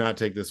I would not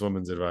take this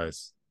woman's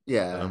advice.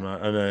 yeah.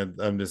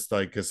 I'm just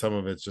like, because some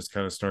of it's just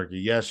kind of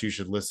snarky. Yes, you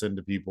should listen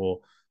to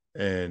people,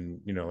 and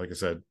like I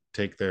said,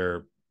 take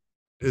their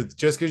it's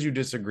just because you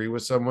disagree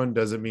with someone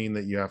doesn't mean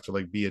that you have to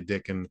like be a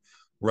dick and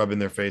rub in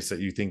their face that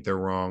you think they're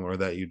wrong or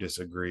that you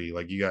disagree.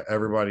 Like, you got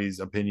everybody's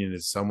opinion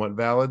is somewhat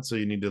valid, so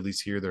you need to at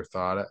least hear their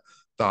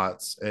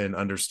thoughts and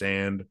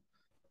understand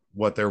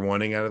what they're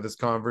wanting out of this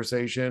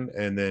conversation,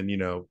 and then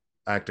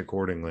act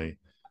accordingly.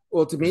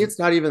 Well, to me, it's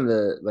not even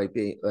the like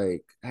being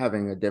like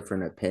having a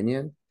different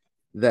opinion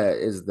that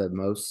is the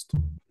most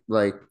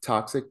like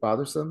toxic,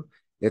 bothersome.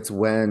 It's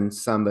when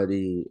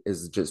somebody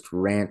is just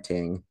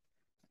ranting,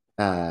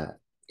 uh,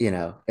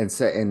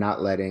 and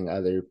not letting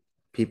other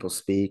people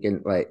speak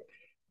and like,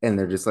 and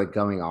they're just like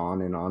going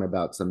on and on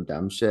about some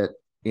dumb shit,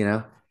 you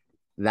know.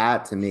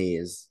 That to me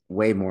is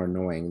way more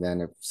annoying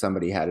than if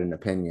somebody had an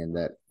opinion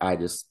that I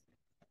just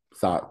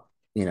thought,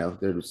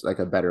 there's like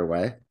a better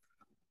way.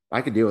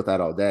 I could deal with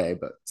that all day,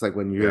 but it's like Yeah.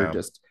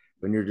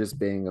 when you're just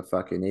being a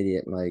fucking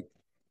idiot and like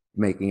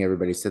making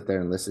everybody sit there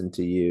and listen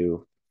to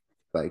you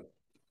like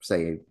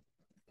say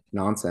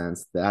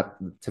nonsense. That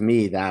to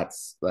me,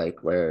 that's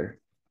like where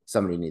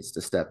somebody needs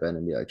to step in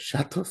and be like,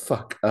 shut the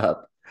fuck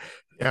up.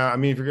 Yeah, I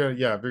mean, if you're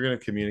gonna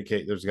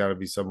communicate, there's got to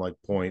be some like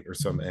point or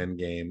some end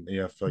game.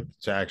 You have to like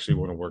to actually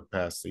want to work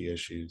past the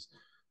issues.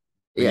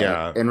 But Yeah,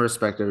 yeah, and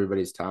respect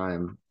everybody's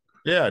time.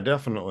 yeah,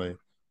 definitely.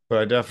 But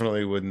I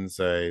definitely wouldn't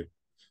say,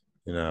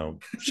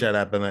 shut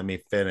up and let me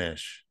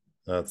finish.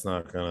 That's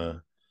not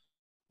gonna,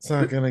 it's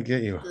not gonna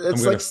get you. I'm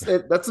It's gonna,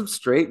 like that's some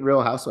straight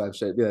Real Housewives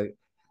shit. Be like,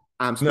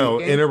 no,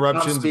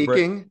 I'm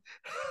speaking.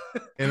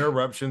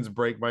 interruptions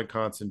break my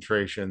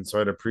concentration. So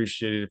I'd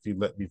appreciate it if you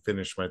let me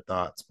finish my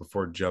thoughts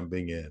before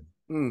jumping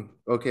in.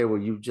 Okay,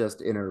 well, you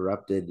just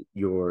interrupted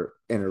your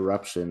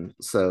interruption.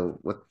 So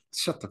what?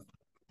 Shut the.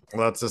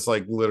 Well, that's just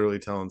like literally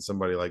telling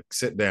somebody like,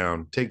 sit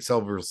down, take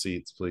several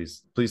seats,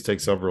 please. Please take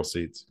several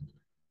seats.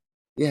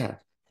 Yeah,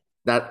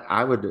 that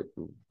I would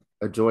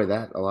enjoy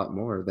that a lot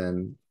more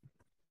than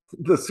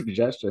the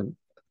suggestion.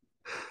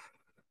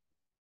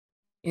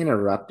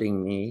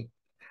 Interrupting me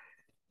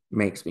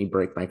makes me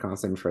break my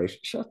concentration.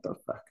 Shut the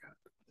fuck up.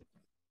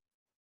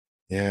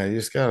 Yeah, you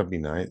just gotta be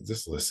nice.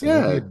 Just listen.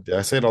 Don't be. Yeah,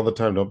 I say it all the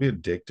time. Don't be a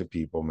dick to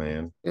people,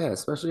 man. yeah,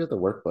 especially at the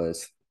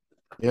workplace.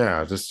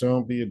 Yeah, just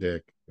don't be a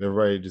dick.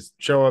 Everybody just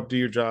show up, do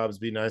your jobs,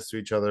 be nice to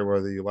each other,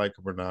 whether you like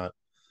them or not,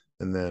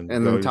 and then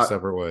And go then your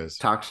separate ways.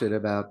 talk shit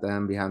about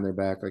them behind their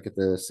back, like at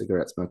the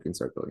cigarette smoking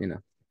circle.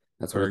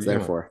 That's what Or it's there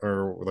for.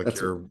 or like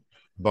That's your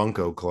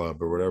bunco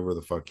club or whatever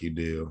the fuck you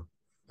do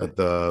at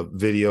the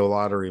video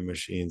lottery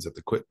machines at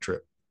the Quick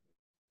Trip.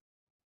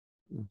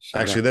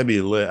 shout Actually, out. that'd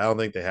be lit. I don't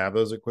think they have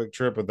those at Quick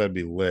Trip, but that'd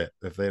be lit.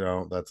 If they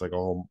don't, that's like a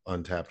whole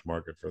untapped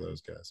market for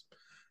those guys.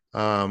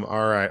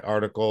 All right,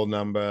 article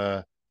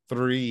number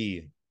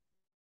 3.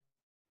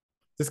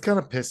 This kind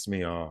of pissed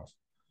me off,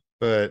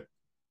 but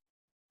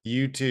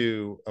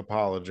U2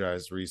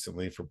 apologized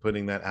recently for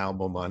putting that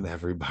album on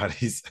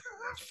everybody's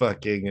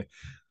fucking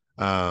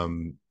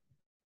um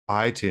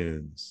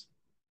iTunes.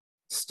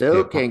 Yeah,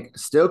 Still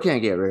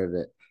can't get rid of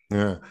it.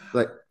 yeah.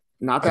 Like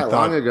not I that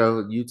long thought,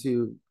 ago,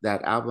 YouTube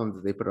that album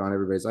that they put on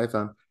everybody's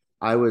iPhone,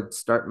 I would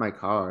start my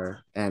car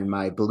and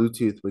my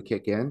Bluetooth would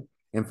kick in,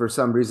 and for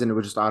some reason it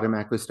would just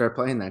automatically start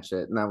playing that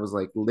shit. And that was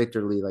like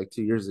literally like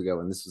 2 years ago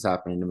when this was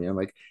happening to me. I'm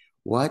like,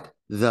 what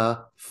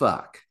the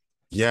fuck?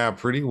 yeah,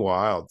 pretty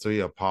wild. So he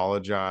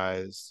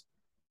apologized.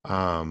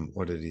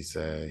 What did he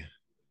say?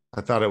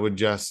 I thought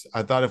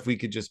if we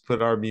could just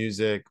put our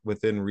music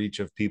within reach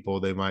of people,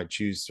 they might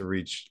choose to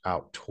reach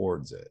out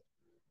towards it.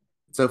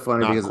 It's so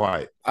funny Not because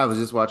quite. I was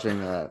just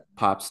watching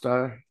Pop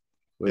Star,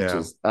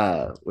 Yeah.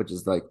 which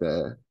is like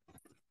the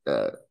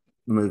uh,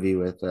 movie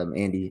with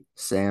Andy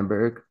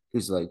Samberg,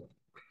 who's like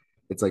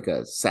it's like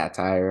a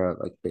satire of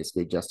like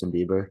basically Justin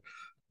Bieber,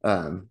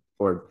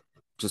 or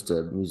just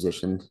a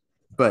musician.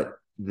 But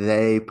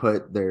they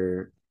put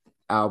their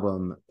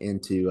album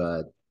into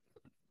a,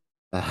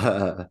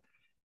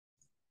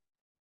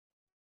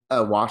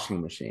 a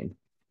washing machine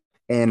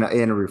and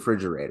in a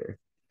refrigerator.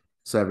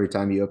 So every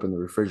time you open the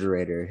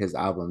refrigerator, his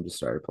album just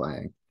started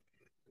playing.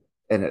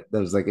 And that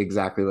was like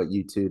exactly what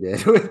U2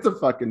 did with the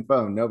fucking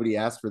phone. Nobody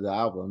asked for the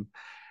album,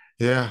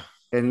 Yeah.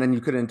 and then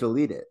you couldn't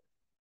delete it.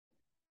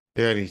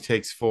 Yeah. And he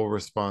takes full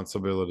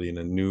responsibility in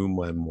a new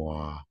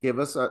memoir. Give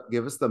us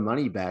the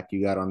money back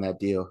you got on that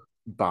deal,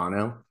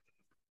 Bono.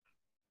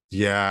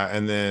 Yeah.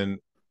 And then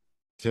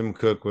Tim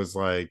Cook was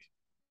like,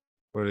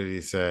 what did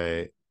he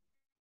say?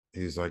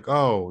 He's like,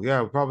 oh,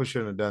 yeah, we probably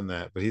shouldn't have done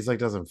that. But he's like,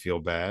 doesn't feel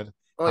bad.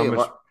 Oh How yeah, much?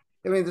 well,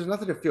 I mean, there's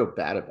nothing to feel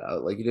bad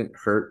about. Like you didn't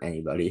hurt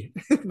anybody,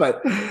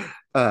 but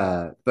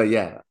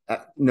yeah, I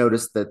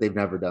noticed that they've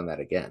never done that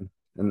again,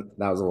 and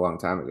that was a long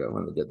time ago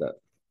when they did that.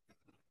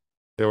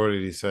 Yeah, what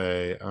did he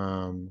say?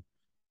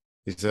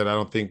 He said, I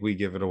don't think we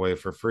give it away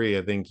for free.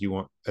 I think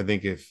you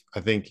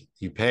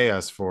pay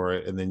us for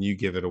it and then you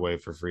give it away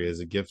for free as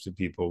a gift to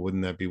people.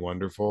 Wouldn't that be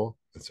wonderful?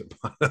 That's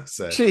what Bono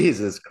said.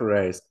 Jesus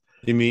Christ!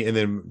 You mean, and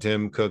then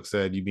Tim Cook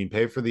said, you mean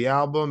pay for the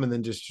album and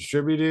then just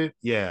distribute it?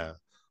 Yeah.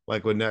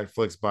 Like when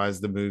Netflix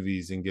buys the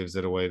movies and gives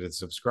it away to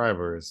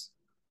subscribers.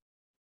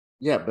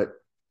 Yeah, but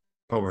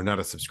But we're not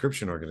a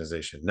subscription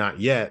organization. Not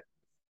yet.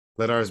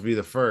 Let ours be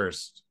the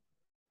first.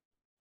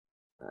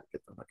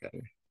 get the fuck out of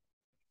here.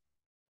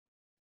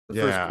 The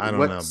first, Yeah, I don't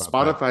what know about that.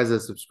 Spotify is a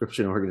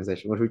subscription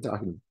organization. What are we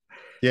talking about?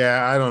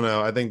 Yeah, I don't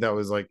know. I think that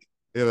was like,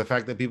 yeah, the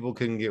fact that people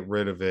couldn't get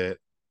rid of it.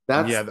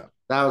 And That's yeah,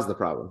 that was the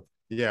problem.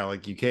 yeah,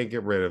 like you can't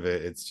get rid of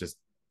it. It's just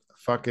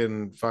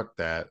fucking fuck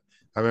that.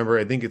 I remember,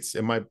 I think it's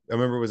in my, I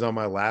remember it was on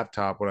my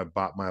laptop when I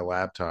bought my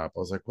laptop. I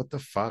was like, what the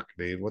fuck,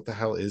 dude? What the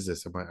hell is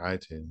this in my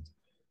iTunes?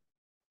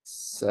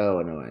 So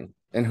annoying.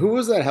 And who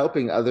was that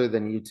helping other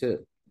than U2?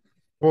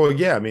 Well,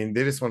 yeah, I mean,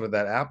 they just wanted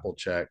that Apple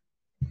check.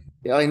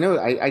 Yeah, I know.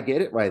 I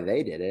get it why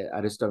they did it.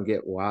 I just don't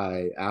get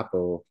why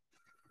Apple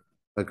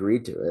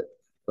agreed to it.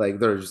 Like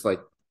they're just like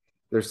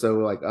they're so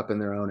like up in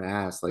their own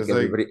ass. Like It's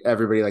like,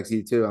 everybody likes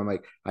U2. I'm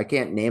like, I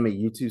can't name a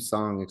U2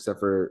 song except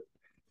for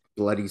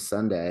Bloody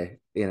Sunday,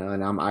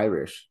 and I'm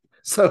Irish.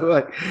 So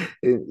like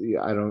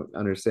I don't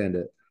understand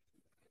it.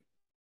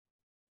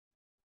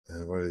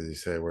 What did he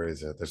say? Where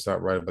is it? There's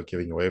not right about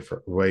giving away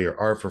your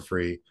art for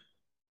free.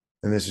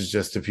 And this is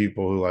just to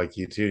people who like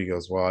you too. He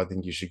goes, well, I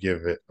think you should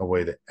give it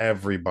away to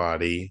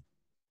everybody.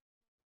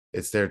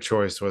 It's their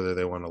choice whether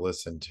they want to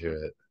listen to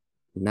it.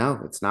 No,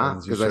 it's not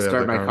And you because I should have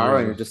start the my car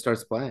and it conversation. just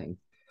starts playing.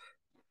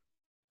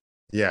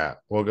 Yeah,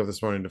 woke up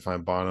this morning to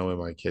find Bono in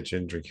my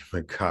kitchen, drinking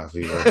my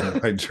coffee,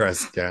 wearing my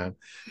dress gown,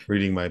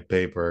 reading my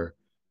paper,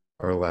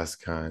 or less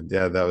kind.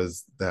 Yeah, that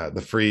was that.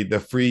 The free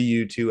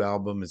U2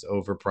 album is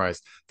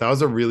overpriced. That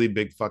was a really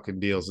big fucking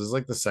deal. So this is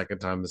like the second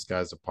time this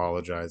guy's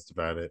apologized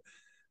about it.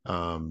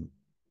 Um,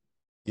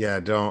 yeah,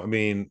 don't I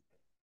mean,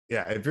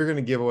 yeah, if you're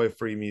gonna give away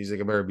free music,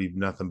 it better be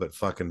nothing but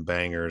fucking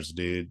bangers,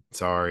 dude.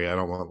 Sorry, I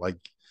don't want like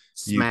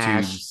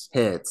Smash YouTube's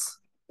hits.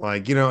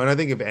 like, and I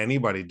think if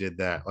anybody did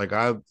that, like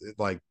I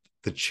like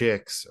the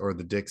Chicks or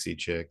the Dixie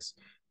Chicks,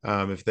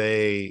 if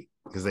they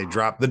because they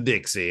dropped the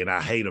Dixie and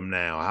I hate them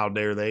now. How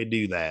dare they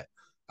do that?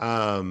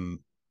 Um,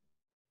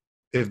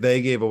 if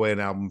they gave away an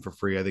album for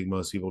free, I think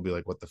most people would be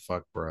like, "What the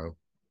fuck, bro?"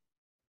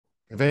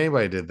 If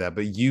anybody did that,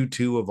 but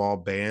U2 of all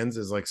bands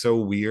is like so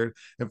weird,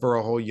 and for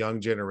a whole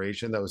young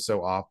generation that was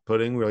so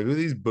off-putting. We're like, "Who are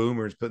these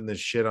boomers putting this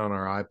shit on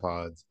our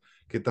iPods?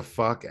 Get the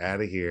fuck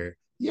out of here!"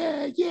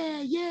 Yeah,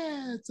 yeah,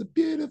 yeah. It's a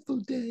beautiful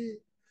day.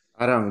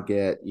 I don't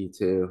get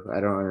U2. I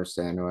don't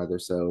understand why they're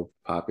so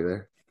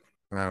popular.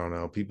 I don't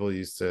know. People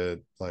used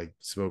to like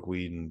smoke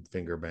weed and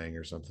finger bang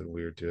or something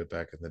weird to it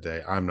back in the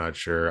day. I'm not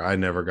sure. I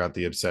never got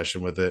the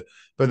obsession with it,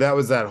 but that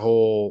was that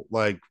whole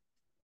like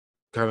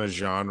kind of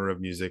genre of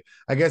music.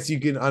 I guess you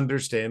can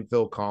understand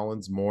Phil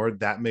Collins more.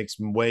 That makes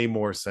way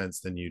more sense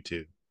than U2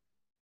 to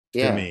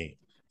Yeah, me.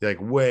 Like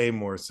way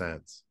more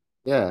sense.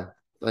 yeah,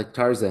 like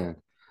Tarzan.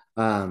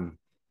 Um,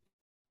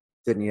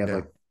 didn't you have Yeah.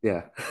 like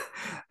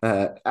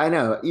yeah? I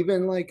know.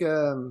 Even like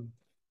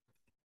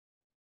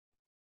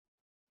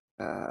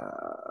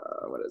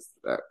what is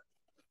that?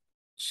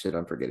 Shit,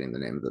 I'm forgetting the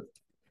name of the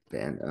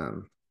band.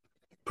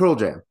 Pearl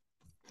Jam.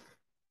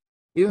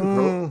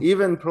 Mm.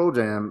 Even Pearl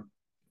Jam,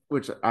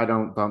 which I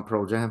don't bump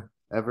Pearl Jam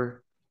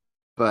ever,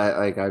 but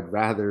like I'd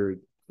rather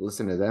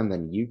listen to them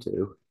than you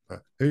two.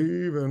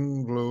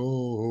 Even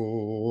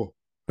blow.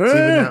 See, but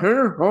That's now.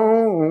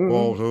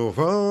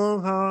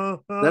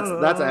 Well,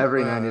 that's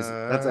every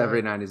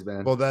 90s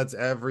band. that's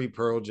every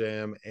Pearl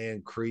Jam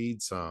and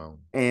Creed song.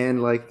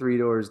 And like Three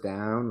Doors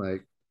Down,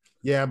 like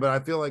Yeah, but I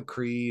feel like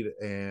Creed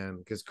and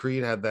because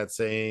Creed had that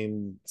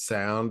same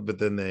sound, but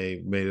then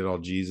they made it all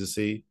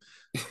Jesus-y.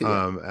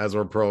 yeah, As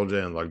were Pearl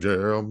Jam, like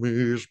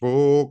Jeremy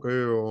spoke.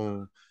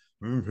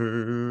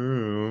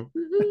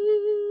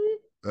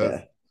 That's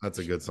yeah. that's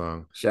a good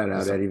song. Shout out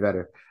Just Eddie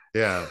Vedder.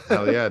 yeah,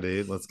 hell yeah,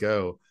 dude, let's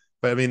go.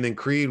 But I mean, then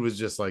Creed was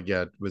just like,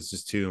 yeah, it was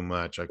just too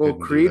much. I Well, couldn't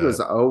do Creed was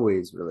that.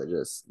 always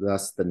religious,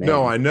 thus the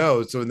No, name. I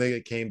know. So when they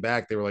came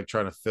back, they were like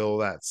trying to fill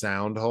that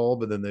sound hole,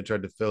 but then they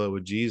tried to fill it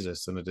with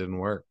Jesus, and it didn't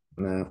work.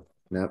 No,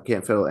 no,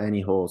 can't fill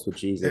any holes with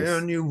Jesus.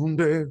 Can you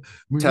dare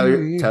me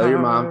Tell your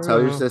mom, tell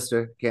your higher?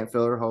 sister, can't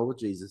fill her hole with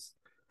Jesus.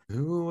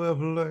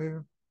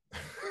 Whoever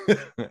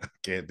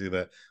can't do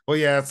that. Well,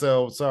 yeah.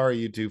 So sorry,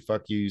 U2.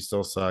 Fuck you. You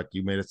still suck.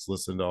 You made us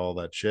listen to all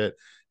that shit,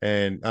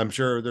 and I'm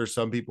sure there's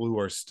some people who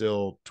are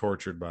still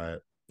tortured by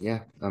it. Yeah,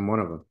 I'm one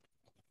of them.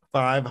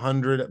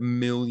 500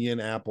 million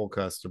Apple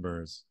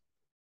customers.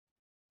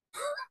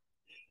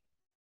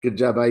 Good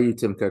job by you,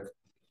 Tim Cook.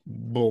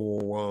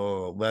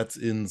 Whoa, that's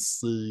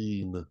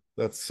insane.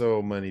 That's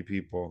so many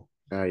people.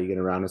 Are you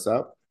gonna round us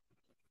up?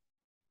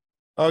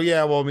 Oh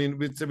yeah, well, I mean,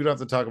 we don't have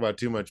to talk about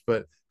too much,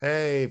 but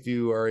hey, if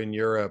you are in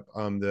Europe,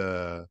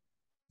 the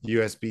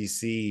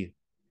USB-C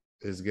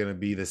is going to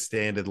be the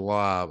standard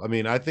law. I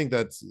mean, I think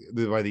that's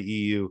by the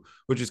EU,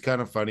 which is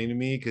kind of funny to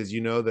me because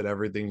you know that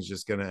everything's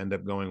just going to end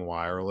up going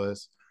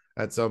wireless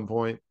at some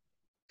point,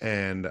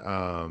 and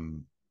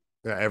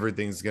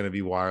everything's going to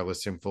be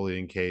wireless and fully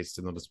encased,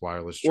 and they'll just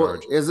wireless Well,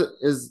 charge.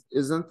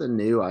 isn't the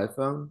new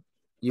iPhone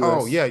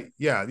Oh US? yeah,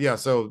 yeah, yeah.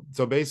 So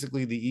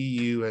basically, the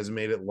EU has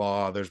made it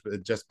law.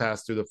 It just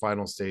passed through the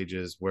final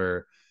stages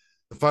where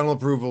the final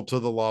approval to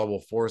the law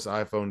will force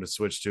iPhone to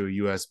switch to a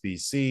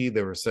USB-C.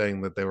 They were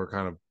saying that they were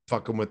kind of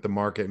fucking with the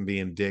market and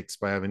being dicks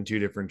by having two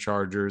different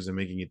chargers and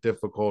making it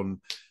difficult and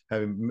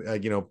having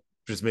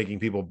just making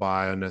people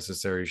buy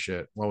unnecessary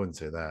shit. Well, I wouldn't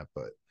say that,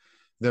 but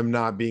them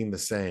not being the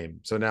same.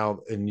 So now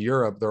in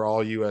Europe, they're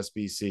all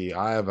USB-C.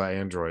 I have an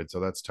Android, so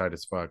that's tight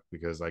as fuck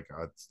because like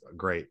it's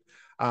great.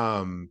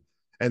 Um,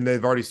 and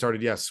they've already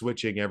started, yeah,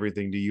 switching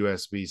everything to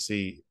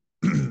USB-C.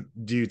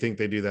 Do you think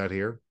they do that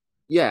here?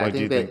 Yeah, I Like, do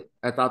think you think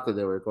I thought that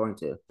they were going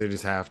to. they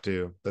just have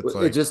to? That's It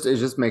like,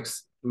 just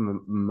makes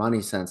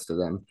money sense to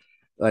them.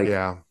 Like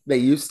yeah, they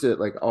used to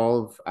like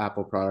all of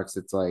Apple products.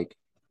 It's like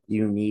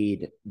you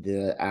need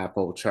the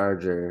Apple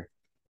charger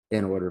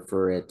in order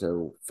for it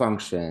to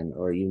function,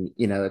 or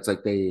it's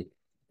like they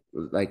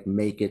like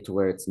make it to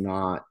where it's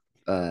not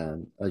a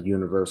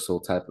universal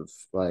type of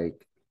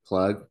like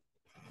plug.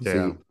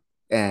 So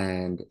yeah,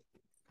 and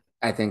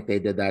I think they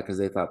did that because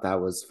they thought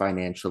that was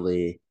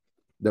financially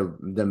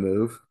the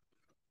move.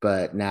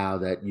 But now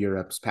that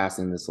Europe's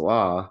passing this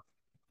law,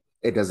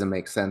 it doesn't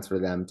make sense for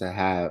them to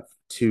have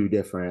two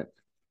different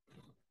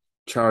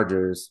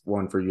chargers,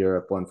 one for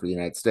Europe, one for the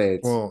United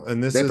States. Well,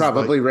 and this They is like,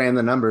 probably ran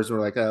the numbers and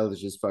were like, oh,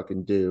 let's just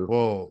fucking do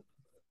well,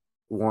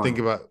 think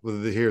one.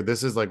 about here.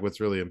 This is like what's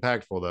really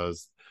impactful though.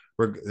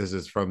 This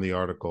is from the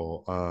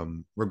article.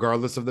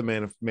 Regardless of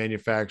the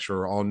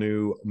manufacturer, all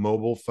new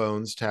mobile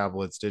phones,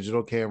 tablets,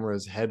 digital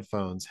cameras,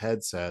 headphones,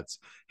 headsets,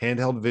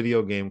 handheld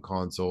video game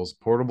consoles,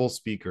 portable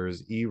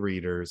speakers,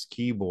 e-readers,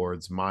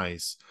 keyboards,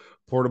 mice,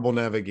 portable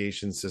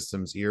navigation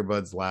systems,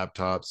 earbuds,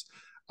 laptops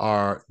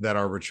are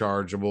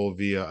rechargeable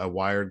via a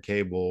wired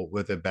cable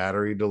with a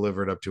battery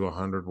delivered up to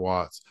 100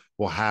 watts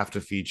will have to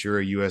feature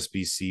a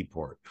USB-C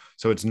port.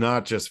 So it's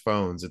not just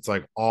phones, it's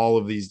like all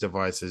of these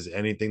devices,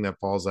 anything that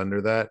falls under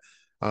that.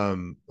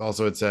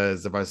 Also, it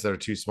says devices that are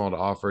too small to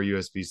offer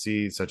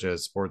USB-C, such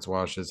as sports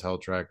watches, health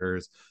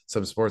trackers.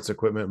 Some sports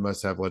equipment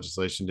must have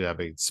legislation to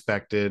have it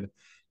inspected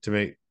to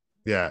make,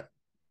 yeah,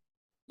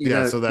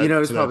 yeah. Who's So that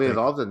probably thing.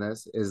 involved in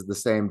this is the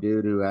same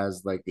dude who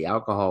has like the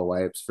alcohol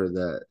wipes for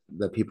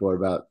the people who are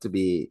about to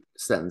be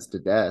sentenced to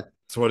death.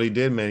 That's what he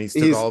did, man. He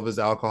took He's all of his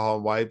alcohol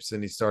wipes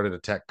and he started a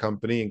tech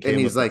company and and came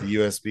he's up with like the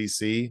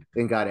USB-C.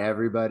 and got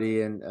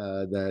everybody in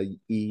the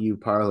EU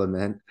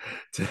Parliament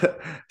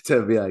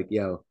to be like,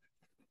 yo,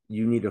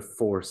 you need to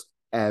force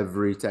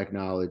every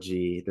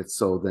technology that's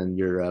sold in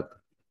Europe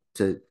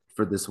to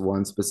for this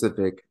one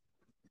specific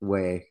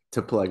way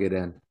to plug it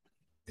in.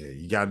 Yeah,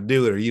 you got to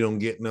do it or you don't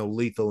get no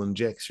lethal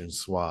injection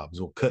swabs.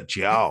 We'll cut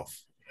you off.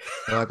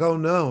 They're like, oh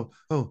no,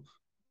 oh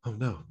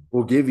no.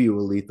 We'll give you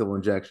a lethal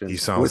injection He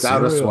sounds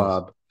without a serious.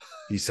 swab.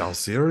 He sounds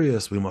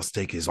serious. We must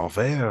take his off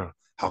air.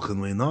 How can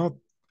we not?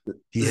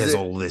 He has Z-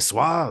 all these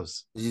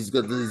swabs. He's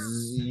got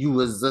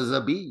you as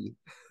a bee.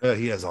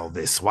 He has all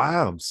these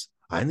swabs.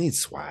 I need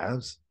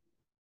swabs.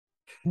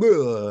 I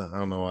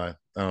don't know why.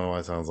 I don't know why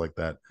it sounds like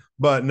that.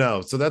 But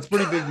no, so that's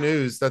pretty big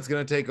news. That's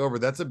going to take over.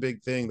 That's a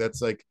big thing.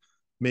 That's like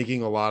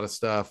making a lot of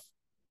stuff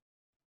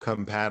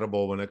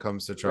compatible when it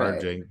comes to Right.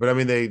 charging. But I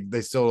mean,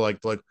 they still like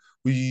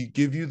we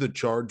give you the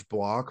charge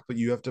block, but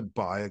you have to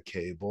buy a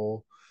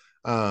cable.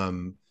 No,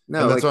 And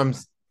that's like what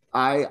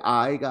I'm.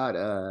 I got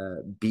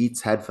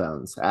Beats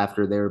headphones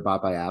after they were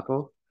bought by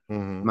Apple.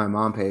 Mhm. My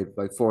mom paid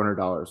like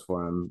 $400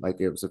 for them, like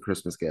it was a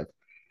Christmas gift.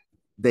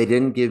 They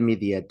didn't give me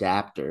the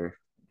adapter,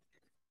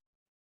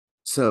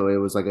 so it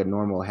was like a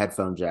normal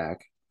headphone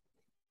jack,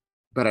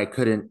 but I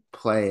couldn't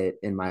play it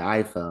in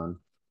my iPhone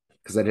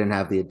because I didn't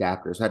have the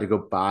adapter. So I had to go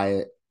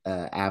buy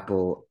an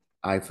Apple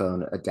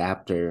iPhone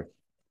adapter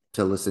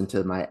to listen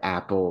to my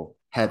Apple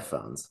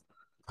headphones.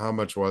 How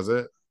much was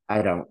it?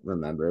 I don't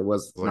remember. It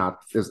was Like, not,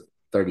 it was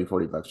 30,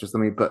 $40 just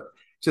let me, but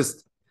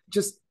just,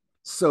 just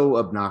so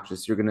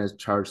obnoxious. You're going to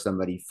charge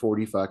somebody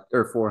 40 fuck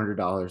or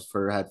 $400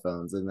 for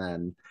headphones and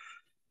then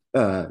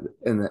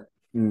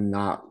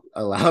not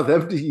allow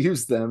them to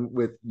use them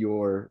with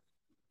your,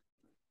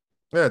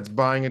 yeah, it's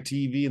buying a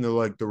TV and they're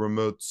like the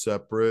remote's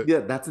separate yeah,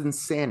 that's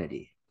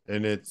insanity.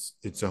 and it's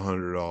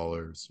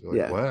 $100. You're like,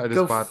 Yeah. what? I just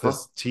Go bought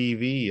this fuck.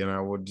 TV and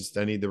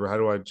I need the how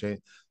do I change?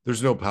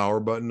 There's no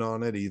power button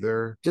on it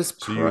either.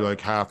 Just So you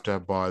like have to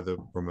buy the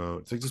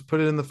remote. It's like just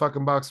put it in the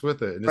fucking box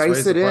with it and just price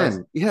raise the it price.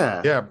 in.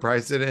 Yeah. Yeah,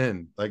 price it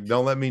in. Like,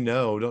 don't let me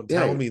know. Don't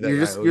tell Yeah. me that You're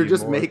I just, owe you're you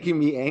just more. making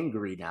me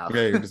angry now.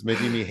 Yeah, you're just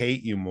making me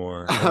hate you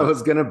more. I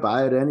was going to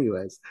buy it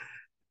anyways.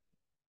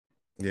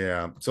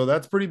 Yeah. So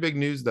that's pretty big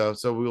news though.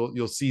 So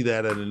you'll see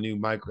that at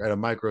a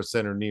micro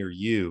center near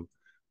you.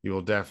 You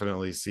will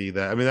definitely see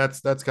that. I mean,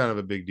 that's kind of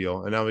a big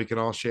deal. And now we can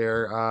all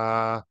share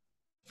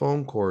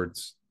phone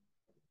cords.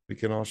 We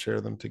can all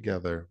share them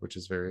together, which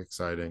is very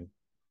exciting.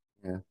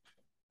 Yeah.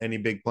 Any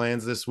big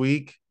plans this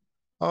week?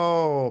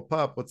 Oh,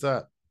 pup, what's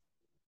up?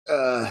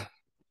 Uh,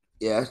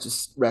 yeah,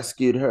 just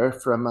rescued her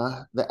from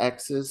the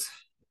exes.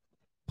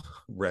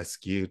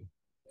 Rescued.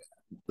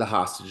 The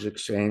hostage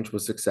exchange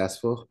was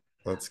successful.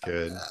 That's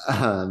good.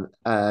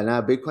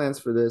 Now, big plans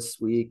for this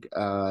week.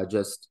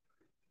 Just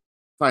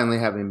finally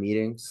having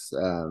meetings.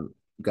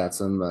 Got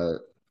some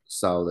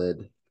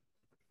solid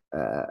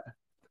uh,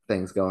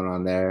 things going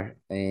on there,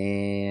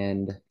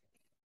 and I'm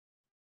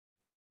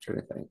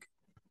trying to think.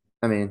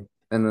 I mean,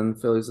 and then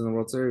Phillies in the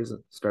World Series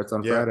starts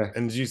on Yeah. Friday.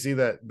 And did you see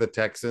that the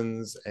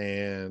Texans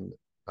and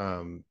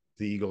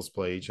the Eagles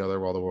play each other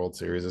while the World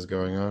Series is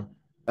going on?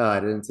 Oh, I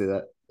didn't see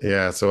that.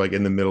 Yeah, so like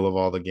in the middle of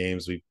all the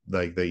games, we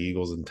like the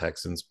Eagles and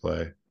Texans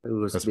play. There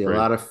was to That's be a pretty.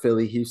 lot of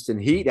Philly Houston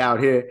heat out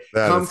here.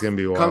 That's gonna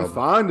be Come wild.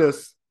 find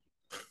us.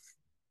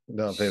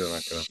 No, they're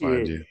not gonna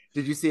find Shit. you.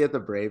 Did you see at the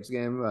Braves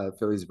game,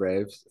 Phillies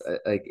Braves,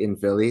 like in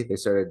Philly, they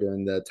started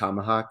doing the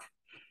tomahawk.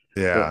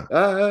 They're like,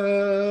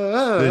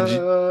 Yeah. Did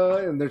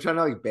you? and they're trying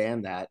to like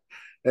ban that.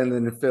 And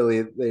then in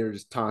Philly, they were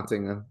just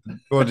taunting them.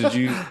 Well, did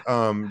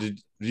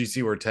you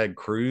see where Ted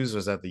Cruz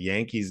was at the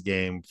Yankees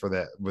game for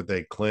that? What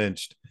they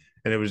clinched,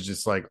 and it was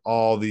just like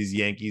all these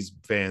Yankees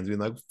fans being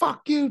like,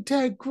 "Fuck you,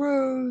 Ted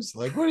Cruz!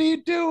 Like, what are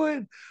you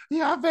doing?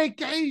 You on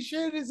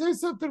vacation? Is there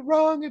something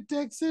wrong in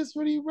Texas?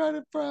 What are you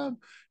running from?"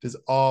 Just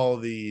all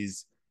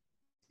these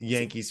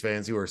Yankees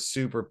fans who are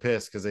super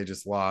pissed because they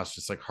just lost,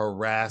 just like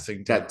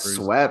harassing Ted Got Cruz.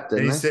 swept, And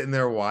didn't he's they? sitting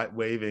there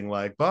waving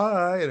like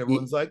bye, and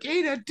everyone's He like,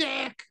 eat a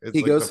dick. It's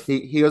he like goes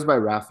he goes by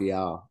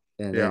Raphael,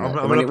 and yeah, then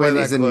I'm when gonna play when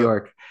he's that in New clip.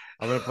 York.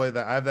 I'm gonna play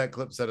that. I have that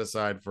clip set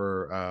aside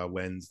for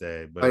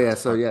Wednesday, but Oh yeah,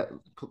 it's so yeah,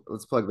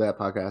 let's plug that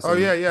podcast oh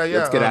yeah, and yeah, yeah.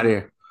 let's get out of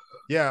here.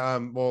 Yeah,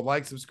 well,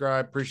 like,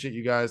 subscribe. Appreciate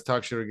you guys.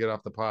 Talk shit or get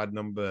off the pod.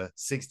 Number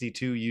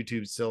 62.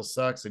 YouTube still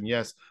sucks. And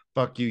yes,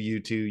 fuck you,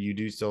 YouTube. You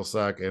do still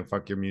suck. And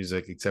fuck your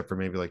music, except for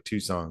maybe like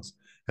 2 songs.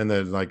 And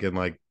then like in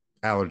like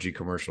allergy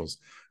commercials.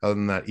 Other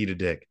than that, eat a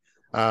dick.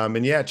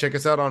 And yeah, check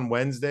us out on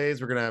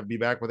Wednesdays. We're gonna be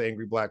back with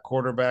Angry Black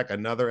Quarterback,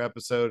 another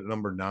episode,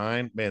 number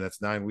 9. Man,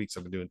 that's 9 weeks.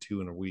 I've been doing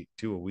two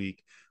a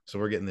week. So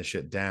we're getting this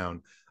shit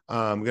down.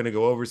 I'm gonna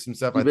go over some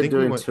stuff. I You've been think we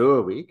doing went 2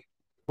 a week.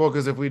 well,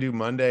 because if we do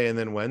Monday and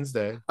then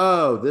Wednesday.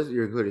 Oh, this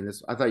you're including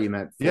this. I thought you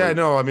meant Yeah, for.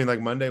 no, I mean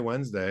like Monday,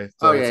 Wednesday.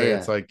 So Oh I would yeah, say yeah,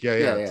 it's like, yeah,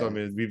 yeah, yeah. So I yeah.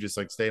 mean, we've just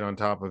like stayed on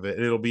top of it.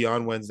 It'll be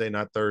on Wednesday,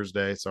 not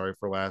Thursday. Sorry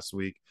for last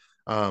week.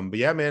 But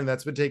yeah, man,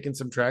 that's been taking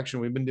some traction.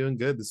 We've been doing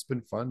good. This has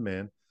been fun,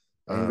 man.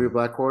 Angry Um,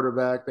 Black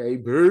Quarterback,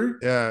 baby.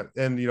 yeah,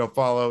 and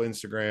follow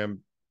Instagram,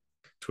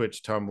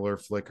 Twitch,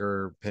 Tumblr,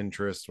 Flickr,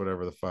 Pinterest,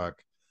 whatever the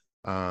fuck.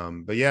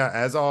 But yeah,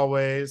 as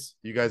always,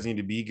 you guys need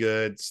to be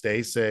good,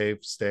 stay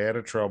safe, stay out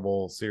of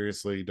trouble.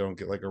 Seriously, don't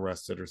get like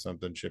arrested or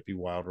something. Shit be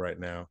wild right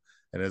now.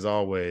 And as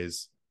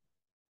always,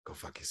 go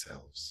fuck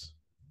yourselves.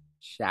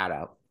 Shout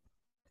out.